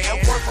trouble, man.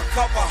 Worth a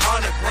couple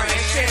 $100 grand.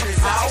 Shannon's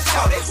all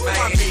colors,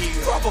 man.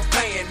 Rubber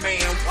band,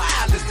 man.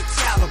 Wild as the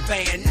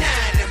Taliban.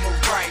 9 in my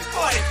right,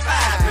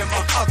 45 in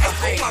my other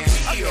hand.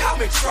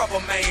 I'm in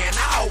trouble, man.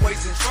 I always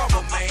in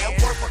trouble, man.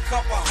 Worth a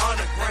couple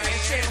 $100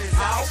 grand. Shannon's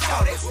all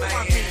colors,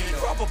 man.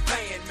 Rubber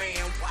band,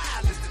 man.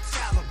 Wild as the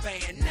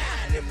Taliban. 9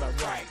 in my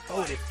right,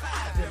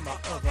 45 in my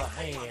other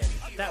hand.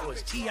 That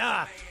was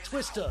T.I.,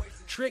 Twista,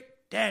 Trick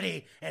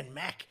Daddy, and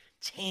Mac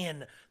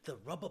 10, the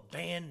Rubber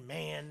Band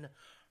Man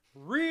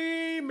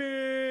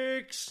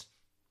remix.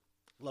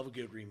 Love a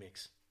good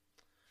remix.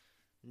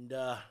 And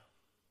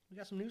we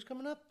got some news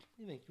coming up.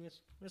 What do you think? We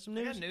got some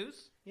news? I got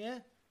news. Yeah?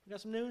 We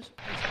got some news?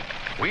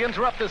 We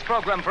interrupt this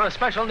program for a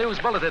special news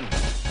bulletin.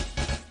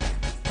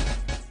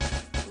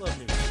 Love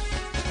news.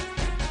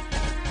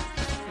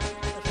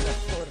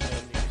 That's Florida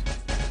Man news.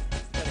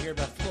 Gotta hear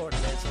about Florida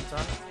Man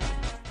sometime.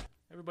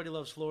 Everybody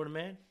loves Florida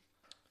Man.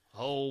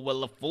 Oh,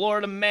 well, a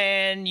Florida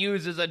man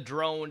uses a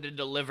drone to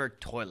deliver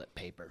toilet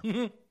paper.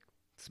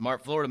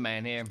 Smart Florida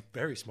man here.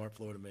 Very smart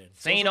Florida man.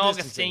 St.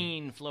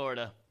 Augustine,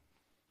 Florida.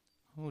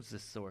 Who's the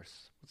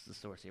source? What's the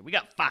source here? We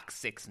got Fox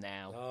 6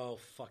 now. Oh,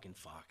 fucking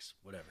Fox.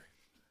 Whatever.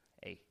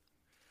 Hey.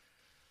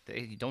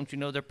 Don't you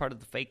know they're part of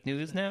the fake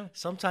news now?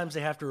 Sometimes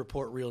they have to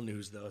report real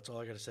news, though. That's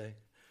all I gotta say.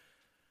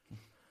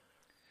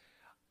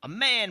 A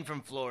man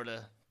from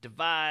Florida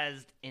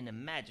devised an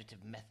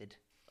imaginative method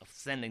of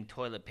sending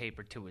toilet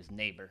paper to his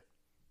neighbor.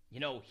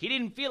 You know, he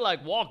didn't feel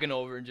like walking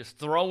over and just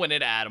throwing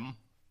it at him.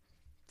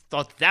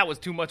 Thought that was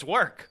too much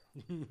work.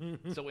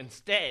 So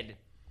instead,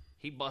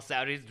 he busts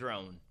out his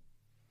drone.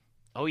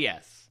 Oh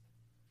yes,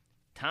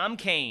 Tom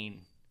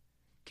Kane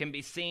can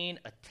be seen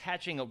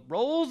attaching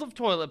rolls of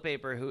toilet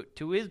paper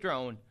to his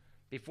drone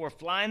before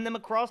flying them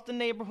across the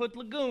neighborhood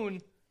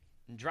lagoon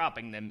and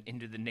dropping them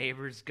into the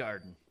neighbor's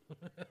garden.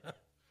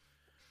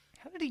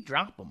 How did he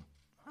drop them?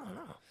 I don't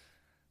know.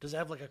 Does it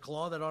have like a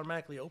claw that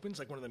automatically opens,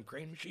 like one of them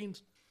crane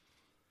machines?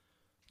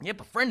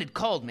 Yep, a friend had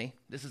called me.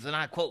 This is an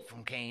odd quote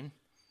from Kane.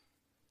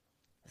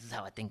 This is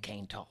how I think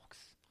Kane talks.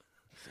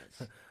 He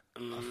says,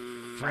 a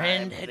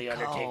friend had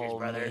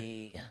called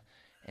me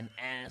and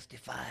asked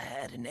if I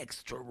had an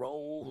extra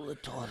roll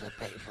of toilet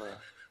paper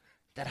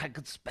that I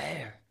could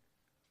spare.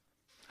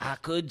 I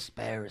could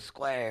spare a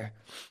square.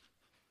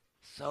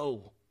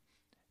 So,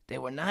 they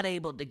were not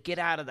able to get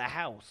out of the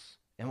house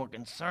and were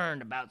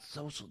concerned about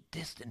social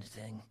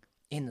distancing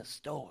in the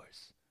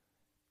stores.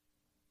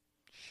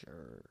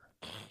 Sure.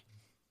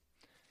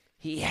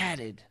 He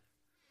added,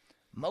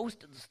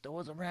 most of the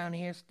stores around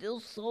here still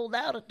sold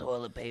out of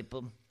toilet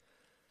paper.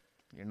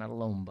 You're not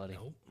alone, buddy.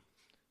 Nope.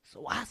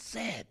 So I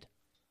said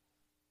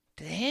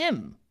to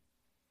him,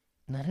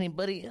 not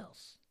anybody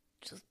else,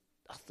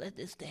 I said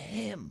this to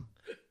him.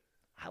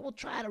 I will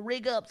try to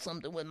rig up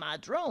something with my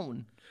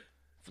drone,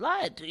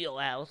 fly it to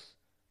your house,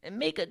 and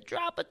make a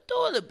drop of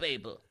toilet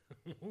paper.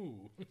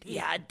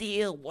 The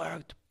idea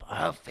worked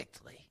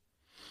perfectly.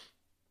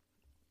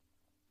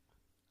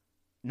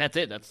 And that's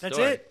it. That's the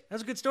story. it.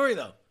 That's a good story,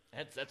 though.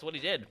 That's what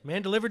he did.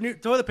 Man delivered new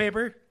toilet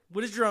paper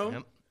with his drone.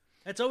 Yep.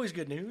 That's always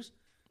good news.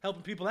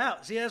 Helping people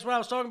out. See, that's what I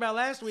was talking about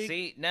last week.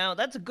 See, now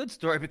that's a good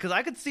story because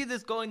I could see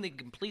this going the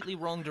completely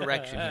wrong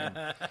direction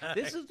here.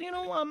 This is,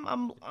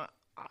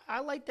 I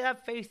like to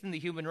have faith in the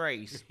human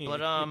race,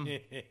 but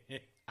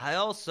I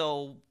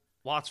also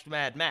watched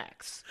Mad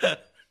Max,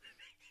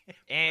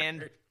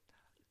 and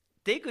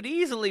they could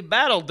easily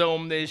battle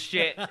dome this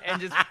shit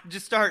and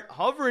just start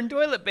hovering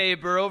toilet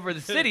paper over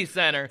the city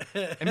center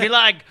and be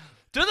like,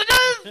 to the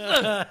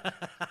death!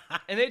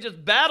 And they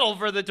just battle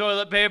for the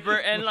toilet paper,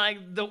 and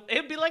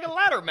it'd be like a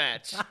ladder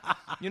match.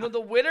 The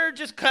winner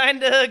just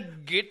kind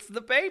of gets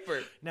the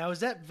paper. Now,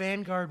 is that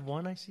Vanguard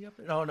 1 I see up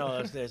there? Oh,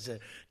 no, there's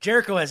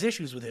Jericho has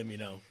issues with him,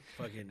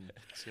 Fucking.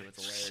 See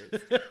what's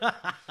hilarious.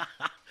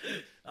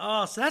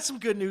 Oh, so that's some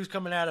good news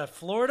coming out of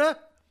Florida.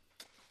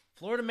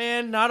 Florida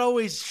man, not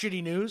always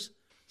shitty news.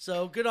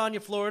 So good on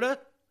you, Florida.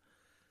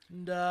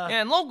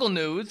 And local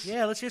news.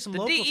 Yeah, let's hear some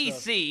local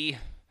stuff. The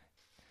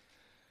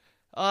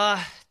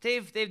DEC,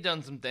 they've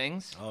done some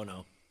things. Oh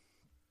no.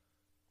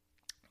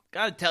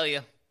 Gotta tell you,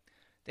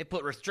 they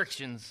put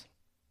restrictions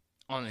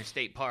on their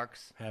state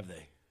parks. Have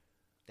they?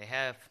 They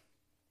have.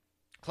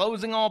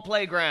 Closing all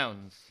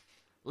playgrounds.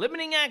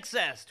 Limiting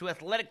access to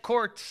athletic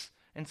courts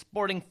and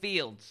sporting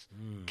fields.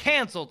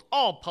 Canceled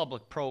all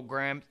public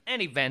programs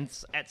and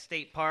events at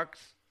state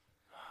parks.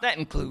 That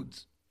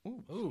includes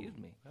excuse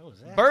me, what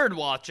was that? bird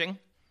watching,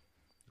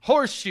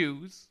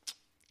 horseshoes,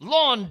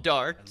 lawn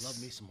darts. I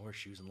love me some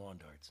horseshoes and lawn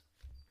darts.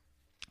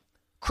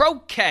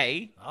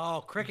 Croquet.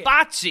 Oh, cricket.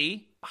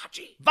 Bocce.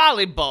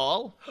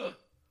 Volleyball.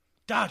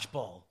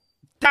 Dodgeball.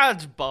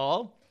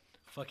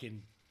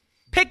 Fucking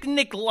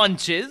picnic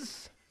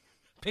lunches.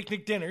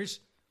 Picnic dinners.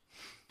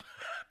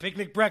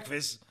 Picnic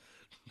breakfasts.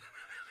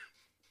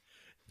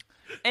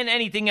 And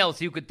anything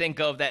else you could think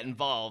of that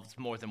involves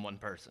more than one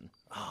person.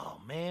 Oh,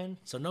 man.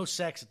 So no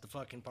sex at the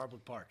fucking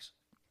public parks.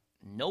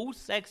 No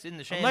sex in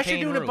the champagne Unless you're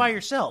doing room. it by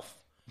yourself.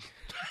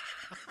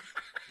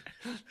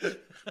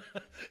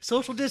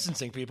 Social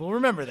distancing, people.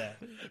 Remember that.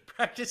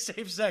 Practice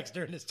safe sex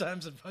during this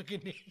times of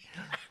fucking need.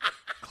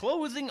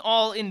 Closing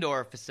all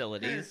indoor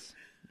facilities.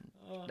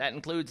 That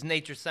includes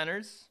nature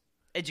centers,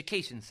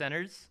 education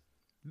centers,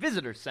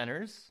 visitor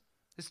centers,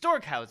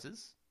 historic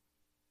houses,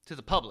 to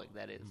the public,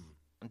 that is,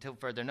 until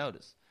further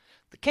notice.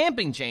 The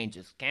camping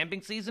changes.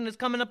 Camping season is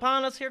coming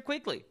upon us here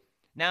quickly.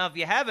 Now, if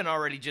you haven't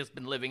already just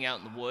been living out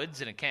in the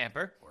woods in a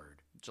camper,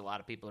 which a lot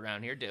of people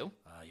around here do.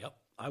 Yep,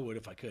 I would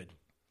if I could.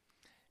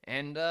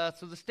 And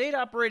so the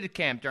state-operated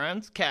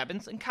campgrounds,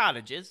 cabins, and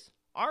cottages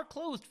are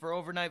closed for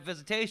overnight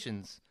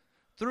visitations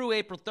through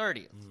April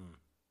 30th.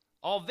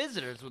 All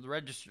visitors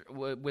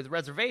with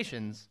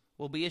reservations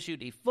will be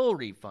issued a full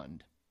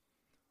refund.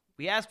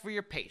 We ask for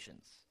your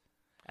patience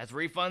as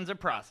refunds are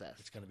processed.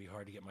 It's going to be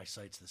hard to get my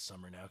sites this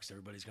summer now because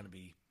everybody's going to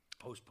be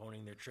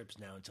postponing their trips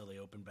now until they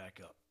open back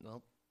up.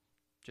 Well,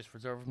 just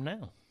reserve them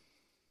now.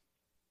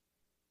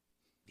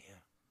 Yeah.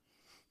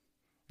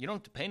 You don't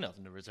have to pay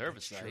nothing to reserve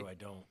That's a site. true, I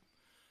don't.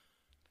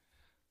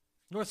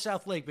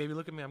 North-South Lake, baby.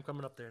 Look at me. I'm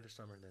coming up there this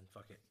summer, then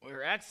fuck it. We're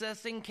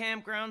accessing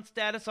campground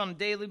status on a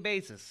daily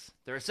basis.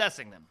 They're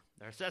assessing them.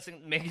 They're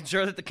assessing, making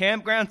sure that the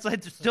campground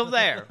sites are still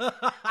there.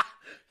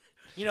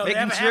 You know, they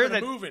have a habit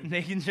of moving.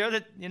 Making sure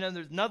that, you know,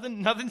 there's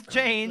nothing's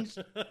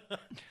changed.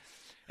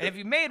 And if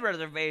you made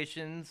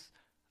reservations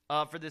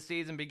for this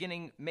season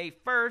beginning May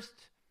 1st,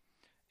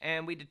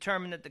 and we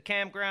determine that the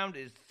campground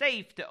is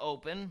safe to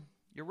open,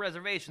 your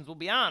reservations will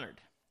be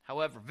honored.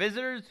 However,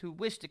 visitors who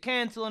wish to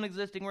cancel an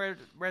existing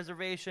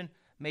reservation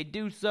may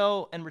do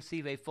so and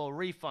receive a full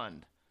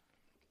refund.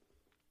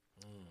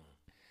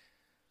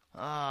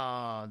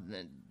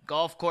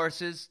 Golf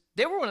courses.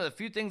 They were one of the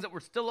few things that were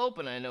still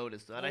open, I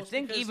noticed. But I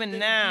think even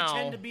now... You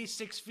tend to be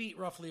 6 feet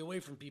roughly away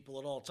from people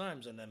at all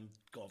times in them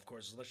golf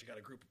courses, unless you got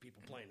a group of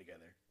people playing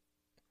together.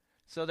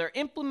 So they're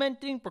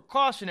implementing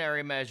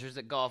precautionary measures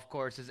at golf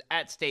courses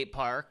at state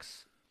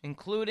parks,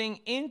 including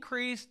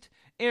increased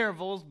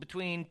intervals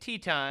between tee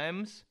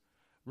times,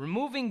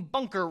 removing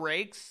bunker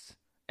rakes,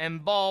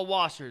 and ball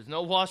washers.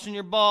 No washing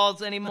your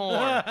balls anymore.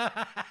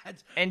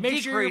 And Make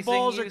decreasing sure your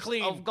balls are use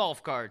clean. of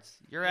golf carts.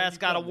 Your When ass you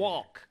got to come there.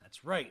 walk.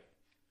 That's right.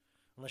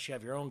 Unless you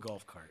have your own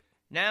golf cart.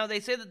 Now,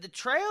 they say that the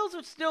trails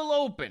are still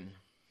open,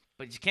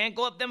 but you can't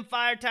go up them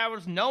fire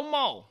towers no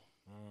more.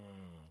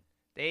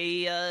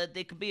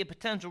 They could be a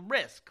potential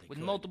risk with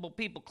multiple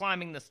people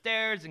climbing the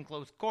stairs in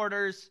close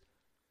quarters.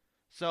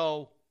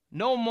 So,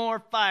 no more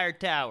fire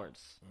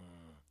towers.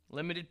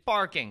 Limited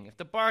parking. If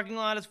the parking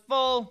lot is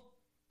full,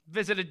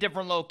 visit a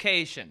different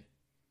location.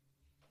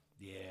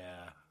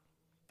 Yeah.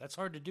 That's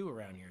hard to do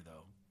around here,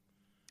 though.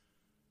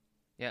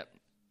 Yep.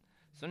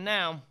 So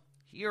now,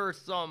 here are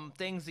some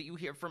things that you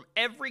hear from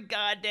every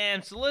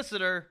goddamn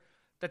solicitor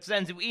that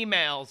sends you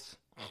emails.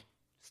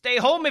 Stay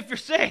home if you're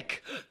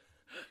sick.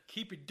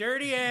 Keep your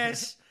dirty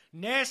ass,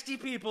 nasty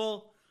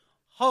people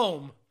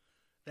home.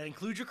 That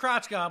includes your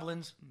crotch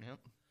goblins. Yep.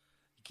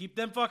 Keep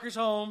them fuckers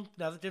home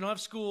now that they don't have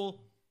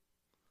school.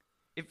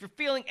 If you're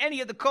feeling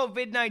any of the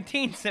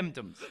COVID-19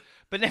 symptoms,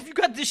 but if you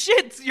got the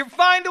shits, you're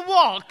fine to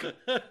walk.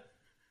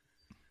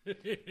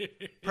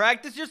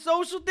 Practice your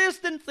social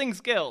distancing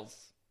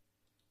skills.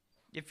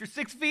 If you're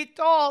 6 feet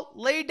tall,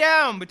 lay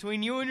down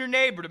between you and your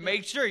neighbor to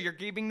make sure you're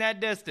keeping that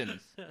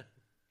distance.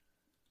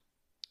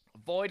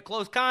 Avoid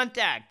close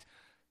contact,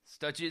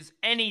 such as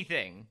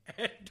anything.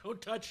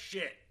 Don't touch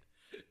shit.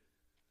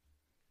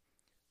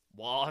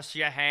 Wash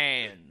your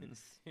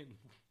hands.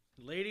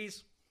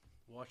 Ladies,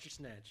 wash your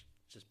snatch.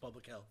 It's just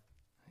public health.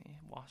 Yeah,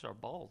 wash our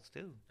balls,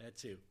 too. That,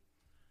 too.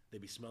 They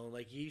be smelling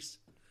like yeast.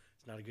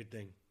 It's not a good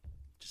thing.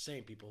 Just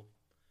saying, people.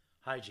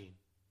 Hygiene.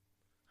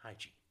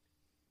 Hygiene.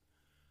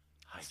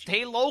 Hygiene.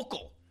 Stay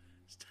local.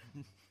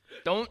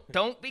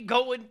 Don't be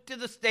going to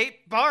the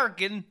state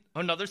park in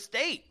another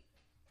state.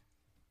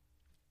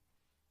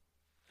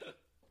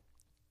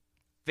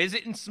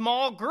 Visit in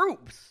small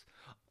groups.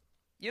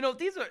 You know,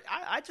 these are,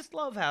 I just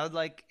love how,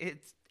 like,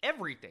 it's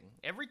everything.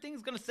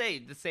 Everything's going to say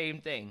the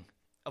same thing.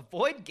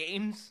 Avoid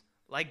games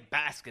like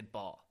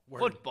basketball,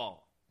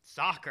 football,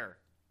 soccer.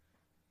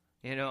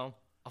 You know,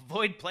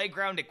 avoid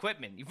playground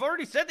equipment. You've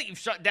already said that you've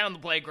shut down the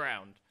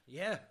playground.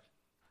 Yeah.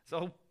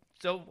 So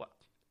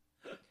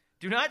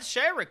do not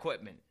share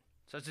equipment.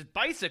 such as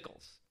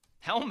bicycles,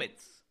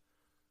 helmets,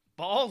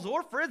 balls,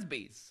 or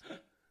frisbees.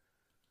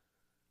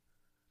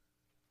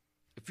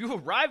 If you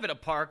arrive at a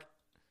park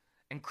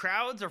and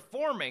crowds are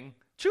forming,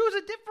 choose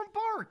a different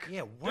park.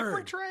 Yeah,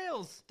 different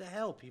trails. What the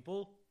hell,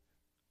 people?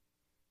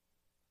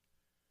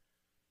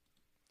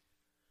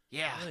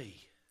 Yeah. Oy.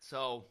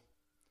 So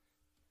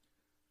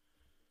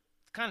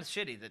it's kind of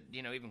shitty that,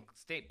 even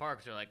state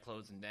parks are like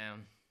closing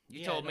down.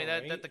 You told me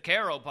that, right? that the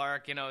Caro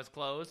Park, is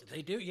closed.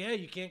 They do, yeah,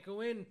 you can't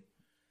go in.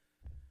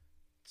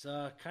 It's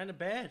kind of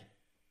bad.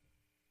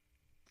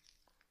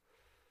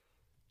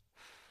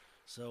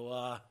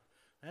 So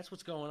that's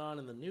what's going on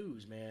in the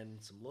news, man.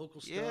 Some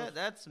local stuff. Yeah,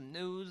 that's some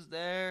news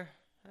there.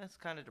 That's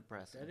kind of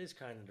depressing. That is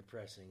kind of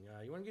depressing.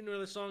 You want to get into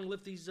another song,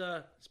 lift these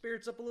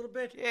spirits up a little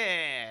bit?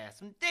 Yeah,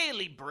 some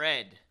daily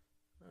bread.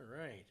 All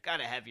right.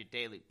 Gotta have your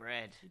daily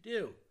bread. You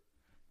do.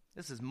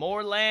 This is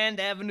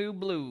Moreland Avenue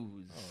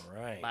Blues. All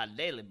right. By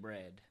Daily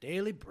Bread.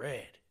 Daily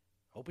Bread.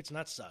 Hope it's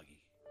not soggy.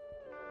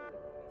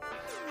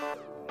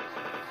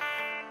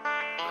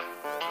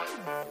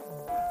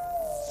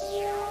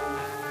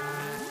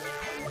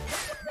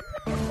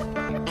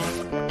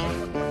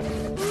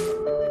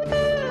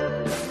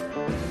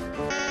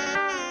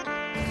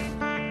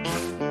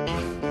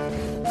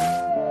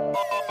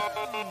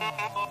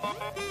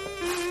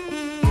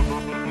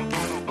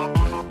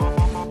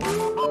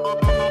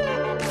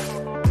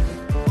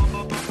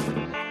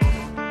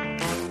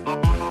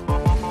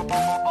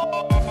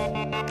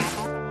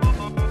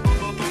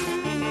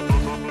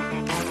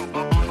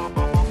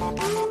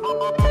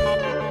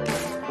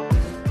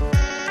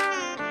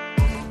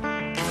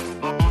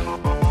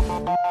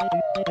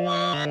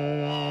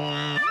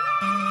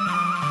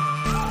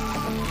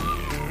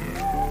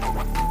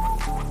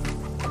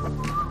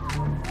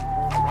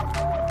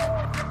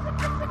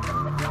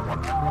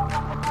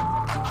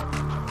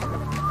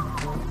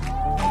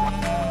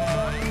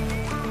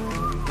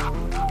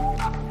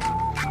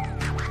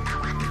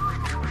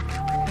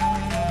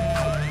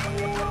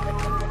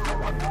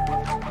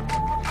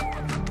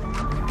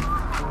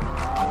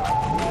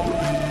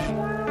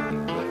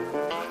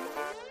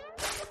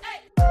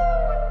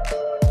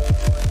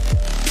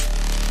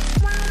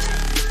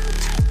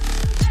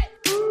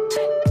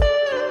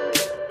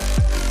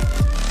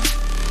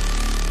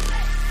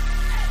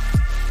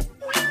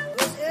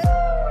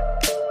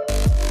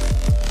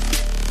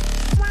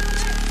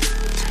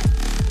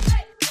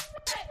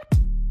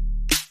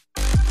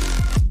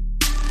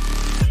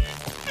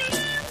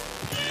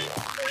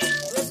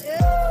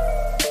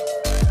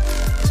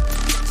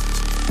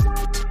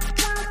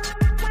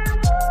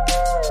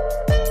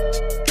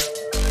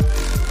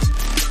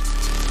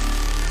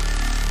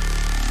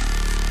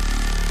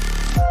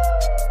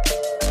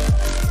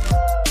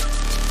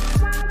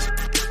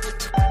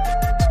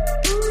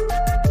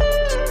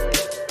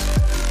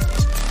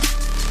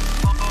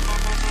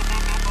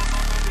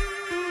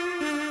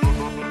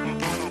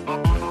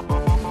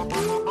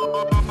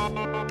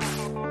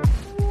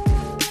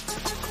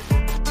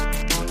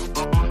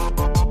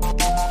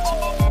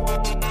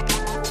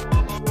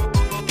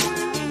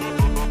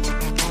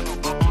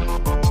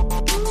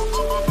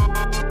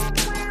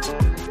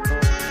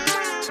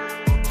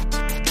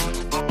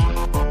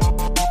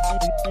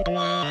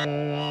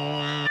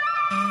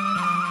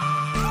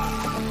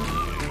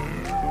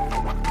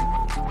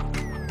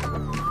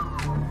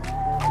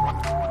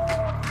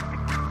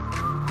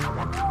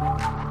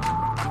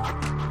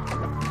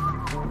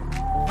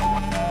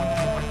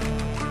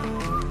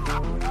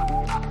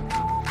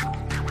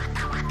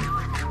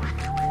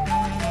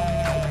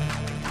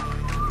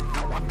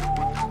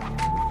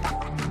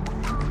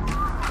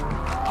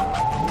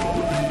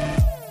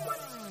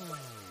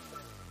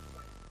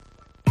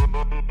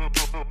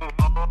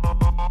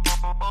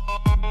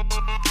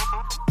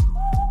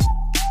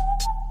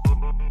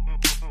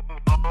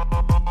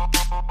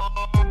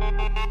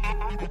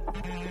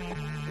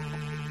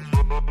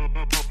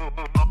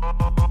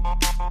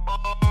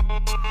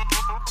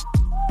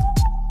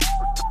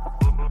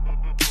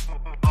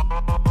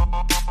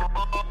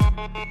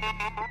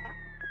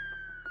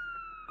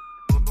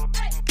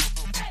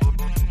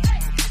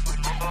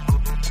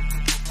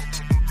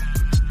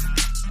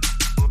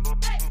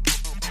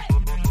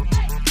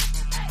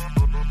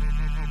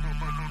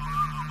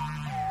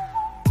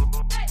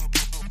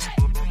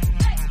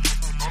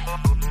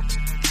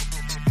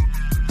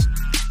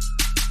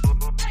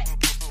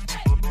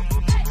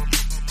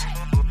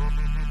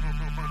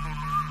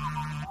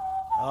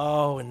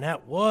 Oh, and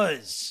that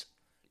was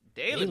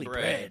Daily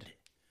Bread.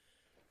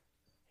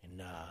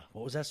 And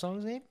what was that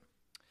song's name?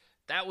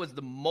 That was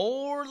the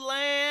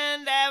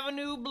Moreland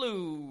Avenue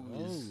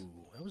Blues.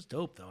 Oh, that was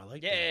dope, though. I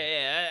like that.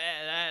 Yeah,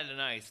 that had a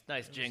nice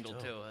jingle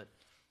to it.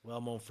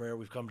 Well, Monfrere,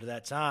 we've come to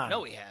that time.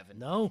 No, we haven't.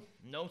 No?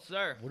 No,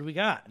 sir. What do we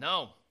got?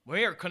 No.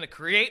 We're going to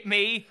create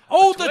me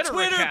the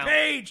Twitter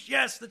page.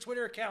 Yes, the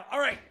Twitter account. All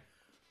right.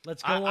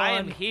 Let's go on. I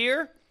am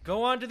here.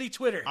 Go on to the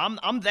Twitter.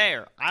 I'm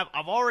there.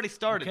 I've already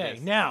started this. Okay,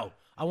 now,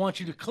 I want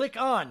you to click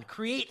on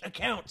Create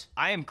Account.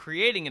 I am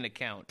creating an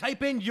account.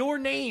 Type in your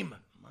name.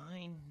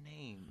 My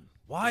name.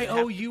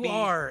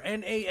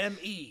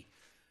 YOURNAME.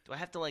 Do I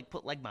have to like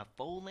put like my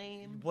full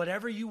name?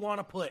 Whatever you want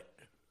to put.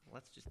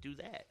 Let's just do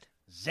that.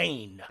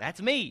 Zane.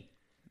 That's me.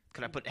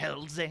 Could I put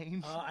L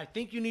Zane? I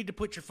think you need to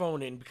put your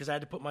phone in because I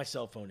had to put my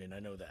cell phone in. I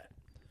know that.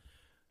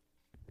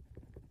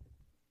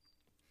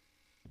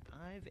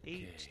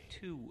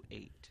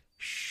 5828.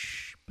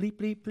 Shh. Bleep,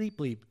 bleep, bleep,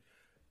 bleep.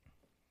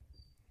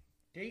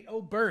 Date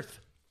of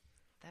birth.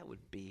 That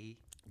would be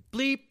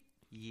bleep.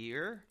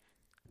 Year.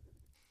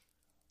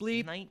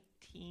 Bleep.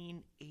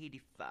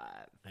 1985.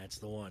 That's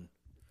the one.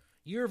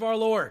 Year of our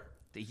Lord.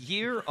 The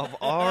year of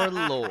our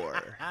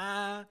Lord.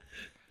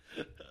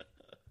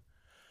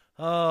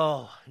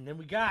 Oh, and then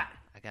we got.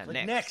 I got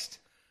click next.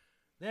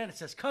 Then it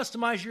says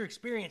customize your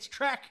experience.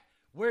 Track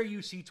where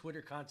you see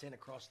Twitter content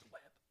across the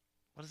web.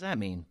 What does that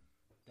mean?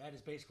 That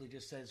is basically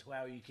just says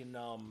how you can,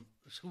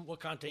 what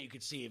content you can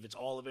see, if it's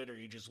all of it or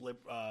you just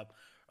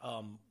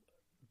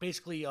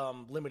basically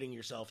limiting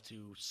yourself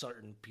to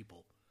certain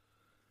people.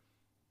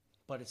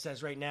 But it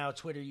says right now,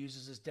 Twitter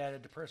uses this data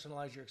to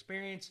personalize your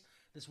experience.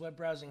 This web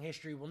browsing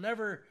history will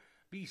never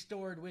be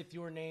stored with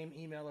your name,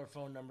 email, or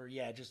phone number.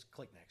 Yeah, just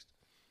click next.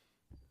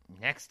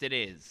 Next it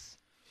is.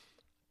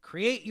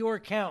 Create your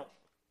account.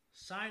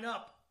 Sign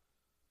up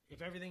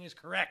if everything is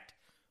correct.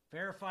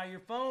 Verify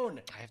your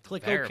phone. I have to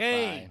click verify.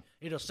 OK.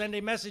 It'll send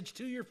a message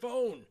to your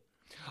phone.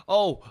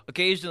 Oh,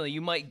 occasionally you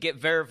might get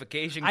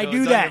verification codes I do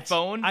on that. your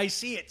phone. I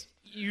see it.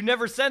 You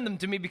never send them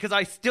to me because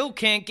I still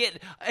can't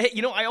get...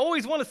 I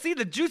always want to see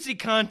the juicy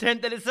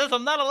content that it says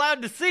I'm not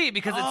allowed to see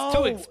because it's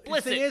too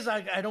explicit. The thing is,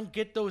 I don't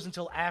get those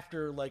until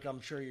after, like,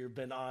 I'm sure you've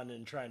been on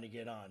and trying to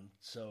get on.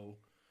 So,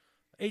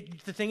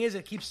 the thing is,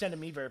 it keeps sending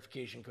me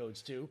verification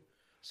codes, too.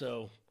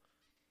 So,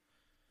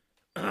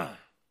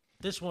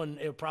 this one,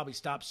 it'll probably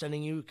stop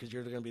sending you because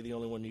you're going to be the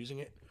only one using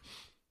it.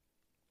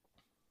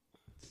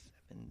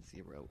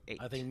 708.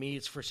 I think me,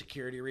 it's for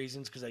security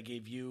reasons because I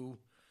gave you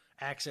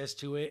access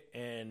to it,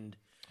 and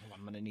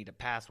I'm going to need a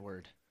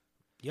password.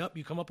 Yep,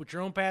 you come up with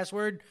your own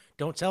password.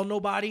 Don't tell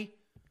nobody.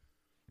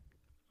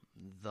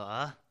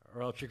 Or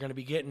else you're going to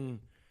be getting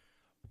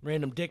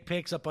random dick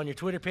pics up on your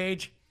Twitter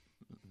page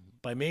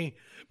by me.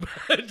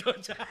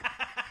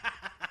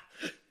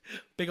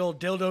 Big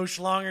old dildo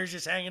schlongers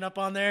just hanging up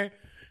on there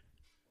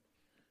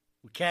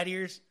with cat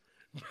ears.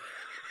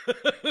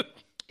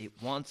 It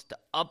wants to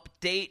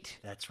update.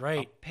 That's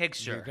right. A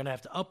picture. You're going to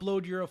have to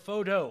upload your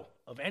photo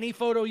of any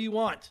photo you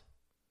want.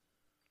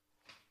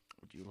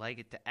 Would you like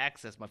it to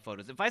access my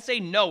photos? If I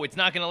say no, it's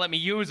not going to let me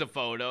use a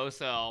photo,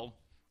 so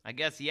I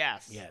guess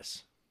yes.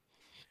 Yes.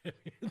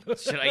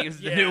 Should I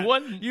use the new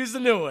one? Use the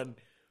new one.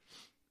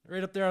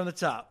 Right up there on the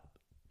top.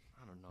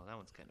 I don't know. That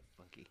one's kind of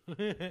funky.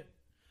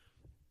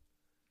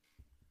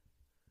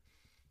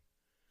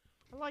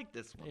 I like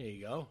this one. There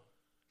you go.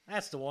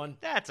 That's the one.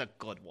 That's a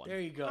good one. There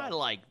you go. I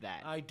like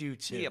that. I do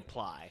too. We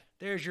apply.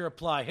 There's your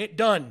apply. Hit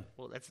done.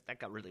 Well, that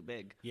got really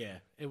big. Yeah,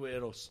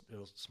 it'll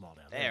small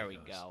down. There we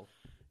go.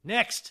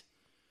 Next,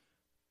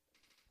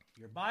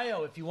 your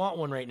bio if you want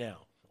one right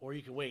now, or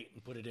you can wait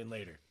and put it in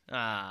later.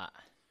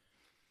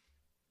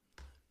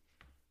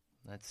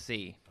 Let's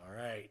see. All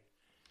right,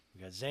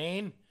 we got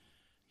Zane.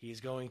 He's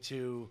going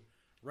to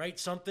write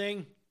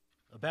something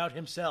about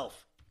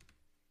himself.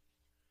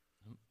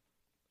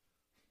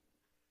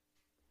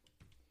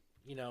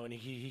 And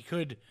he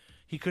could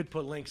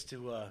put links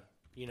to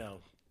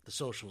the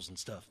socials and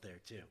stuff there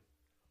too.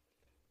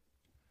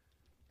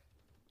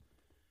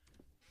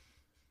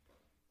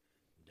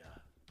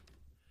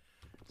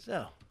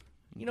 So,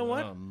 you know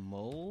what?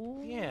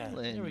 Yeah,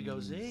 there we go,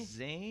 Z.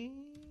 Zane's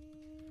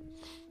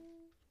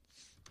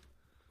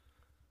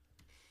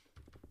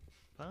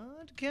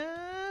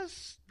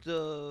podcast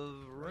of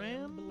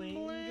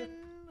Rambling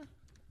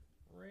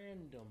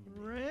Random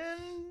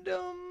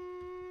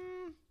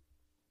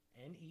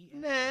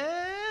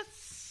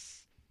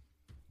Ness.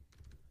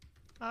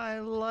 I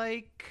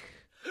like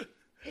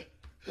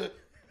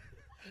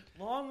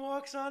long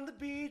walks on the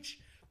beach,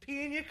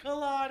 pina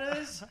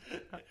coladas,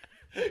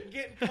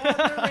 getting caught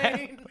in the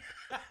rain.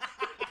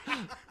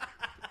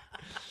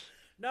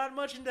 Not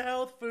much into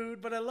health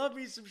food, but I love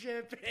me some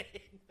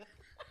champagne.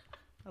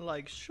 I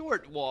like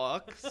short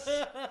walks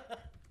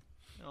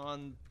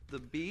on the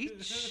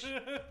beach.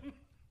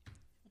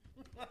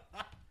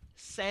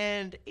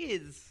 Sand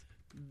is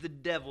the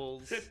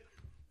devil's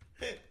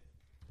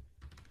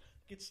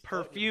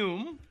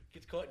perfume.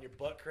 Gets caught in your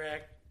butt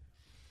crack.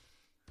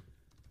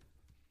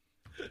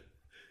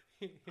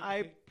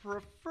 I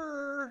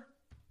prefer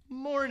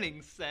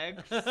morning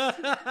sex. No,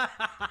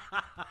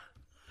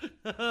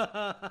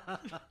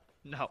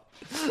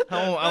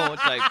 I won't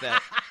type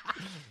that.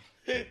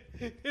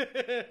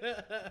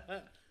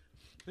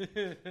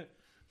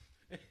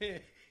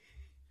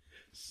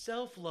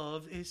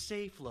 Self-love is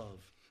safe love.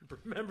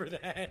 Remember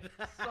that.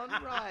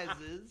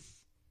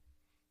 Sunrises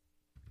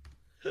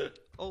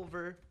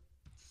over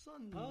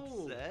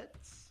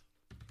sunsets.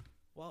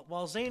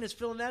 While Zane is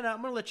filling that out,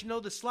 I'm going to let you know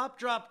the Slop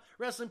Drop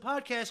Wrestling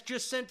Podcast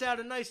just sent out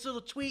a nice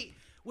little tweet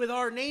with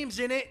our names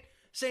in it.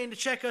 saying to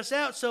check us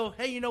out. So,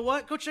 hey, you know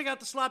what? Go check out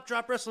the Slop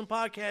Drop Wrestling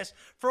Podcast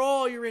for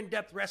all your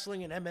in-depth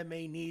wrestling and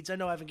MMA needs. I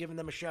know I haven't given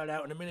them a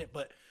shout-out in a minute,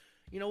 but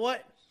you know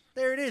what?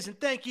 There it is, and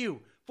thank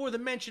you for the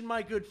mention,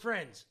 my good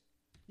friends.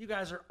 You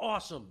guys are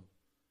awesome.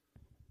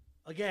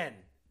 Again,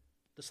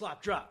 the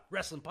Slop Drop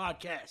Wrestling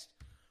Podcast.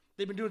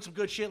 They've been doing some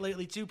good shit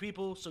lately too,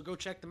 people, so go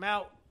check them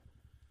out.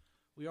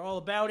 We are all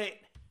about it.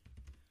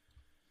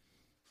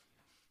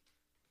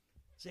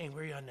 Zane,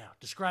 where are you on now?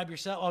 Describe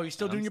yourself. Oh, you're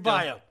still doing your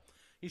bio.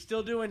 He's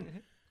still doing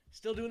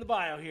the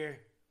bio here.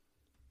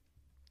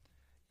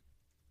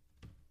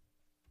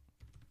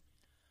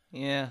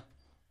 Yeah.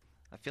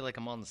 I feel like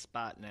I'm on the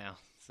spot now,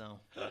 so.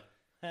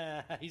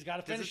 He's got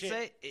to finish Does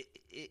it.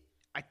 Say,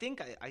 I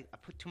think I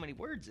put too many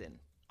words in.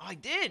 Oh, I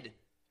did.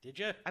 Did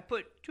you? I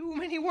put too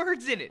many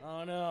words in it.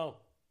 Oh, no.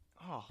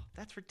 Oh,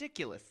 that's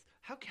ridiculous.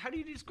 How do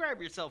you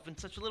describe yourself in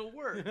such little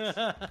words?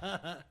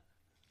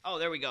 Oh,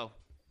 there we go.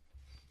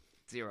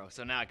 0.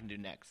 So now I can do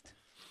next.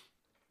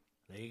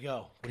 There you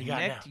go. What do you got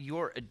now? Connect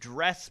your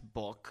address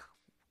book.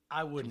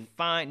 I wouldn't.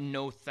 Find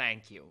no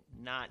thank you.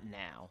 Not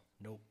now.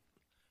 Nope.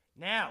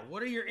 Now,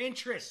 what are your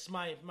interests,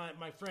 my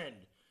friend?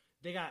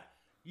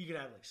 You could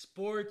have like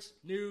sports,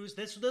 news.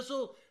 This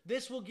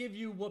will give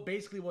you what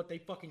they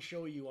fucking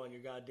show you on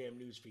your goddamn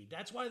news feed.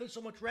 That's why there's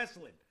so much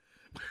wrestling.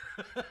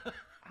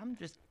 I'm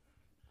just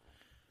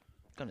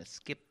gonna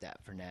skip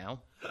that for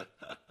now.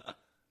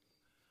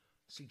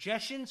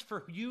 Suggestions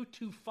for you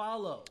to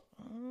follow.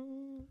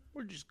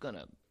 We're just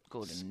gonna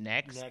go to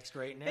next. Next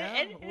right now.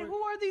 And who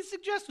are these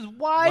suggestions?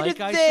 Why did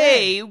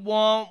they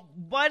want?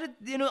 Why did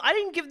I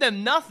didn't give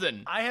them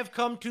nothing. I have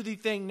come to the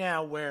thing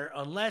now where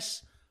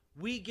unless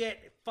we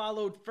get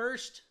followed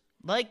first,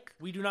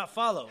 we do not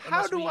follow.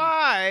 How do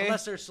I?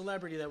 Unless there's a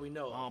celebrity that we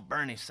know of. Oh,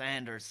 Bernie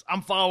Sanders.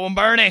 I'm following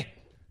Bernie.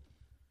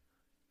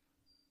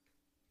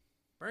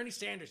 Bernie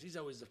Sanders, he's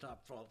always the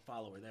top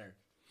follower there.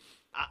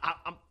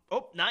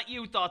 Not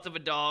you, thoughts of a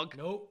dog.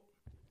 Nope.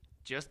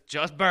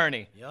 Just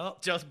Bernie.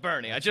 Yup. Just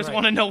Bernie. That's I just right.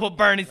 want to know what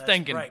Bernie's That's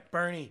thinking. Right,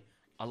 Bernie.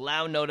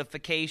 Allow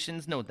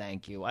notifications? No,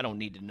 thank you. I don't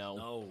need to know.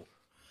 No.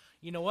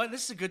 You know what?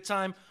 This is a good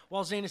time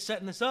while Zane is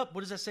setting this up. What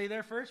does that say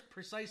there first?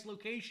 Precise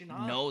location,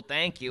 huh? No,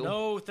 thank you.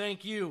 No,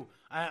 thank you.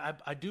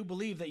 I do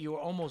believe that you are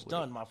almost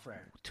done, my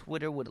friend.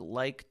 Twitter would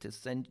like to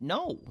send...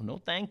 No,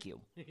 thank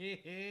you.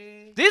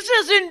 This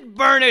isn't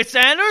Bernie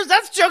Sanders.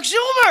 That's Chuck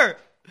Schumer.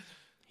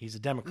 He's a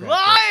Democrat.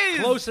 Lies!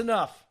 Close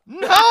enough.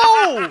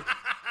 No!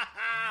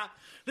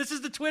 This is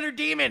the Twitter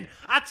demon.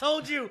 I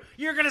told you,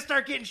 you're going to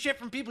start getting shit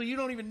from people you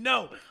don't even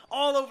know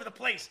all over the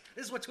place.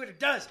 This is what Twitter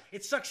does.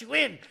 It sucks you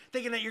in,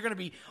 thinking that you're going to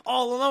be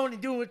all alone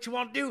and doing what you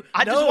want to do.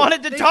 I just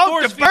wanted to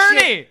talk to Bernie.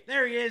 Shit.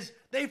 There he is.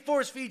 They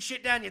force feed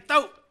shit down your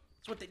throat.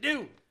 That's what they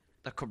do.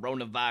 The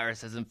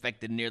coronavirus has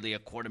infected nearly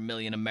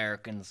 250,000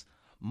 Americans,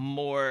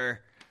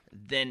 more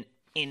than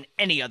in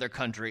any other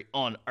country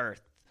on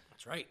Earth.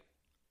 That's right.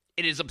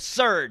 It is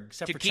absurd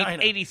Except to for keep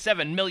China.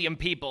 87 million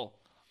people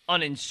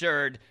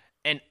uninsured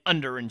and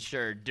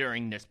underinsured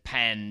during this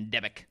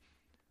pandemic.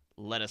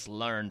 Let us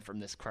learn from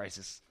this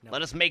crisis. No.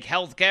 Let us make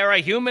healthcare a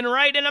human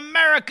right in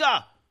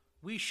America.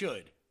 We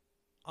should.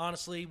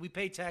 Honestly, we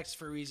pay taxes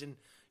for a reason.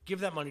 Give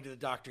that money to the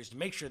doctors to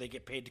make sure they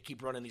get paid to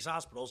keep running these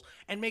hospitals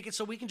and make it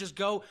so we can just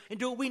go and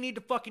do what we need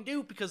to fucking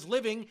do because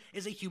living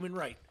is a human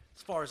right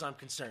as far as I'm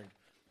concerned.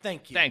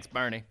 Thank you. Thanks,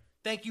 Bernie.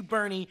 Thank you,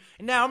 Bernie.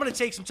 And now I'm going to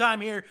take some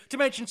time here to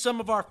mention some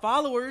of our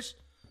followers.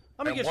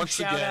 I'm going to give some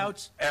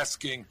shout-outs.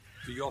 Asking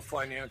for your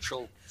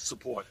financial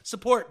support.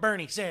 Support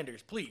Bernie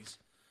Sanders, please.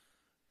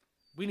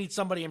 We need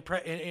somebody in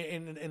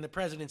the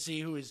presidency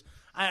who is...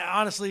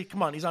 honestly,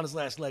 come on, he's on his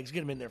last legs.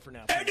 Get him in there for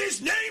now. And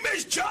his name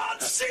is John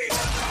Cena.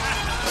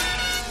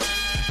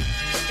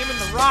 Him and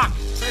The Rock,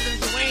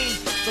 President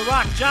Dwayne The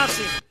Rock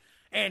Johnson,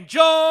 and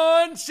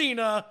John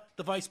Cena,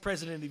 the Vice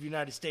President of the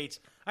United States.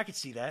 I could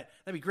see that.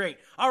 That'd be great.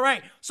 All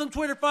right, some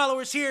Twitter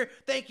followers here.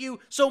 Thank you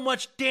so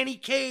much, Danny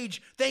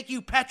Cage. Thank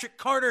you, Patrick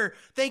Carter.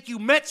 Thank you,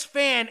 Mets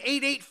fan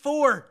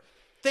 884.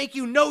 Thank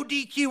you, No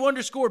DQ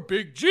 _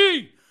 Big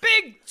G.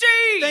 Big G.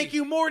 Thank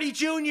you, Morty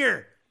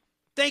Jr.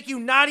 Thank you,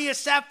 Nadia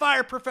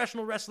Sapphire,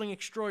 professional wrestling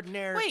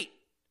extraordinaire. Wait,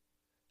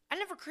 I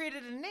never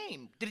created a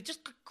name. Did it just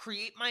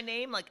create my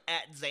name like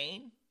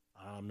 @Zane?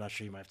 I'm not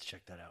sure. You might have to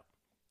check that out.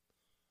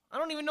 I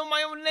don't even know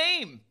my own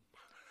name.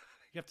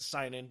 You have to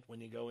sign in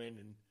when you go in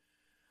and.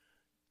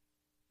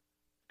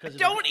 I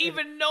don't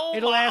even know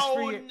my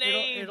own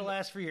name. It'll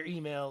ask for your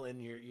email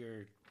and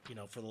your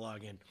for the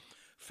login.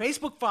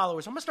 Facebook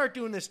followers. I'm gonna start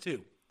doing this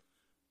too.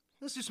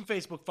 Let's do some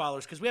Facebook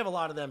followers because we have a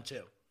lot of them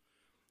too.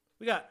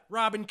 We got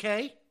Robin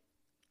K.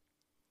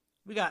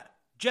 We got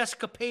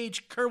Jessica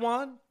Page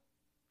Kerwan,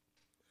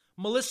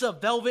 Melissa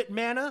Velvet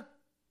Manna,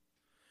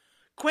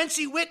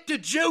 Quincy Witt the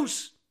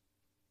Juice.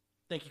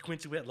 Thank you,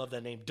 Quincy Witt. Love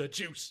that name, the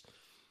Juice.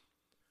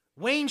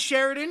 Wayne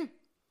Sheridan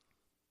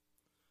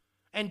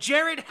and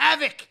Jared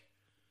Havoc.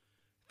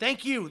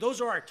 Thank you.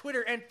 Those are our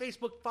Twitter and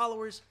Facebook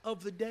followers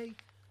of the day.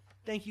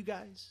 Thank you,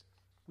 guys.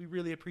 We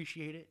really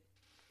appreciate it.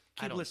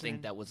 Keep I don't listening.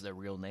 think that was their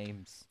real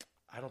names.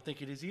 I don't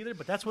think it is either,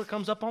 but that's what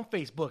comes up on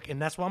Facebook,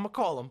 and that's why I'm going to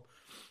call them.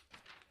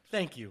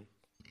 Thank you.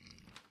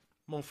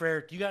 Mon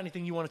Frere, do you got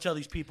anything you want to tell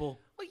these people?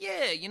 Well,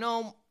 yeah, you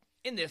know,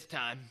 in this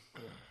time,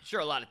 sure,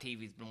 a lot of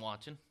TV's been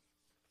watching.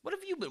 What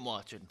have you been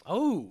watching?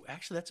 Oh,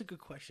 actually, that's a good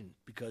question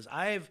because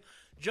I've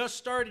just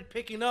started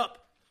picking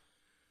up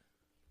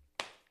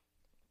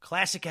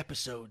classic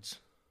episodes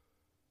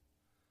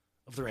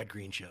of The Red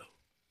Green Show.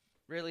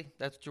 Really?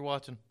 That's what you're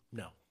watching?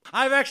 No.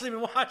 I've actually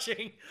been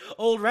watching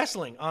old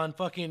wrestling on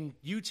fucking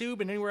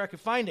YouTube and anywhere I could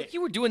find it.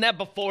 You were doing that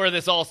before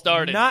this all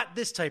started. Not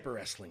this type of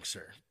wrestling,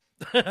 sir.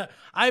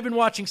 I've been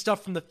watching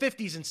stuff from the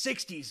 50s and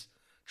 60s,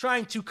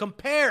 trying to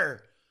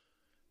compare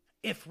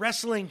if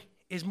wrestling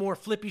is more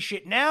flippy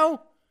shit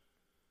now,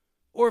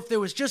 or if there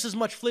was just as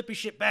much flippy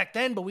shit back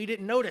then, but we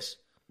didn't notice.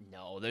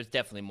 No, there's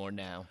definitely more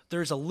now.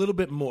 There's a little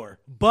bit more,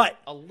 but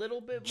a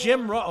little bit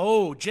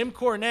more? Jim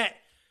Cornette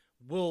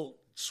will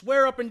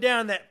swear up and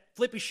down that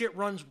flippy shit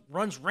runs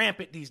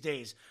rampant these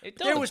days. It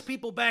does. There was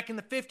people back in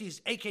the 50s,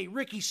 a.k.a.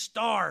 Ricky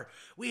Starr.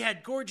 We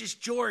had Gorgeous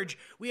George.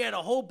 We had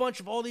a whole bunch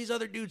of all these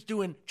other dudes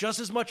doing just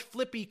as much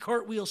flippy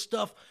cartwheel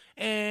stuff,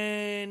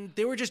 and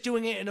they were just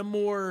doing it in a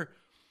more...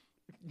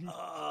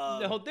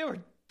 no, they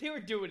were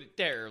doing it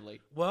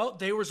terribly. Well,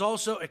 there was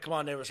also...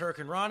 there was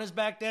Hurricane Rana's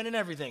back then and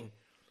everything.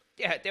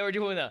 Yeah, they were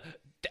doing the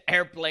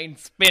airplane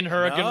spin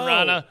Hurricane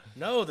Rana.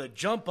 No, the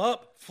jump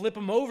up, flip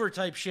them over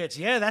type shits.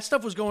 Yeah, that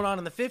stuff was going on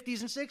in the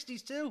 50s and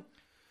 60s too.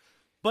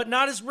 But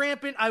not as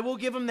rampant. I will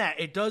give them that.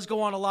 It does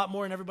go on a lot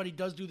more, and everybody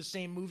does do the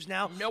same moves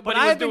now. Nobody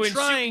was doing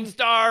shooting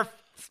star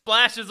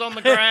splashes on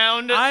the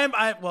ground.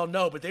 Well,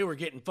 no, but they were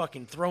getting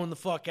fucking thrown the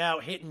fuck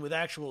out, hitting with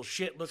actual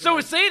shit.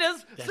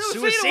 Suicidas.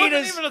 Suicida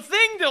wasn't even a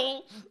thing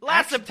till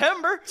last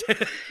September.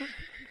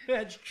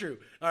 That's true.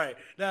 All right,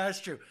 that's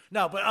true.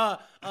 No,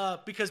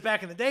 but because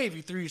back in the day, if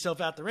you threw yourself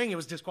out the ring, it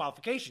was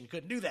disqualification. You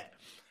couldn't do that.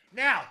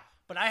 Now,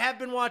 but I have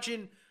been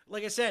watching,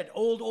 like I said,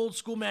 old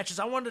school matches.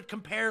 I wanted to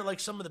compare like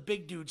some of the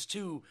big dudes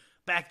too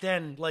back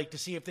then, like to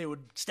see if they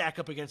would stack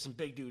up against some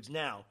big dudes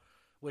now.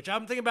 Which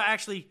I'm thinking about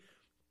actually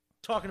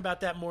talking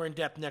about that more in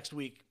depth next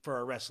week for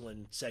our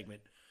wrestling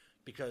segment,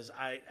 because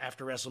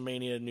after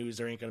WrestleMania news,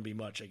 there ain't going to be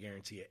much. I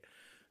guarantee it.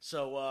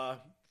 So.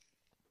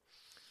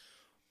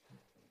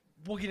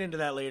 We'll get into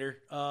that later.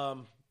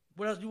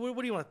 What else? What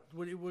do you want?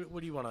 What do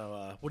you want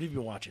to? What have you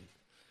been watching?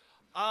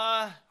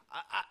 I've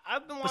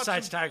been watching.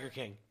 Besides Tiger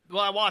King. Well,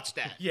 I watched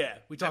that. Yeah,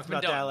 we talked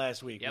about that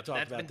last week. Yep,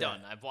 that's been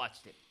done. I've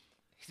watched it.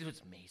 It was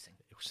amazing.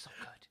 It was so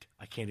good.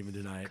 I can't even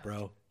deny it,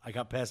 bro. I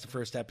got past the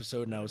first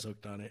episode and I was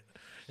hooked on it.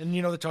 And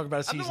you know, they talk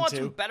about season 2. I've been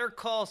watching Better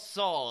Call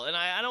Saul, and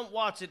I don't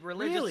watch it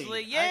religiously.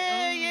 Really?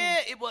 Yeah.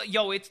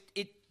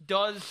 It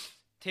does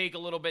take a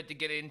little bit to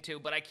get into,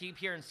 but I keep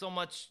hearing so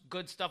much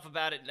good stuff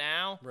about it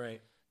now,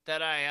 right?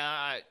 That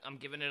I'm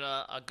giving it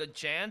a good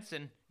chance,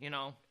 and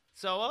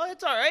so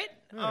it's all right.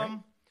 I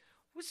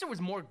wish there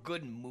was more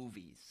good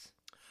movies.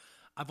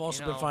 I've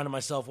also been finding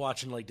myself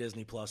watching like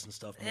Disney Plus and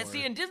stuff more. And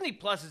see, and Disney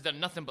Plus has done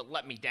nothing but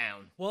let me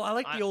down. Well, I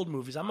like the old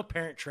movies. I'm a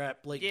Parent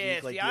Trap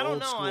geek, like the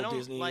old school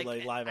Disney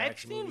like live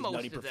action movies. Most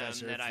Nutty of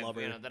Professor, them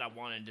Flubber. that I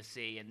wanted to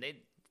see, and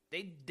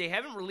they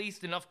haven't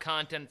released enough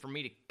content for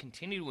me to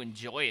continue to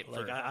enjoy it.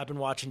 Like I've been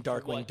watching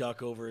Darkwing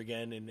Duck over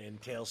again,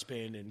 and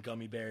Tailspin, and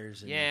Gummy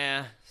Bears. And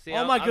yeah, see,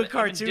 all my good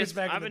cartoons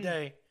back in the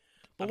day.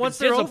 But once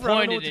they're over, I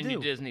don't know what to do.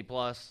 Disney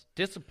Plus.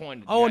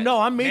 Disappointed. Oh no,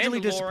 I'm majorly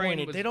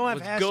disappointed. They don't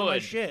have half so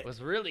much shit. It was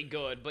really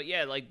good, but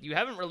yeah, like you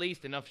haven't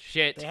released enough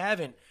shit. They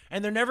haven't,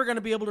 and they're never going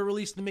to be able to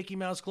release the Mickey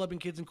Mouse Club and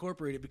Kids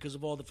Incorporated because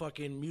of all the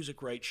fucking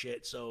music rights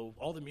shit. So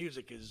all the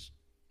music is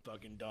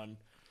fucking done.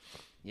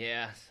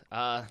 Yeah.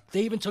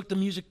 They even took the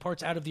music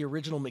parts out of the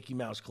original Mickey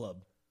Mouse Club.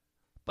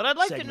 But I'd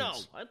like to know.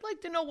 I'd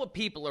like to know what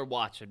people are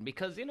watching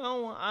because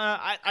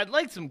I'd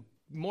like some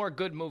more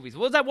good movies.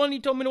 What was that one you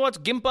told me to watch?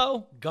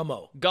 Gummo.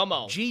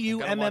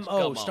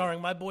 Gummo, starring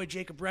my boy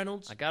Jacob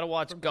Reynolds. I gotta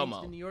watch Gummo.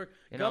 Kingston, New York.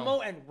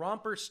 Gummo and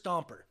Romper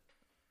Stomper.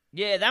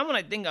 Yeah, that one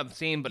I think I've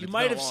seen, but you it's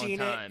might been have a long seen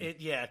time. it.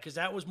 Yeah, because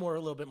that was a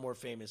little bit more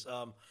famous.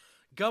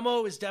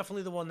 Gummo is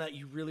definitely the one that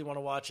you really want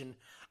to watch, and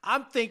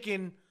I'm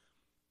thinking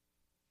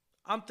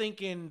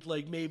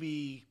like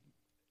maybe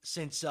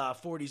since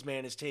 40s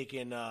Man has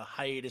taken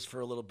hiatus for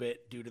a little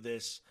bit due to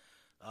this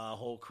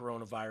whole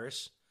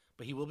coronavirus,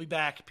 but he will be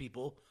back,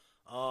 people.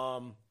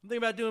 I'm thinking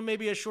about doing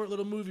maybe a short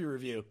little movie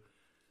review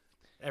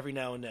every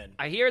now and then.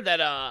 I hear that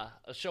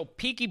a show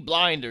Peaky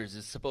Blinders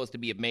is supposed to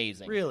be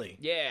amazing. Really?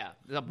 Yeah,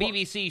 the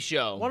BBC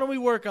show. Why don't we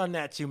work on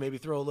that too? Maybe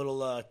throw a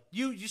little.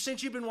 You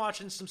since you've been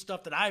watching some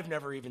stuff that I've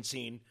never even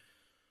seen.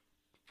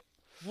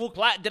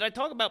 Did I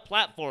talk about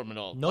Platform at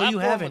all? No, Platform you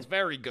haven't. Was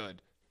very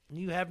good.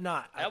 You have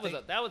not. That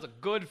was a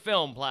good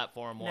film.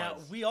 Platform was. Now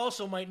we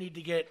also might need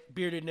to get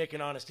Bearded Nick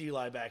and Honest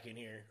Eli back in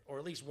here, or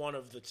at least one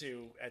of the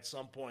two at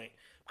some point,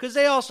 because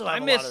they also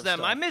have. I miss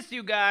them. I miss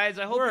you guys.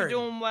 I hope you're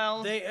doing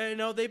well. They,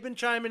 they've been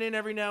chiming in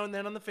every now and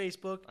then on the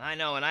Facebook. I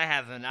know, and I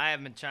haven't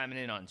been chiming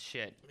in on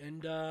shit.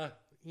 And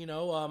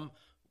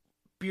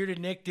Bearded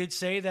Nick did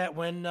say that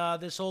when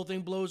this whole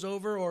thing blows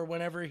over, or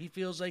whenever he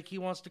feels like he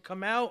wants to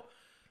come out,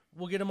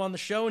 we'll get him on the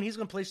show, and he's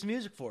going to play some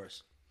music for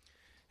us.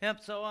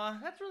 Yep, so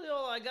that's really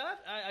all I got.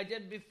 I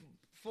did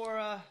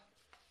before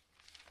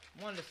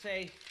wanted to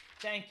say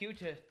thank you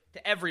to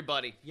To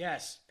everybody.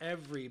 Yes,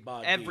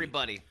 everybody.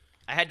 Everybody.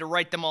 I had to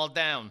write them all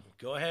down.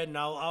 Go ahead, and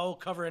I'll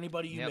cover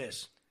anybody you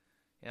miss.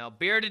 You know,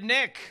 Bearded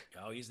Nick.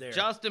 Oh, he's there.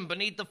 Justin,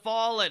 Beneath the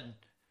Fallen.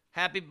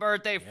 Happy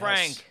birthday,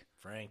 Frank.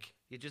 Frank.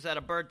 You just had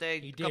a birthday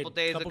a did, couple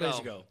days couple ago. days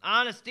ago.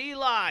 Honest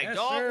Eli. Yes,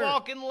 Dog sir.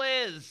 Walking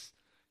Liz.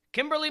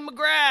 Kimberly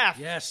McGrath.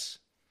 Yes.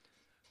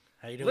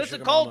 How you doing, Lisa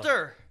Sugar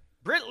Coulter.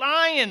 Britt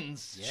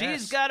Lyons. Yes.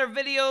 She's got her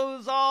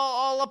videos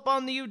all up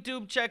on the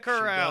YouTube. Check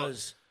her out.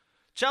 Does.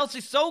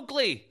 Chelsea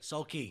Soakley.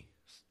 Sulky.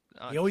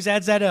 He always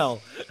adds that L.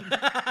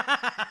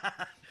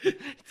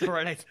 It's all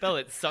right, I spell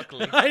it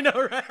Suckley. I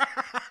know, right?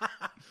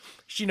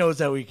 She knows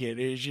how we can.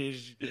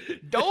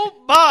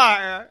 Dope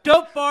Bar.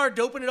 Dope Bar,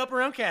 doping it up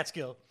around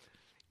Catskill.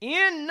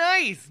 Ian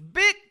Nice.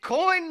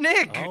 Bitcoin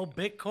Nick. Oh,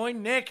 Bitcoin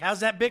Nick. How's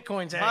that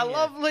Bitcoin's My hanging?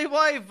 lovely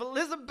wife,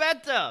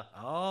 Elizabetta.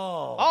 Oh.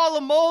 All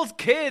of Mole's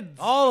kids.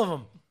 All of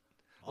them.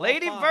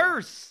 Lady five.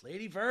 Verse.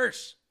 Lady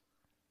Verse.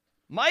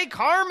 Mike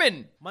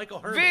Harmon. Michael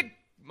Herman.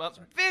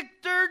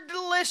 Victor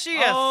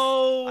Delicious.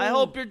 Oh. I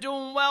hope you're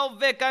doing well,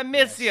 Vic. I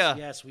miss you.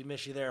 Yes, we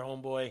miss you there,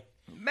 homeboy.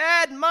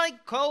 Mad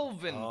Mike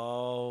Colvin.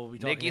 Oh, we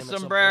Nikki talking to him at some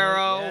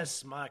Sombrero. point.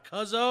 Yes, my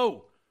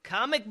cuzzo.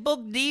 Comic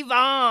Book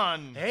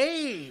Devon.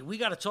 Hey, we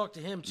got to talk to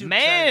him too.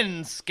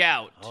 Man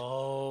Scout.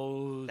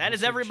 Oh, that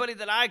is everybody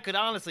that I could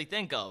honestly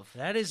think of.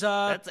 That is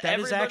That's that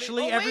is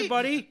actually wait.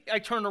 everybody. I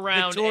turned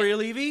around. Victoria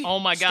Levy. Oh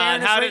my staring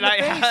God! us How right did in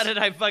the How face. did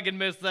I fucking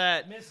miss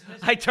that?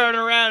 I turn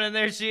around and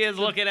there she is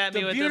looking at me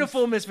The with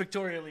beautiful Miss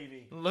Victoria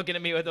Levy. looking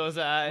at me with those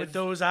eyes. With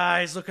those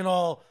eyes, looking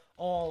all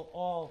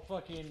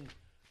fucking.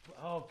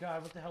 Oh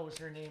God, what the hell was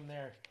her name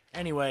there?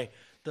 Anyway,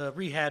 the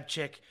rehab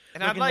chick.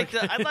 And I'd like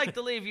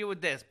to leave you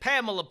with this.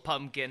 Pamela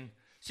Pumpkin.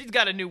 She's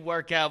got a new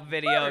workout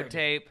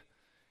videotape.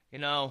 You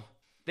know,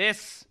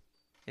 this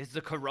is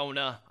the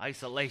Corona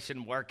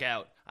isolation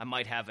workout. I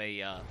might have a.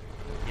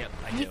 Yep,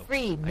 I Be do.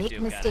 free, I make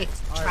do,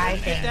 mistakes, All right, try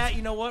get things. that.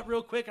 You know what?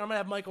 Real quick, I'm gonna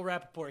have Michael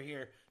Rappaport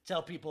here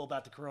tell people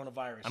about the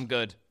coronavirus. I'm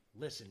good.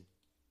 Listen.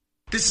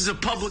 This is a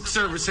public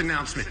service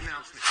announcement.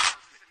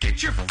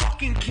 Get your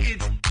fucking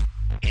kids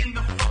in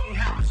the fucking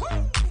house.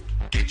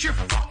 Get your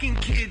fucking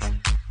kids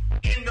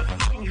in the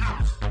fucking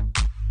house.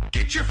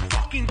 Get your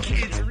fucking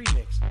kids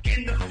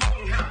in the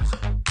fucking house.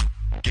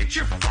 Get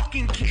your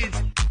fucking kids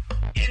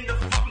in the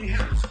fucking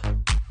house.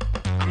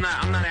 I'm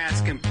not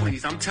asking,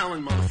 please. I'm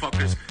telling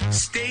motherfuckers,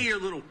 stay your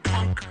little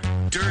punk,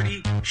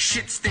 dirty,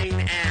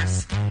 shit-stained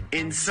ass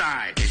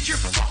inside. Get your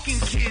fucking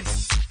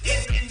kids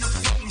in the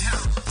fucking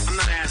house. I'm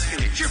not asking.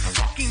 Get your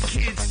fucking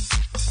kids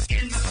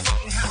in the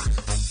fucking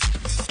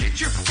house. Get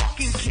your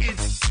fucking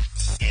kids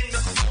in the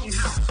fucking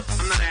house.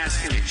 I'm not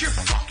asking. Get your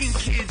fucking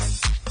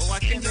kids. Well, why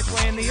can't they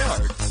play in the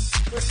yard?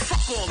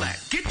 Fuck all that.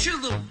 Get your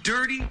little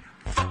dirty,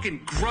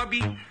 fucking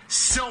grubby,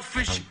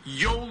 selfish,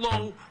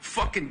 YOLO,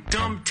 fucking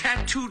dumb,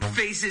 tattooed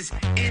faces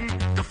in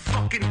the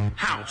fucking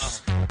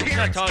house. He's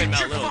not Parents, talking get about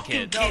your little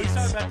fucking kids. No, he's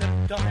talking about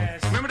them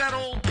dumbass. Remember that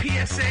old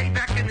PSA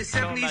back in the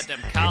 70s? Talking about them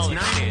college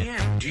it's 9 kids.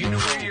 a.m. Do you know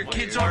where your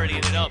kids are? Partying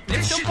it up. They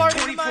This still shit's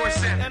partying in Miami.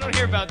 24/7. I don't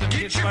hear about them Get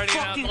kids your partying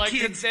out. fucking Like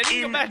kids they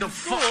didn't go in back the to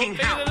school. fucking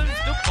Maybe house. they're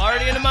still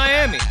partying in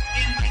Miami.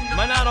 Am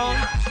I not on?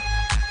 No,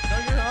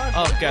 you're on.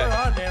 Okay. We're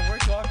on, man. We're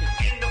talking.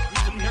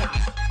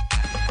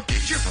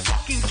 Get your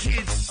fucking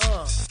kids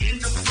in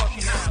the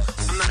fucking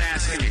house. I'm not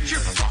asking. Get your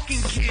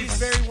fucking kids. He's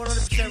very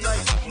 100%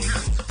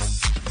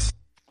 right.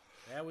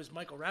 That was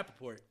Michael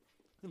Rappaport.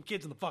 Them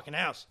kids in the fucking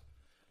house.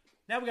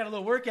 Now we got a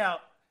little workout.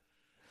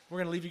 We're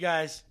going to leave you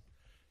guys.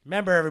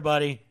 Remember,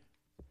 everybody,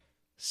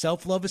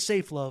 self-love is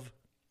safe love,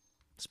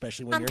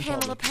 especially when I'm you're in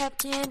Pamela public.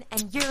 Pepkin,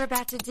 and you're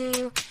about to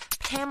do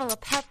Pamela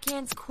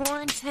Pepkin's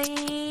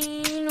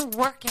quarantine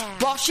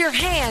workout. Wash your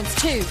hands.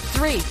 2,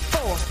 3,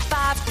 4,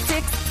 5,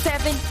 6,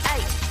 7, 8,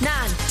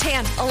 9,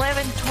 10,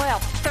 11,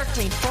 12,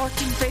 13,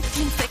 14,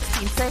 15,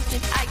 16,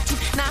 17,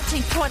 18,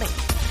 19, 20.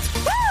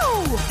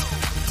 Woo!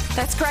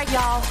 That's great,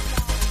 y'all.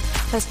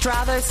 Let's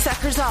dry those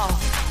suckers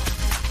off.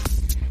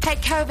 Hey,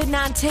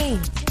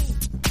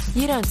 COVID-19,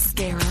 you don't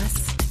scare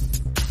us.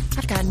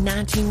 I've got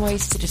 19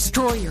 ways to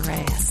destroy your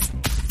ass.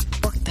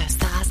 Work those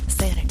thighs,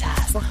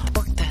 sanitize.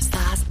 Work those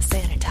thighs,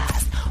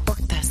 sanitize. Work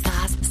those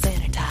thighs,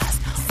 sanitize.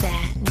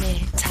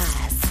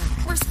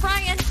 Sanitize. We're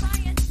spraying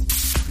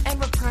and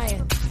we're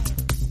praying.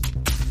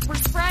 We're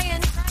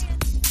spraying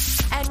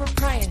and we're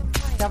praying.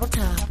 Double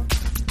time.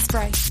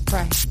 Spray,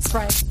 spray,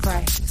 spray,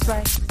 spray,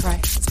 spray, spray,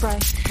 spray,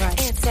 spray.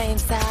 And stay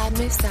inside,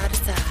 move side to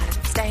side.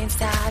 Stay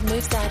inside,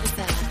 move side to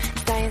side.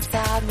 Stay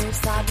inside, move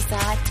side to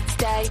side.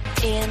 Stay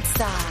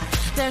inside.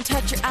 Don't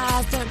touch your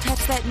eyes, don't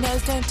touch that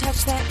nose, don't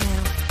touch that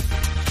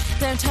mouth.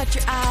 Don't touch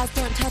your eyes,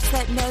 don't touch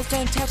that nose,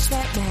 don't touch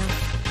that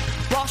mouth.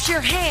 Wash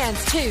your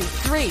hands. 2,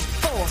 3,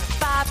 4,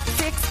 5,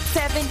 6,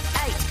 7, 8,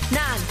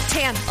 9,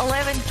 10,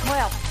 11,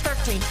 12,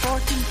 13,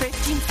 14,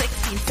 15,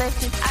 16,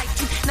 17,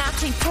 18,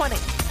 19, 20.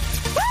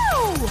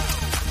 Woo!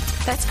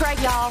 That's great,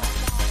 y'all.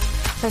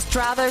 Let's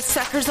dry those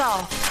suckers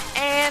off.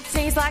 And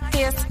sneeze like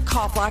this,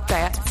 cough like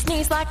that.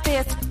 Sneeze like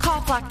this,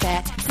 cough like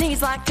that.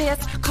 Sneeze like this,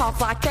 cough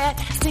like that.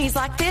 Sneeze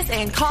like this,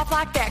 and cough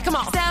like that. Come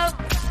on. Soap,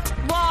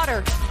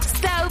 water,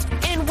 soap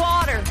and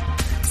water.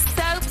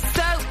 Soap,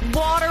 soap,